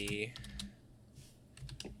Baby,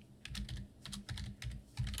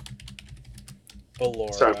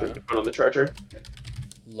 Ballora. Sorry, put the phone on the charger.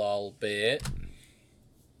 Lolbit.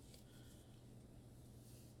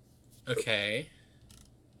 Okay.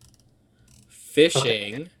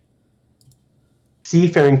 Fishing. Okay.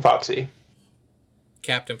 Seafaring Foxy.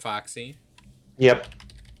 Captain Foxy. Yep.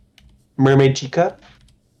 Mermaid Chica.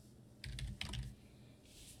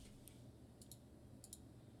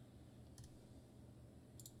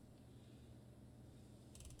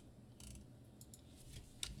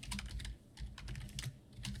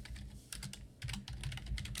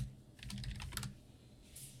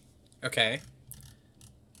 Okay.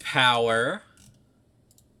 Power.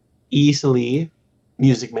 Easily.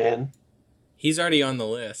 Music Man. He's already on the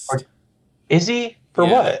list. Is he? For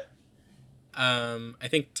what? I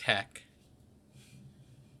think tech.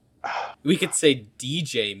 We could say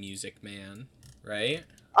DJ Music Man, right?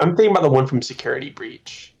 I'm thinking about the one from Security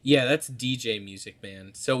Breach. Yeah, that's DJ Music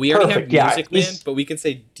Man. So we already have Music Man, but we can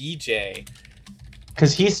say DJ.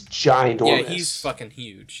 Because he's ginormous. Yeah, he's fucking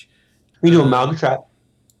huge. We do a Malgatrap.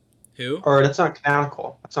 Who? Or that's not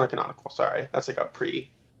canonical. That's not canonical, sorry. That's like a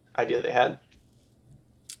pre-idea they had.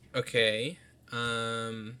 Okay.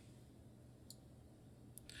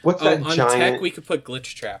 What's that on giant... tech, we could put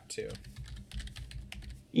Glitch Trap, too.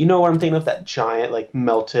 You know what I'm thinking of? That giant, like,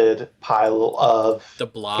 melted pile of the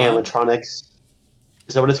blob animatronics.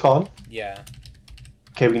 Is that what it's called? Yeah.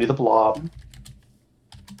 Okay, we can do the blob.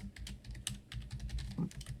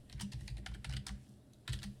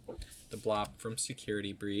 The blob from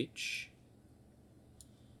Security Breach.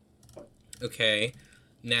 Okay.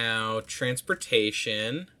 Now,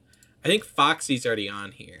 transportation. I think Foxy's already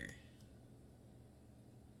on here.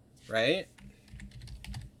 Right?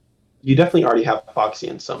 You definitely already have Foxy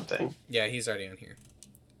in something. Yeah, he's already on here.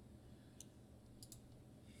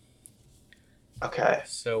 Okay.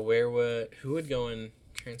 So who would go in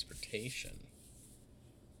transportation?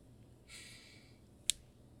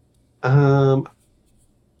 I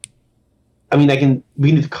mean, we can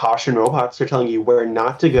do the caution robots. They're telling you where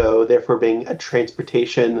not to go, therefore being a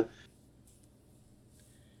transportation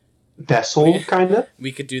vessel, kind of.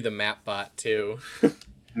 We could do the map bot too.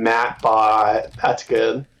 Map bot. That's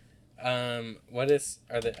good. What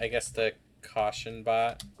are the? I guess the caution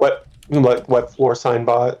bot. What floor sign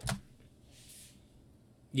bot?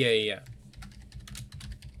 Yeah.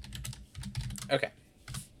 Okay.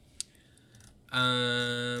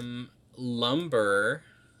 Lumber.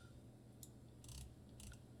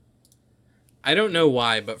 I don't know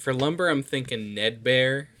why, but for lumber, I'm thinking Ned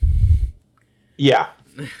Bear. Yeah.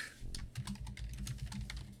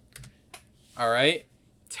 All right.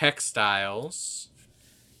 Textiles.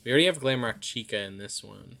 We already have Glamrock Chica in this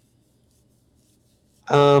one.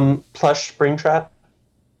 Plush Springtrap.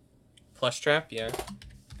 Plush Trap, yeah.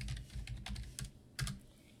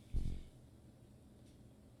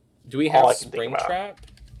 Do we have Springtrap?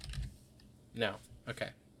 No. Okay.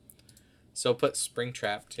 So put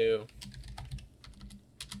Springtrap too.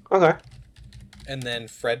 Okay. And then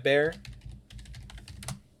Fredbear.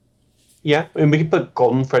 Yeah, I mean, we can put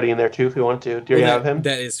Golden Freddy in there too if we want to. Do you have him?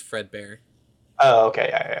 That is Fredbear. Oh, okay,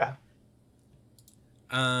 yeah.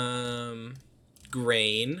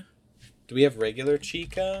 Grain. Do we have regular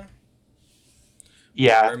Chica?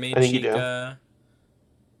 Yeah, Mermaid I think Chica. you do.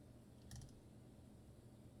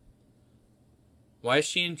 Why is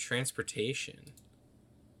she in transportation?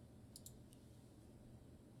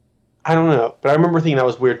 I don't know, but I remember thinking that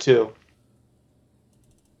was weird too.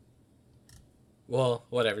 Well,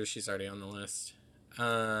 whatever. She's already on the list.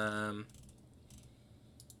 I'm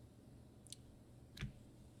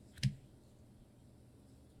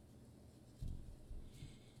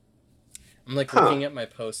looking at my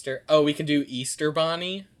poster. Oh, we can do Easter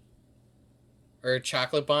Bonnie? Or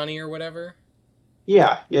Chocolate Bonnie or whatever?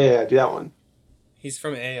 Yeah, do that one. He's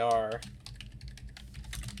from AR.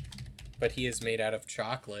 But he is made out of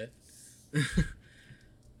chocolate.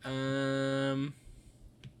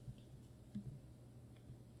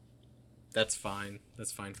 That's fine.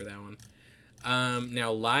 That's fine for that one.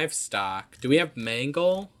 Now, livestock. Do we have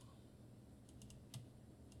Mangle?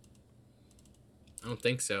 I don't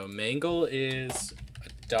think so. Mangle is a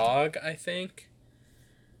dog, I think.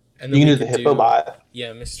 And then you can do the Hippo bot.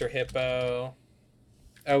 Yeah, Mr. Hippo.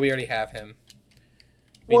 Oh, we already have him.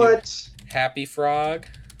 What? Happy Frog.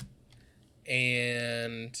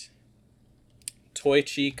 And Toy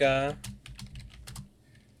Chica.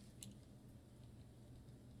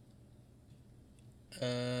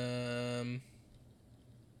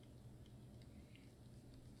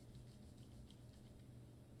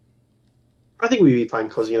 I think we'd be fine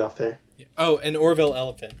closing it off there. Oh, and Orville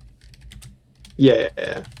Elephant. Yeah.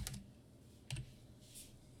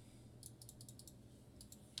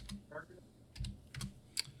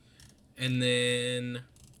 And then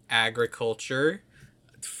agriculture.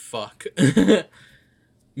 Fuck.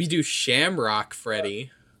 We do Shamrock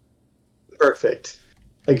Freddy. Perfect.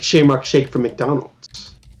 Like Shamrock Shake from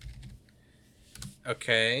McDonald's.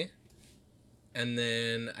 Okay. And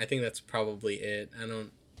then I think that's probably it. I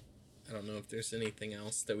don't know if there's anything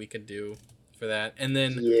else that we could do for that. And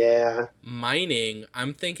then mining,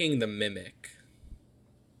 I'm thinking the Mimic.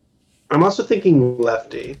 I'm also thinking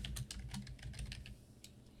Lefty.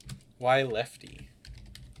 Why Lefty?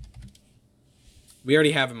 We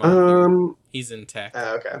already have him on here. He's in tech.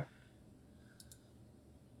 Okay.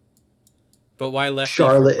 But why Lefty?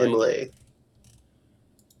 Charlotte Emily.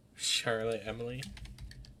 Charlotte Emily.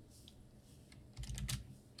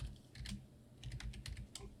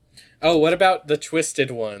 Oh, what about the twisted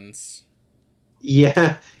ones?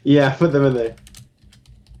 Yeah, put them in there.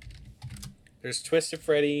 There's Twisted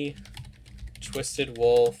Freddy, Twisted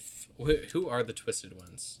Wolf. Who are the twisted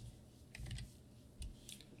ones?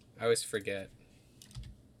 I always forget.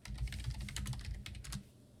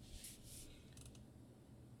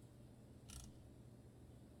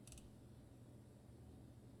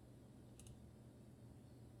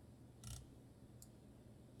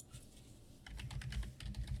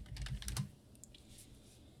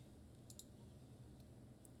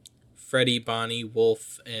 Freddy, Bonnie,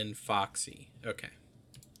 Wolf, and Foxy. Okay.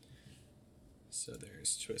 So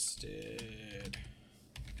there's Twisted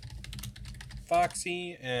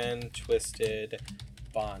Foxy and Twisted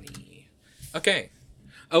Bonnie. Okay.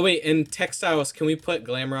 Oh, wait, in textiles, can we put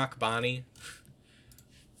Glamrock Bonnie?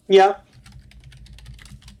 Yeah.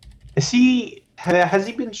 Has he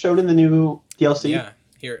been shown in the new DLC? Yeah.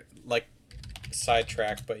 Here, like,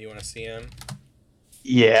 sidetrack, but you want to see him?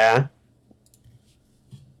 Yeah.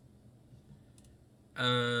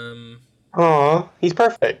 Aw, he's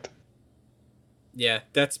perfect. Yeah,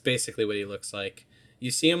 that's basically what he looks like. You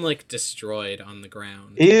see him, like, destroyed on the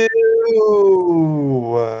ground. Ew.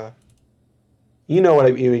 You know what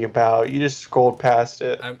I'm eating about. You just scrolled past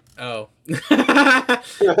it. Oh. I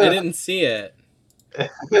didn't see it.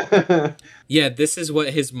 Yeah, this is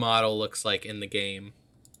what his model looks like in the game.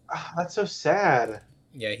 Oh, that's so sad.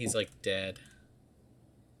 Yeah, he's like dead.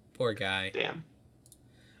 Poor guy. Damn.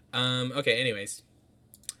 Okay, anyways.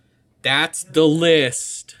 That's the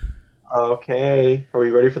list. Okay. Are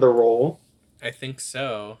we ready for the roll? I think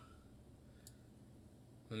so.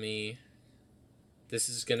 This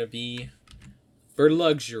is gonna be for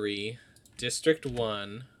luxury. District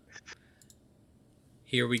 1.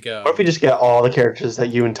 Here we go. What if we just get all the characters that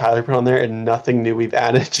you and Tyler put on there and nothing new we've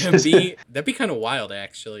added? That'd be kind of wild,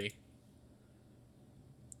 actually.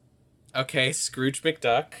 Okay, Scrooge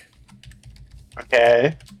McDuck.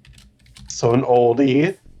 Okay. So an oldie.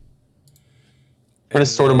 I'm going to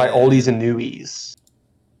sort them by oldies and newies.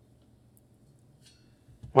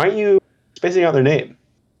 Why aren't you spacing out their name?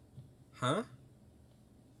 Huh?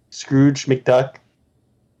 Scrooge McDuck.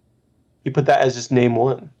 You put that as just name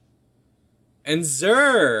 1. And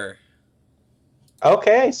Zer.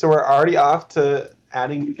 Okay, so we're already off to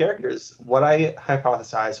adding new characters. What I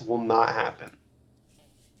hypothesize will not happen.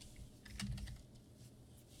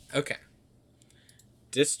 Okay.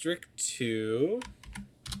 District 2.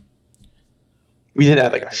 We did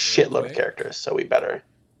add like a shitload of characters, so we better.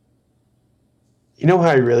 You know how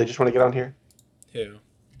I really just want to get on here? Who?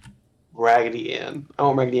 Raggedy Ann. I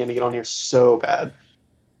want Raggedy Ann to get on here so bad.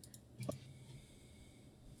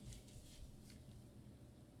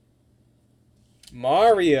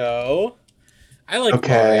 Mario. I like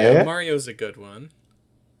Mario. Mario's a good one.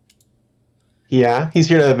 Yeah, he's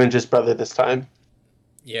here to avenge his brother this time.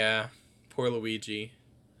 Yeah, poor Luigi.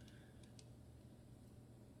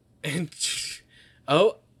 And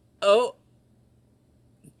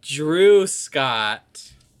Drew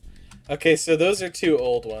Scott. Okay, so those are 2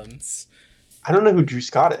 old ones. I don't know who Drew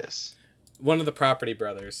Scott is. One of the Property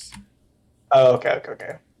Brothers. Oh,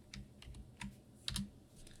 okay.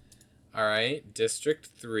 All right, District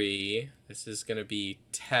 3. This is going to be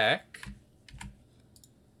Tech.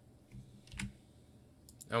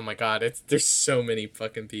 Oh my god, there's so many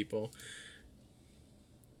fucking people.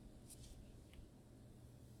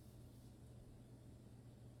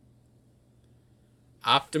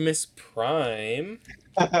 Optimus Prime.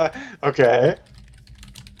 Okay.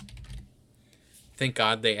 Thank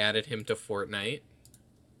God they added him to Fortnite.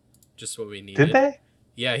 Just what we needed. Did they?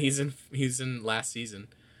 Yeah, he's in last season.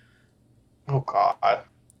 Oh god.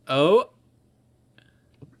 Oh.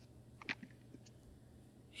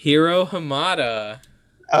 Hiro Hamada.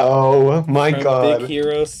 Oh my god. Big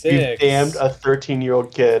Hero 6. You damned a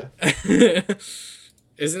 13-year-old kid.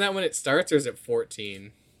 Isn't that when it starts, or is it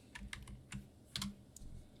 14?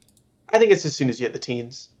 I think it's as soon as you hit the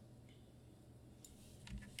teens.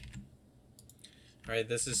 Alright,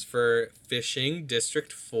 this is for Fishing,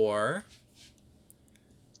 District 4.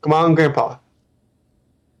 Come on, Grandpa.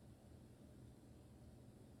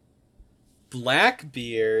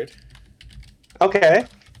 Blackbeard. Okay.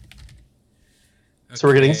 So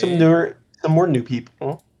we're getting some more new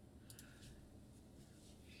people.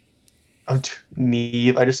 Oh,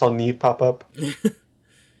 Neve. I just saw Neve pop up.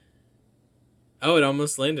 Oh, it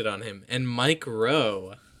almost landed on him. And Mike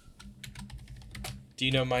Rowe. Do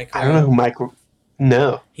you know Mike Rowe? I don't know who Mike...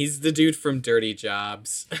 No. He's the dude from Dirty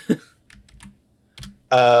Jobs.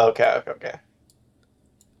 Okay.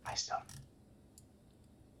 I still...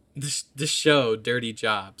 The show, Dirty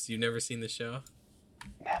Jobs. You've never seen the show?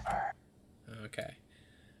 Never. Okay.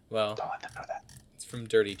 Well, don't let them know that. It's from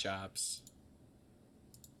Dirty Jobs.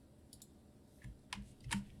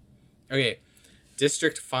 Okay.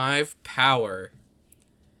 District 5, Power.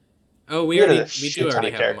 Oh, we do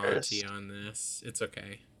already have Monty on this. It's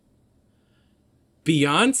okay.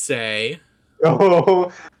 Beyonce.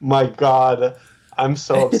 Oh my god. I'm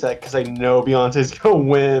so upset because I know Beyonce's gonna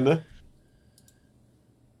win.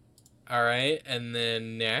 Alright, and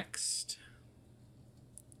then next.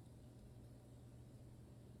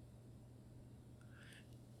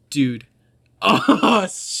 Dude. Oh,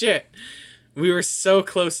 shit. We were so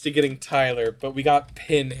close to getting Tyler, but we got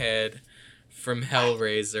Pinhead from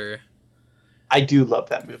Hellraiser. I do love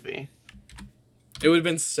that movie. It would have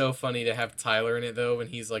been so funny to have Tyler in it, though, when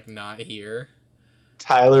he's, like, not here.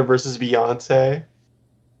 Tyler versus Beyonce.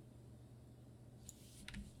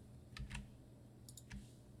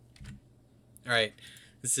 Alright,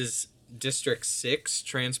 this is District 6,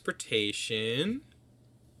 Transportation.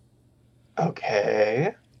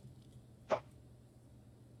 Okay.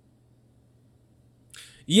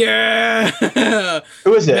 Yeah!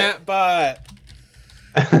 Who is it? Matt Bot.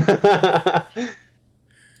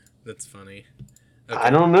 That's funny. Okay. I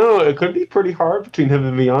don't know. It could be pretty hard between him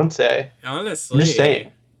and Beyonce. Honestly. I'm just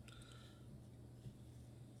saying.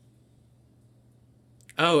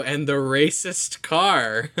 Oh, and the racist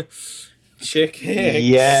car. Chick Hicks.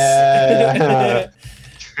 Yeah.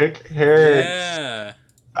 Chick Hicks. Yeah.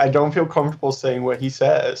 I don't feel comfortable saying what he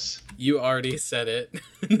says. You already said it.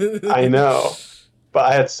 I know. But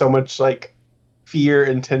I had so much like fear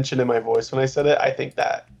and tension in my voice when I said it. I think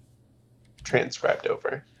that transcribed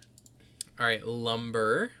over. All right,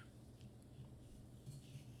 lumber.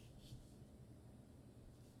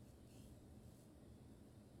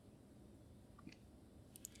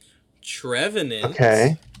 Trevenant.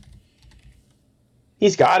 Okay.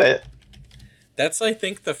 He's got it. That's, I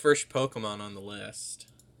think, the first Pokemon on the list.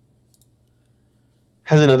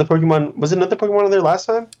 Has another Pokemon... Was another Pokemon on there last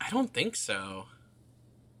time? I don't think so.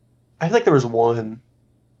 I feel like there was one.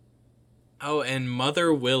 Oh, and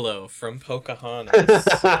Mother Willow from Pocahontas.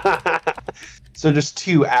 So just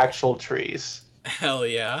 2 actual trees. Hell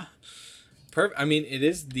yeah. I mean, it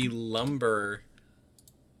is the lumber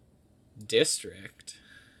district.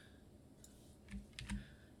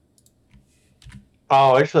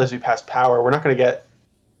 Oh, I just realized we passed power. We're not going to get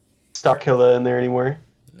Starkilla in there anymore.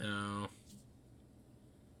 No.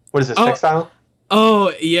 What is this, textile?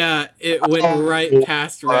 Oh, yeah. It went right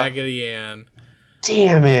past Raggedy Ann.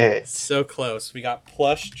 Damn it. So close. We got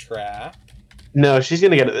Plush Trap. No, she's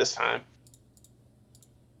going to get it this time.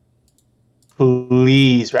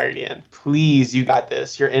 Please, Raggedy Ann. Please, you got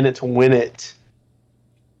this. You're in it to win it.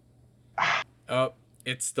 Oh,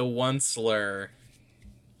 it's the one slur.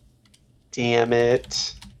 Damn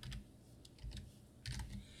it.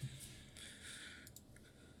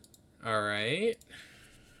 All right.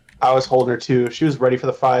 I was holding her too. She was ready for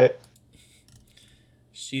the fight.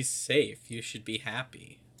 She's safe. You should be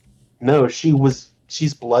happy. No,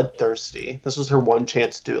 she's bloodthirsty. This was her one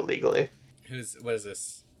chance to do it legally. What is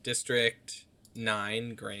this? District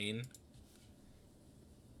 9, Grain.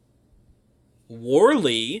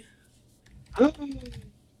 Warley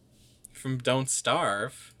from Don't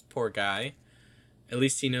Starve. Poor guy. At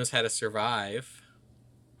least he knows how to survive.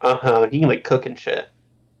 Uh-huh. He can like cook and shit.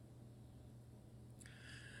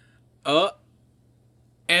 Oh,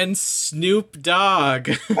 and Snoop Dogg.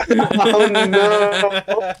 Oh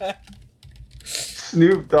no.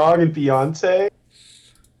 Snoop Dogg and Beyonce?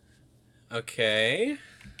 Okay.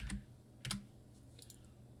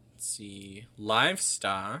 Let's see.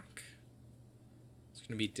 Livestock. It's going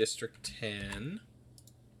to be District 10.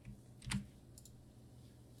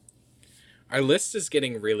 Our list is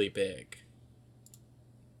getting really big.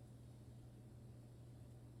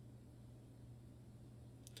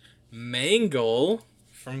 Mangle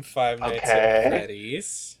from Five Nights at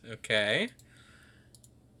Freddy's. Okay.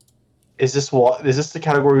 Is this the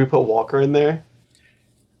category we put Walker in there?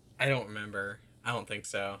 I don't remember. I don't think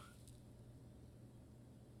so.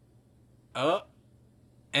 Oh.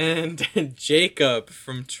 And Jacob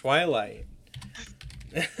from Twilight.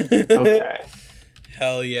 Okay.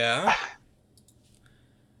 Hell yeah.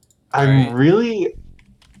 I'm really...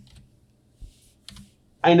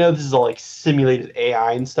 I know this is all like simulated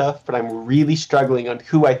AI and stuff, but I'm really struggling on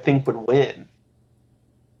who I think would win.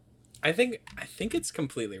 I think it's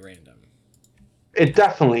completely random. It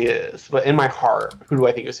definitely is, but in my heart, who do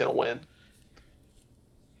I think is going to win?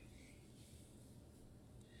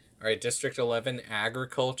 All right, District 11,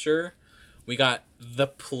 Agriculture. We got the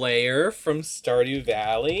player from Stardew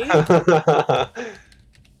Valley.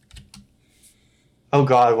 Oh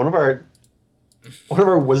God, one of our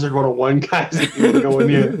Wizard 101 guys is going to go in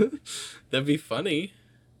here. That'd be funny.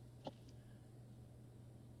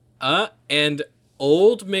 And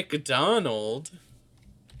Old McDonald.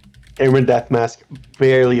 Cameron Death Mask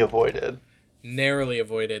barely avoided. Narrowly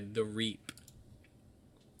avoided the Reap.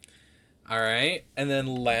 Alright, and then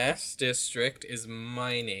last district is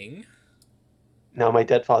mining. Now my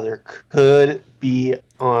dead father could be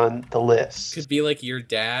on the list. Could be like your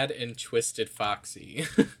dad and Twisted Foxy.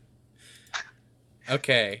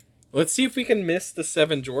 Okay, let's see if we can miss the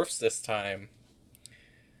 7 dwarfs this time.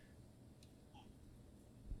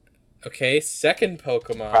 Okay, second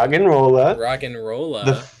Pokemon.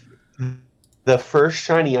 Roggenrola. The first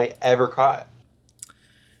shiny I ever caught.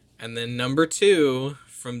 And then number 2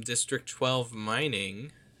 from District 12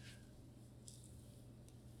 Mining.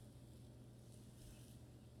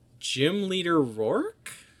 Gym Leader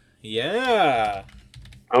Rourke? Yeah.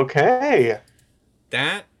 Okay.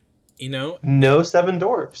 That, No 7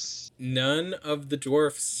 dwarfs. None of the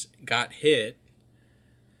dwarfs got hit.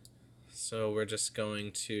 So we're just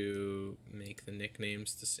going to make the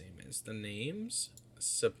nicknames the same as the names.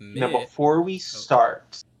 Submit. Now, before we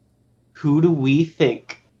start, who do we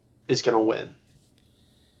think is going to win?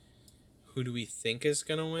 Who do we think is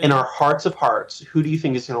going to win? In our hearts of hearts, who do you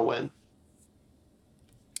think is going to win?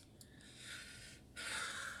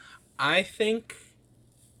 I think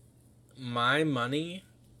my money,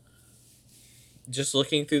 just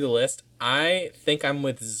looking through the list, I think I'm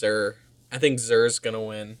with Zur. I think Zur's going to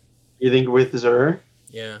win. You think with Zur?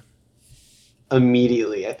 Yeah.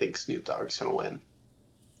 Immediately, I think Snoop Dogg's going to win.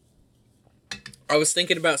 I was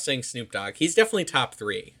thinking about saying Snoop Dogg. He's definitely top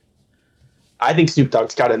 3. I think Snoop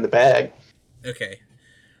Dogg's got it in the bag. Okay.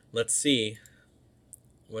 Let's see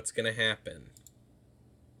what's going to happen.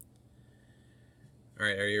 All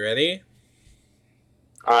right, are you ready?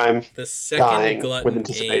 I'm the second dying Glutton with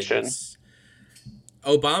anticipation. Games.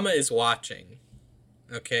 Obama is watching.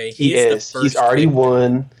 Okay, He is. He's already victim.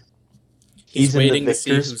 Won. He's in the waiting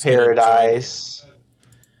victor's to see paradise.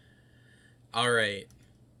 All right,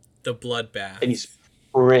 the bloodbath. And he's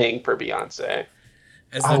praying for Beyonce.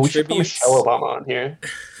 As the we should put Michelle Obama on here.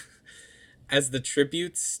 As the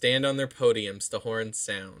tributes stand on their podiums, the horn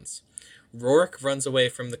sounds. Rourke runs away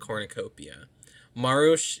from the cornucopia.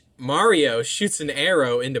 Mario shoots an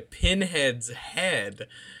arrow into Pinhead's head.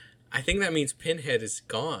 I think that means Pinhead is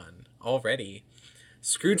gone already.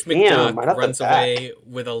 Scrooge McDuck runs away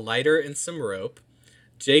with a lighter and some rope.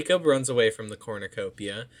 Jacob runs away from the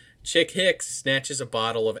cornucopia. Chick Hicks snatches a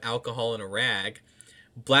bottle of alcohol and a rag.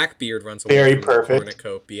 Blackbeard runs away from the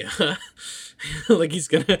cornucopia. Like he's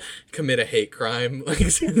gonna commit a hate crime. Like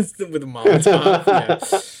with a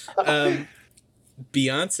Molotov. Yeah.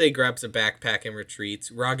 Beyonce grabs a backpack and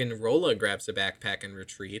retreats. Roggenrola grabs a backpack and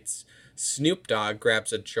retreats. Snoop Dogg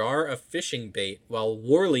grabs a jar of fishing bait while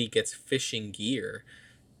Worley gets fishing gear.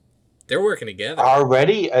 They're working together.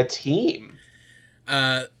 Already a team.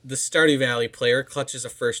 The Stardew Valley player clutches a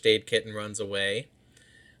first aid kit and runs away.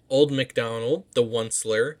 Old MacDonald, the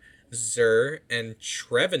Onceler, Zur, and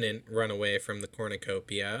Trevenant run away from the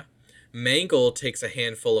cornucopia. Mangle takes a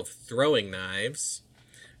handful of throwing knives.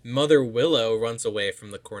 Mother Willow runs away from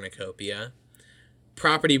the cornucopia.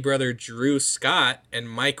 Property brother Drew Scott and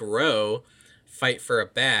Mike Rowe fight for a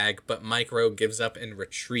bag, but Mike Rowe gives up and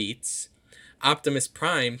retreats. Optimus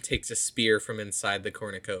Prime takes a spear from inside the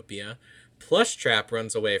cornucopia. Plushtrap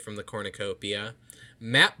runs away from the cornucopia.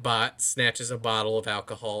 Mapbot snatches a bottle of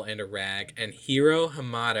alcohol and a rag, and Hiro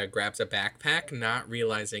Hamada grabs a backpack, not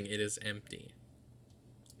realizing it is empty.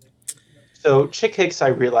 So, Chick Hicks, I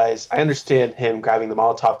understand him grabbing the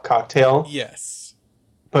Molotov cocktail. Yes.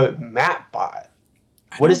 But Mapbot,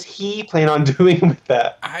 what does he plan on doing with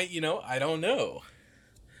that? I don't know.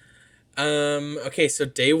 Okay, so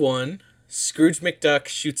day 1, Scrooge McDuck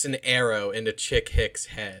shoots an arrow into Chick Hicks'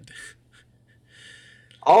 head.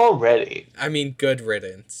 Already. I mean, good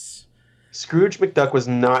riddance. Scrooge McDuck was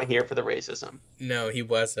not here for the racism. No, he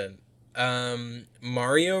wasn't.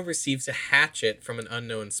 Mario receives a hatchet from an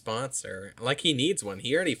unknown sponsor. Like he needs one.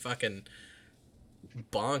 He already fucking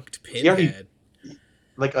bonked Pinhead.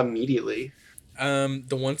 Immediately. The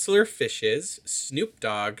Onceler fishes. Snoop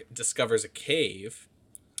Dogg discovers a cave.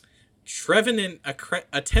 Trevenant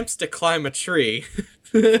attempts to climb a tree.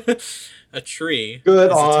 A tree.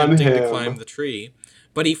 Good on attempting him. To climb the tree.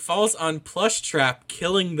 But he falls on Plushtrap,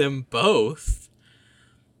 killing them both.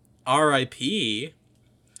 R.I.P.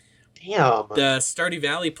 Damn. The Stardew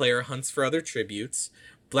Valley player hunts for other tributes.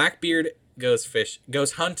 Blackbeard goes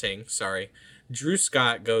hunting. Drew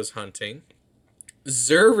Scott goes hunting.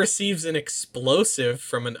 Zur receives an explosive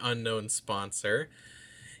from an unknown sponsor.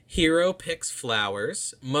 Hero picks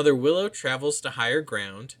flowers. Mother Willow travels to higher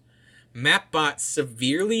ground. Mapbot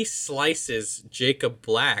severely slices Jacob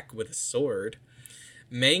Black with a sword.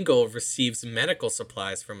 Mangle receives medical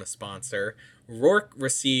supplies from a sponsor. Rourke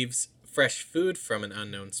receives fresh food from an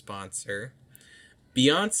unknown sponsor.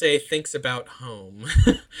 Beyonce thinks about home.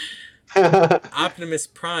 Optimus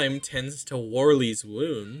Prime tends to Worley's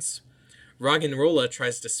wounds. Roggenrola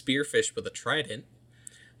tries to spearfish with a trident.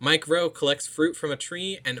 Mike Rowe collects fruit from a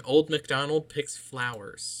tree, and Old MacDonald picks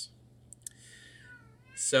flowers.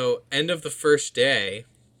 So, end of the first day,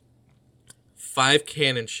 5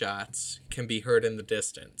 cannon shots can be heard in the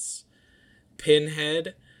distance.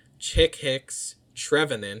 Pinhead, Chick Hicks,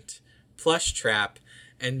 Trevenant, Plushtrap,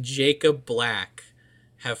 and Jacob Black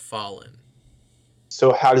have fallen.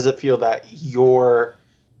 So how does it feel that your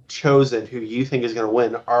chosen, who you think is going to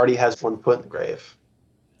win, already has one foot in the grave?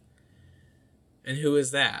 And who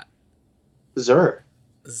is that? Zur.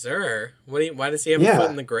 Zur? Why does he have a foot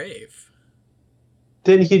in the grave?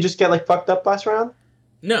 Didn't he just get fucked up last round?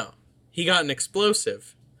 No. He got an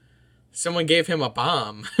explosive. Someone gave him a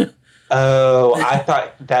bomb. Oh, I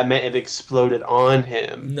thought that meant it exploded on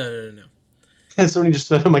him. No. And somebody just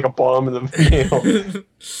sent him a bomb in the mail.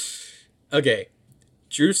 Okay.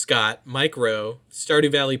 Drew Scott, Mike Rowe,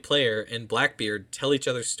 Stardew Valley player, and Blackbeard tell each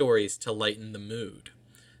other stories to lighten the mood.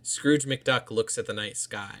 Scrooge McDuck looks at the night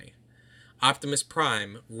sky. Optimus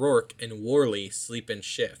Prime, Rourke, and Worley sleep in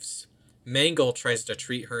shifts. Mangle tries to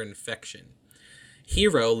treat her infection.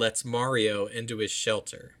 Hero lets Mario into his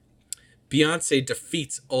shelter. Beyonce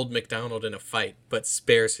defeats Old MacDonald in a fight, but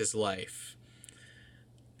spares his life.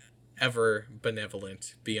 Ever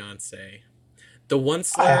benevolent Beyonce. The One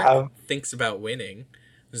Slayer thinks about winning.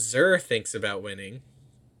 Zur thinks about winning.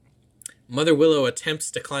 Mother Willow attempts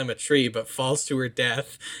to climb a tree, but falls to her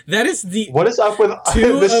death. That is the... What is up with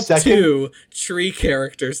two of two tree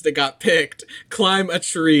characters that got picked climb a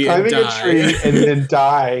tree and die. Climbing a tree and then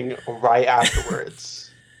dying right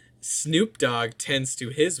afterwards. Snoop Dogg tends to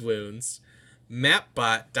his wounds.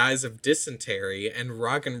 Mapbot dies of dysentery, and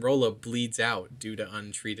Roggenrola bleeds out due to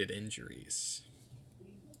untreated injuries.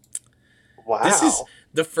 Wow. This is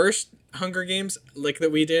the first Hunger Games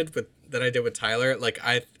that I did with Tyler. Like,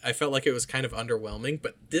 I felt like it was kind of underwhelming,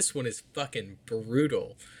 but this one is fucking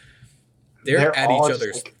brutal. They're at each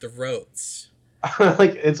other's throats.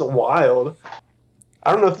 Like, it's wild.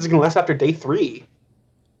 I don't know if this is going to last after day 3.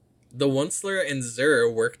 The Onceler and Zur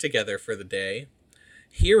work together for the day.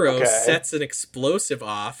 Hero sets an explosive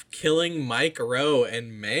off, killing Mike Rowe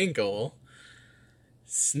and Mangle.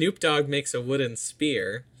 Snoop Dogg makes a wooden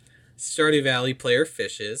spear. Stardew Valley player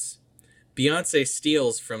fishes. Beyonce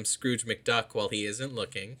steals from Scrooge McDuck while he isn't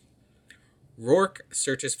looking. Rourke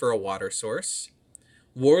searches for a water source.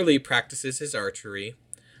 Worley practices his archery.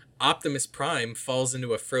 Optimus Prime falls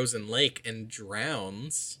into a frozen lake and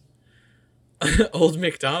drowns. Old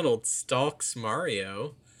MacDonald stalks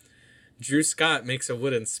Mario. Drew Scott makes a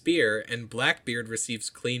wooden spear, and Blackbeard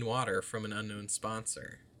receives clean water from an unknown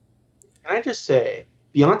sponsor. Can I just say,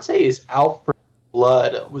 Beyonce is out for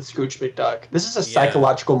blood with Scrooge McDuck. This is a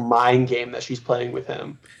psychological mind game that she's playing with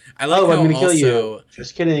him. I like how I'm going to kill you.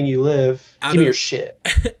 Just kidding, you live. Give me your shit.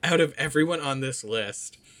 Out of everyone on this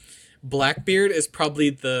list, Blackbeard is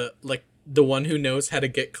probably the one who knows how to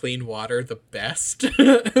get clean water the best.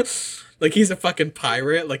 Like, he's a fucking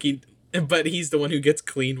pirate. But he's the one who gets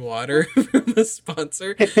clean water from a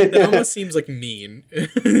sponsor. That almost seems like mean.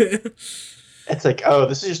 It's like, oh,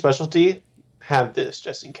 this is your specialty? Have this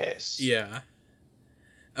just in case. Yeah.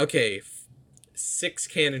 Okay. 6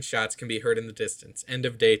 cannon shots can be heard in the distance. End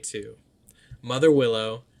of day 2. Mother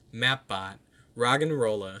Willow, Mapbot,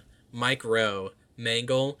 Roggenrola, Mike Rowe,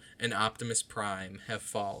 Mangle, and Optimus Prime have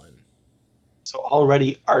fallen. So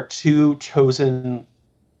already our 2 chosen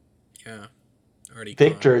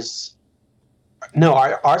victors... No,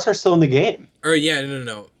 ours are still in the game. Or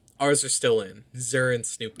no. Ours are still in. Zur and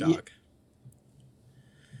Snoop Dogg.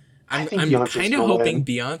 I'm kind of hoping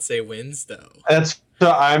Beyonce wins, though. That's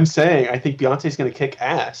what I'm saying. I think Beyonce's going to kick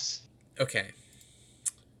ass. Okay.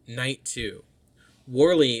 Night 2.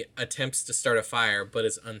 Worley attempts to start a fire, but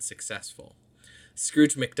is unsuccessful.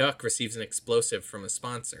 Scrooge McDuck receives an explosive from a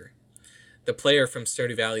sponsor. The player from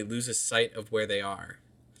Stardew Valley loses sight of where they are.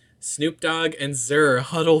 Snoop Dogg and Zur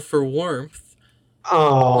huddle for warmth.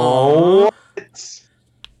 Oh.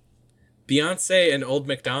 Beyonce and Old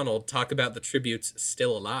MacDonald talk about the tributes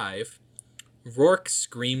still alive. Rourke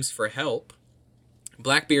screams for help.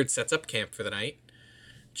 Blackbeard sets up camp for the night.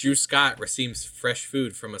 Drew Scott receives fresh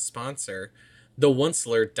food from a sponsor. The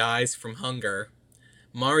Onceler dies from hunger.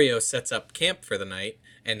 Mario sets up camp for the night,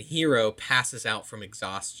 and Hero passes out from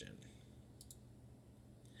exhaustion.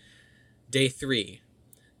 Day 3.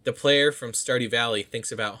 The player from Stardew Valley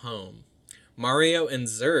thinks about home. Mario and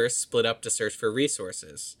Zur split up to search for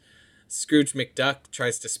resources. Scrooge McDuck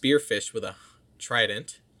tries to spearfish with a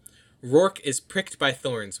trident. Rourke is pricked by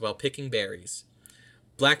thorns while picking berries.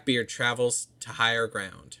 Blackbeard travels to higher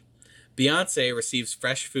ground. Beyonce receives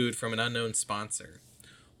fresh food from an unknown sponsor.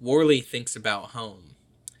 Worley thinks about home.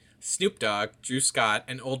 Snoop Dogg, Drew Scott,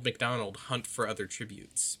 and Old MacDonald hunt for other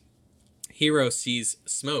tributes. Hero sees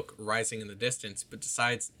smoke rising in the distance, but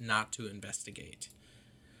decides not to investigate.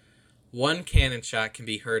 1 cannon shot can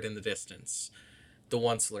be heard in the distance. The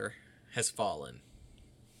Onceler has fallen.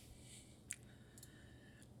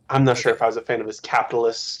 I'm not sure if I was a fan of his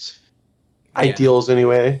capitalist ideals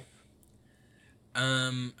anyway.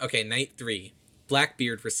 Okay, night 3.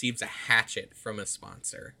 Blackbeard receives a hatchet from a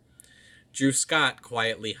sponsor. Drew Scott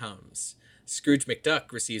quietly hums. Scrooge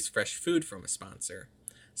McDuck receives fresh food from a sponsor.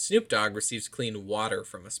 Snoop Dogg receives clean water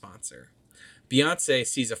from a sponsor. Beyonce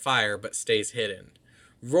sees a fire but stays hidden.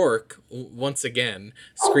 Rourke, once again,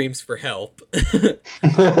 screams for help.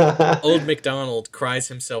 Old MacDonald cries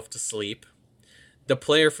himself to sleep. The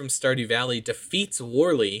player from Stardew Valley defeats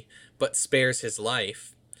Worley, but spares his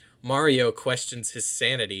life. Mario questions his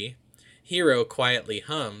sanity. Hero quietly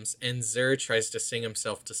hums, and Zur tries to sing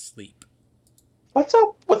himself to sleep. What's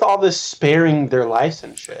up with all this sparing their lives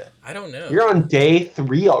and shit? I don't know. You're on day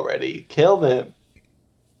 3 already. Kill them.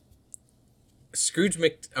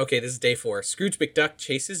 Okay, this is day 4. Scrooge McDuck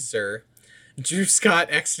chases Zer. Drew Scott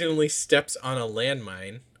accidentally steps on a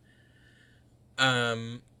landmine.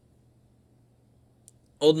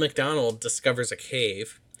 Old MacDonald discovers a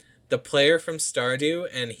cave. The player from Stardew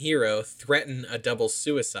and Hero threaten a double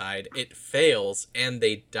suicide. It fails, and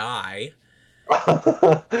they die.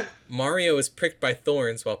 Mario is pricked by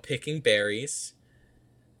thorns while picking berries.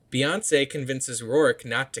 Beyonce convinces Rourke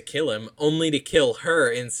not to kill him, only to kill her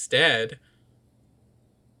instead.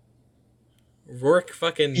 Rourke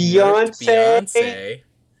fucking murked Beyonce.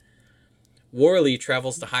 Worley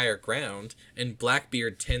travels to higher ground, and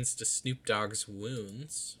Blackbeard tends to Snoop Dogg's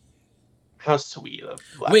wounds. How sweet of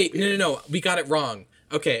Blackbeard. Wait, no. We got it wrong.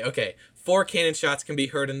 Okay. 4 cannon shots can be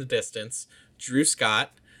heard in the distance. Drew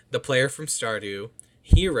Scott, the player from Stardew,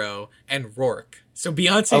 Hero, and Rourke. So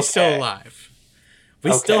Beyonce's still alive.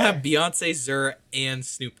 We still have Beyonce, Zer, and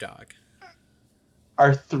Snoop Dogg.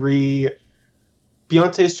 Our 3...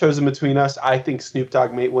 Beyonce's chosen between us. I think Snoop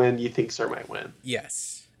Dogg might win. You think Zer might win.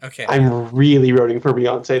 Yes. Okay. I'm really rooting for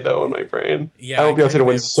Beyonce, though, in my brain. Yeah, I want Beyonce to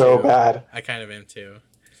win so bad. I kind of am, too.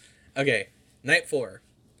 Okay, night 4.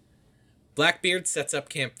 Blackbeard sets up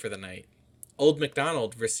camp for the night. Old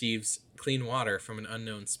MacDonald receives clean water from an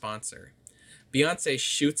unknown sponsor. Beyonce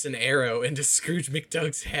shoots an arrow into Scrooge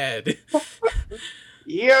McDuck's head.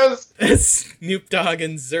 Yes! Snoop Dogg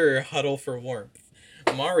and Zer huddle for warmth.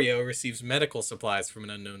 Mario receives medical supplies from an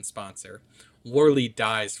unknown sponsor. Worley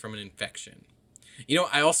dies from an infection. You know,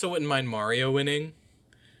 I also wouldn't mind Mario winning.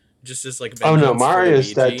 Just as like oh no,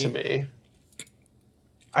 Mario's dead to me.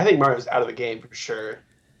 I think Mario's out of the game for sure.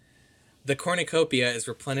 The cornucopia is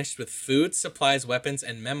replenished with food, supplies, weapons,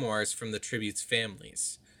 and memoirs from the tribute's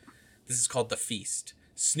families. This is called the feast.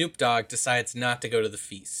 Snoop Dogg decides not to go to the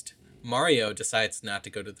feast. Mario decides not to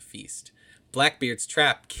go to the feast. Blackbeard's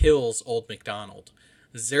trap kills Old MacDonald.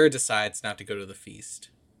 Zer decides not to go to the feast.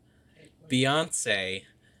 Beyonce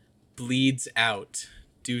bleeds out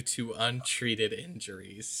due to untreated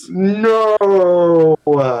injuries. No!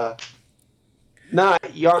 Not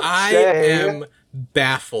Beyonce. I am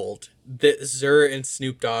baffled that Zer and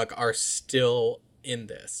Snoop Dogg are still in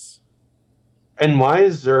this. And why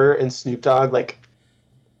is Zer and Snoop Dogg like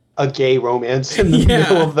a gay romance in the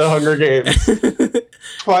middle of the Hunger Games?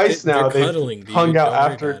 Twice now they've hung out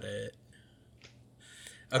after.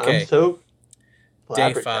 Okay. I'm so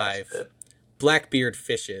Day 5. Blackbeard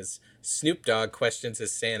fishes. Snoop Dogg questions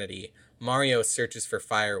his sanity. Mario searches for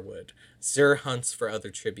firewood. Zer hunts for other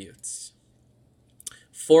tributes.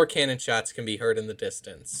 4 cannon shots can be heard in the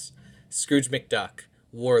distance. Scrooge McDuck,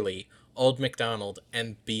 Worley, Old MacDonald,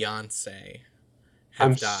 and Beyonce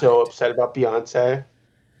have died. So upset about Beyonce.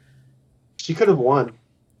 She could have won.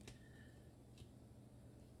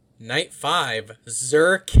 Night 5,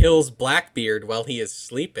 Zer kills Blackbeard while he is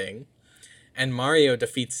sleeping, and Mario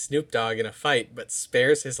defeats Snoop Dogg in a fight but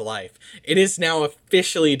spares his life. It is now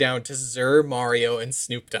officially down to Zer, Mario, and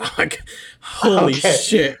Snoop Dogg. Holy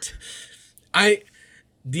shit.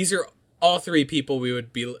 These are all 3 people we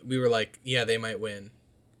were like, yeah, they might win.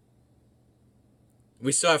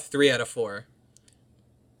 We still have 3 out of 4.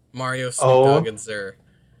 Mario, Snoop Dogg, and Zer.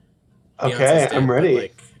 Okay, I'm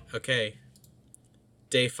ready. Okay.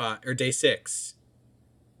 Day 6.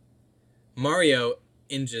 Mario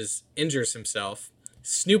injures himself.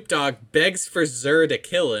 Snoop Dogg begs for Zer to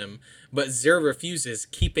kill him, but Zer refuses,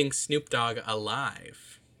 keeping Snoop Dogg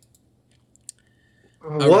alive.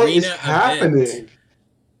 What is happening?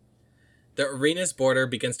 The arena's border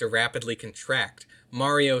begins to rapidly contract.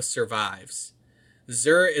 Mario survives.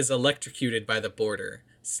 Zer is electrocuted by the border.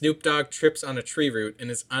 Snoop Dogg trips on a tree root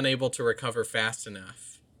and is unable to recover fast enough.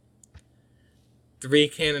 3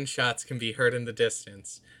 cannon shots can be heard in the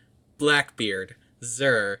distance. Blackbeard,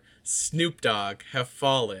 Zer, Snoop Dogg have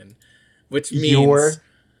fallen, which means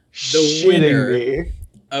the winner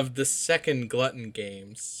of the second Glutton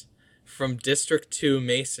Games from District 2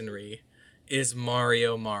 Masonry is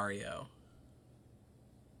Mario.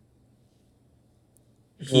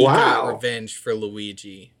 He got revenge for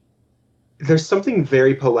Luigi. There's something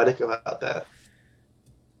very poetic about that.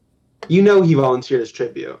 You know he volunteered as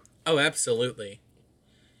tribute. Oh, absolutely.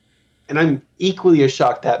 And I'm equally as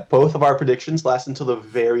shocked that both of our predictions last until the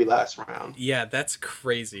very last round. Yeah, that's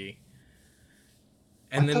crazy.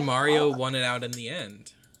 And then Mario won it out in the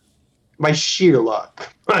end. My sheer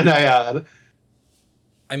luck, might I add.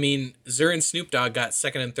 I mean, Zer and Snoop Dogg got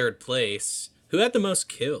 2nd and 3rd place. Who had the most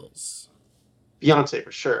kills? Beyonce,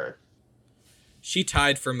 for sure. She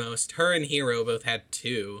tied for most. Her and Hero both had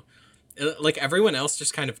 2. Like, everyone else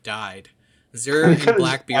just kind of died. Zer and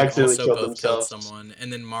Blackbeard also both themselves. killed someone,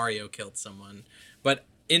 and then Mario killed someone. But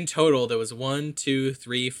in total, there was 1, 2,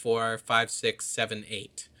 3, 4, 5, 6, 7,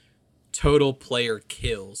 8 total player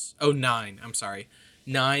kills. Oh, 9. I'm sorry,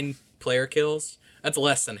 9 player kills. That's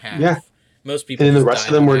less than half. Yeah. Most people. And then just the rest died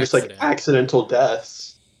of them on were accident. just like accidental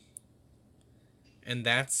deaths. And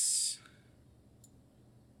that's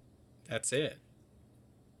it.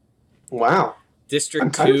 Wow.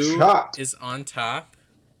 District 2 is on top,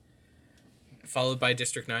 followed by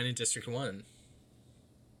District 9 and District 1.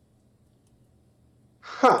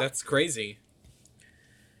 Huh. That's crazy.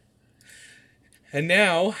 And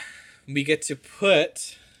now we get to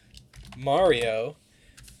put Mario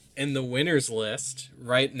in the winners list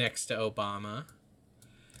right next to Obama.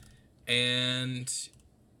 And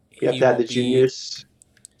you have to add the juniors.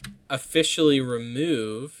 Officially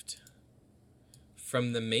removed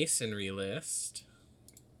from the Masonry list.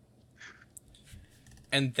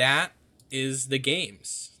 And that is the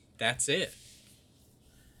games. That's it.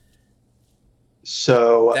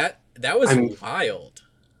 So that was wild.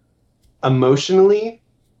 Emotionally,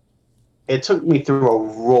 it took me through a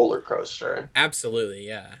roller coaster. Absolutely,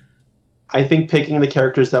 yeah. I think picking the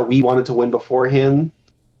characters that we wanted to win beforehand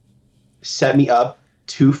set me up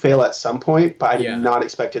to fail at some point, but I did not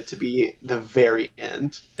expect it to be the very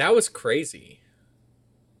end. That was crazy.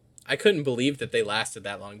 I couldn't believe that they lasted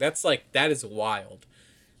that long. That is wild.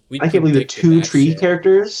 I can't believe the 2 tree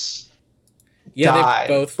characters died.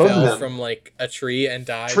 They both fell from like a tree and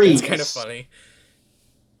died. Trees. That's kind of funny.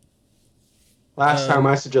 Last time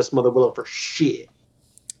I suggest Mother Willow for shit.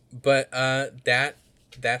 But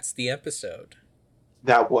that's the episode.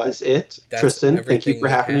 That was it. Tristan, thank you for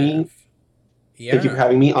having me. Yeah. Thank you for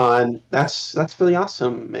having me on. That's really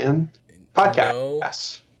awesome, man.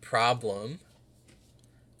 Podcast. No problem.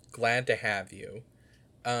 Glad to have you.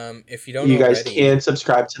 If you don't you guys can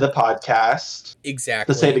subscribe to the podcast.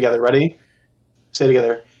 Exactly. Let's say it together. Ready? Say it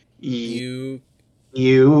together. You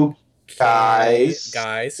guys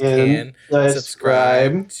can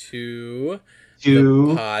subscribe to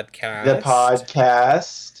the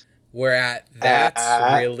podcast. We're at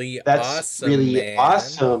That's Really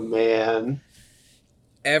Awesome, man.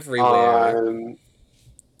 Everywhere.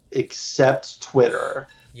 Except Twitter.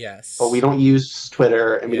 Yes. But we don't use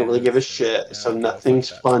Twitter, and we don't really give a shit, so nothing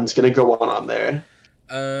fun's gonna go on there.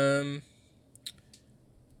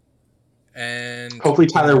 And hopefully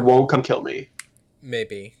Tyler won't come kill me.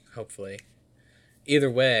 Maybe. Hopefully. Either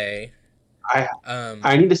way,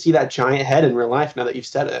 I need to see that giant head in real life now that you've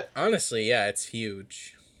said it. Honestly, yeah, it's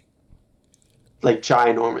huge. Like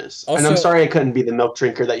ginormous. Also, and I'm sorry I couldn't be the milk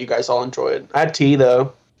drinker that you guys all enjoyed. I had tea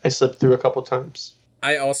though. I slipped through a couple times.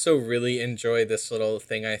 I also really enjoy this little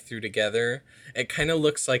thing I threw together. It kind of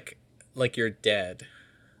looks like you're dead.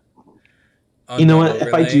 You know what?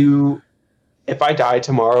 If I die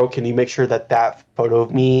tomorrow, can you make sure that photo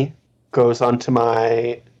of me goes onto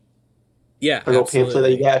my little pamphlet that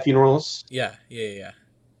you get at funerals? Yeah.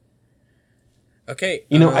 Okay.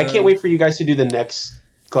 I can't wait for you guys to do the next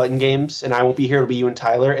Glutton Games, and I won't be here. It'll be you and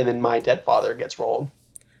Tyler, and then my dead father gets rolled.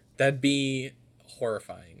 That'd be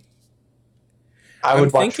horrifying. I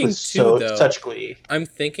would watch with such glee. I'm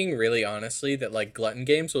thinking really honestly that like Glutton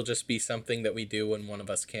Games will just be something that we do when one of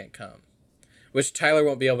us can't come. Which Tyler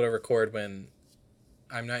won't be able to record when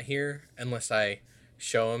I'm not here unless I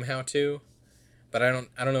show him how to. But I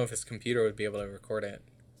don't know if his computer would be able to record it.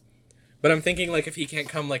 But I'm thinking like if he can't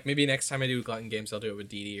come, like maybe next time I do Glutton Games I'll do it with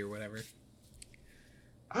Dee Dee or whatever.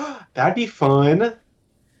 That'd be fun. I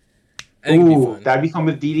think it'd be fun. That'd be fun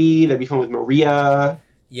with Dee Dee, that'd be fun with Maria.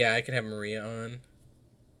 Yeah, I could have Maria on.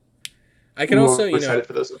 I could also, I'm excited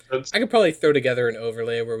for those episodes. I could probably throw together an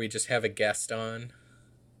overlay where we just have a guest on.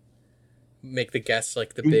 Make the guest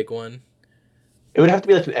like the big one. It would have to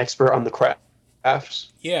be like an expert on the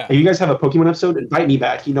crafts. Yeah. If you guys have a Pokemon episode, invite me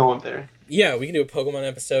back. You know I'm there. Yeah, we can do a Pokemon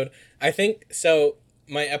episode. I think, so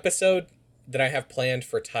my episode that I have planned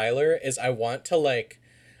for Tyler is I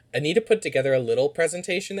need to put together a little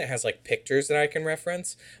presentation that has like pictures that I can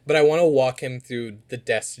reference, but I want to walk him through the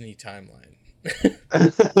Destiny timeline.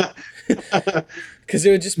 Because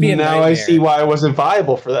it would just be a nightmare. I see why I wasn't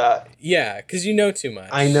viable for that. Yeah, because you know too much.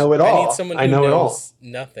 I know it all. I need someone who knows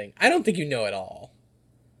nothing. I don't think you know it all.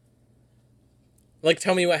 Like,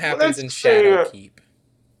 tell me what happens in Shadowkeep.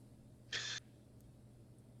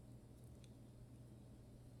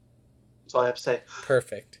 That's all I have to say.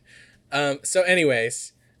 Perfect. So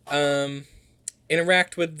anyways,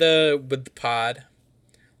 interact with the pod.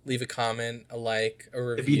 Leave a comment, a like, a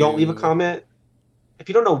review. If you don't leave a comment, if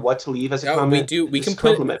you don't know what to leave as a comment, we do. We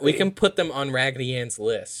can put them on Raggedy Ann's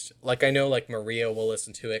list. Like, I know, like, Maria will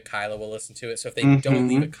listen to it, Kyla will listen to it. So if they don't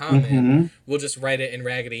leave a comment, we'll just write it in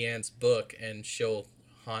Raggedy Ann's book, and she'll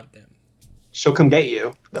haunt them. She'll come get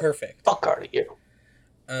you. Perfect. Fuck out of you.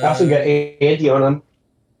 I also get Andy on them.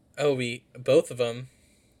 Oh, both of them.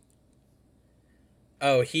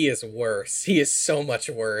 Oh, he is worse. He is so much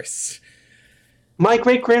worse. My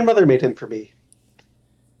great-grandmother made him for me.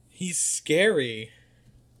 He's scary.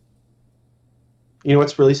 You know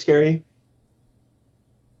what's really scary?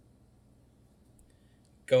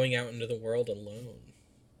 Going out into the world alone.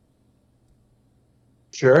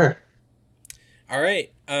 Sure. All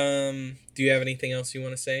right. Do you have anything else you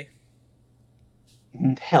want to say?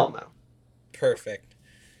 Hell no. Perfect.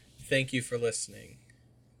 Thank you for listening.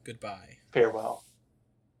 Goodbye. Farewell.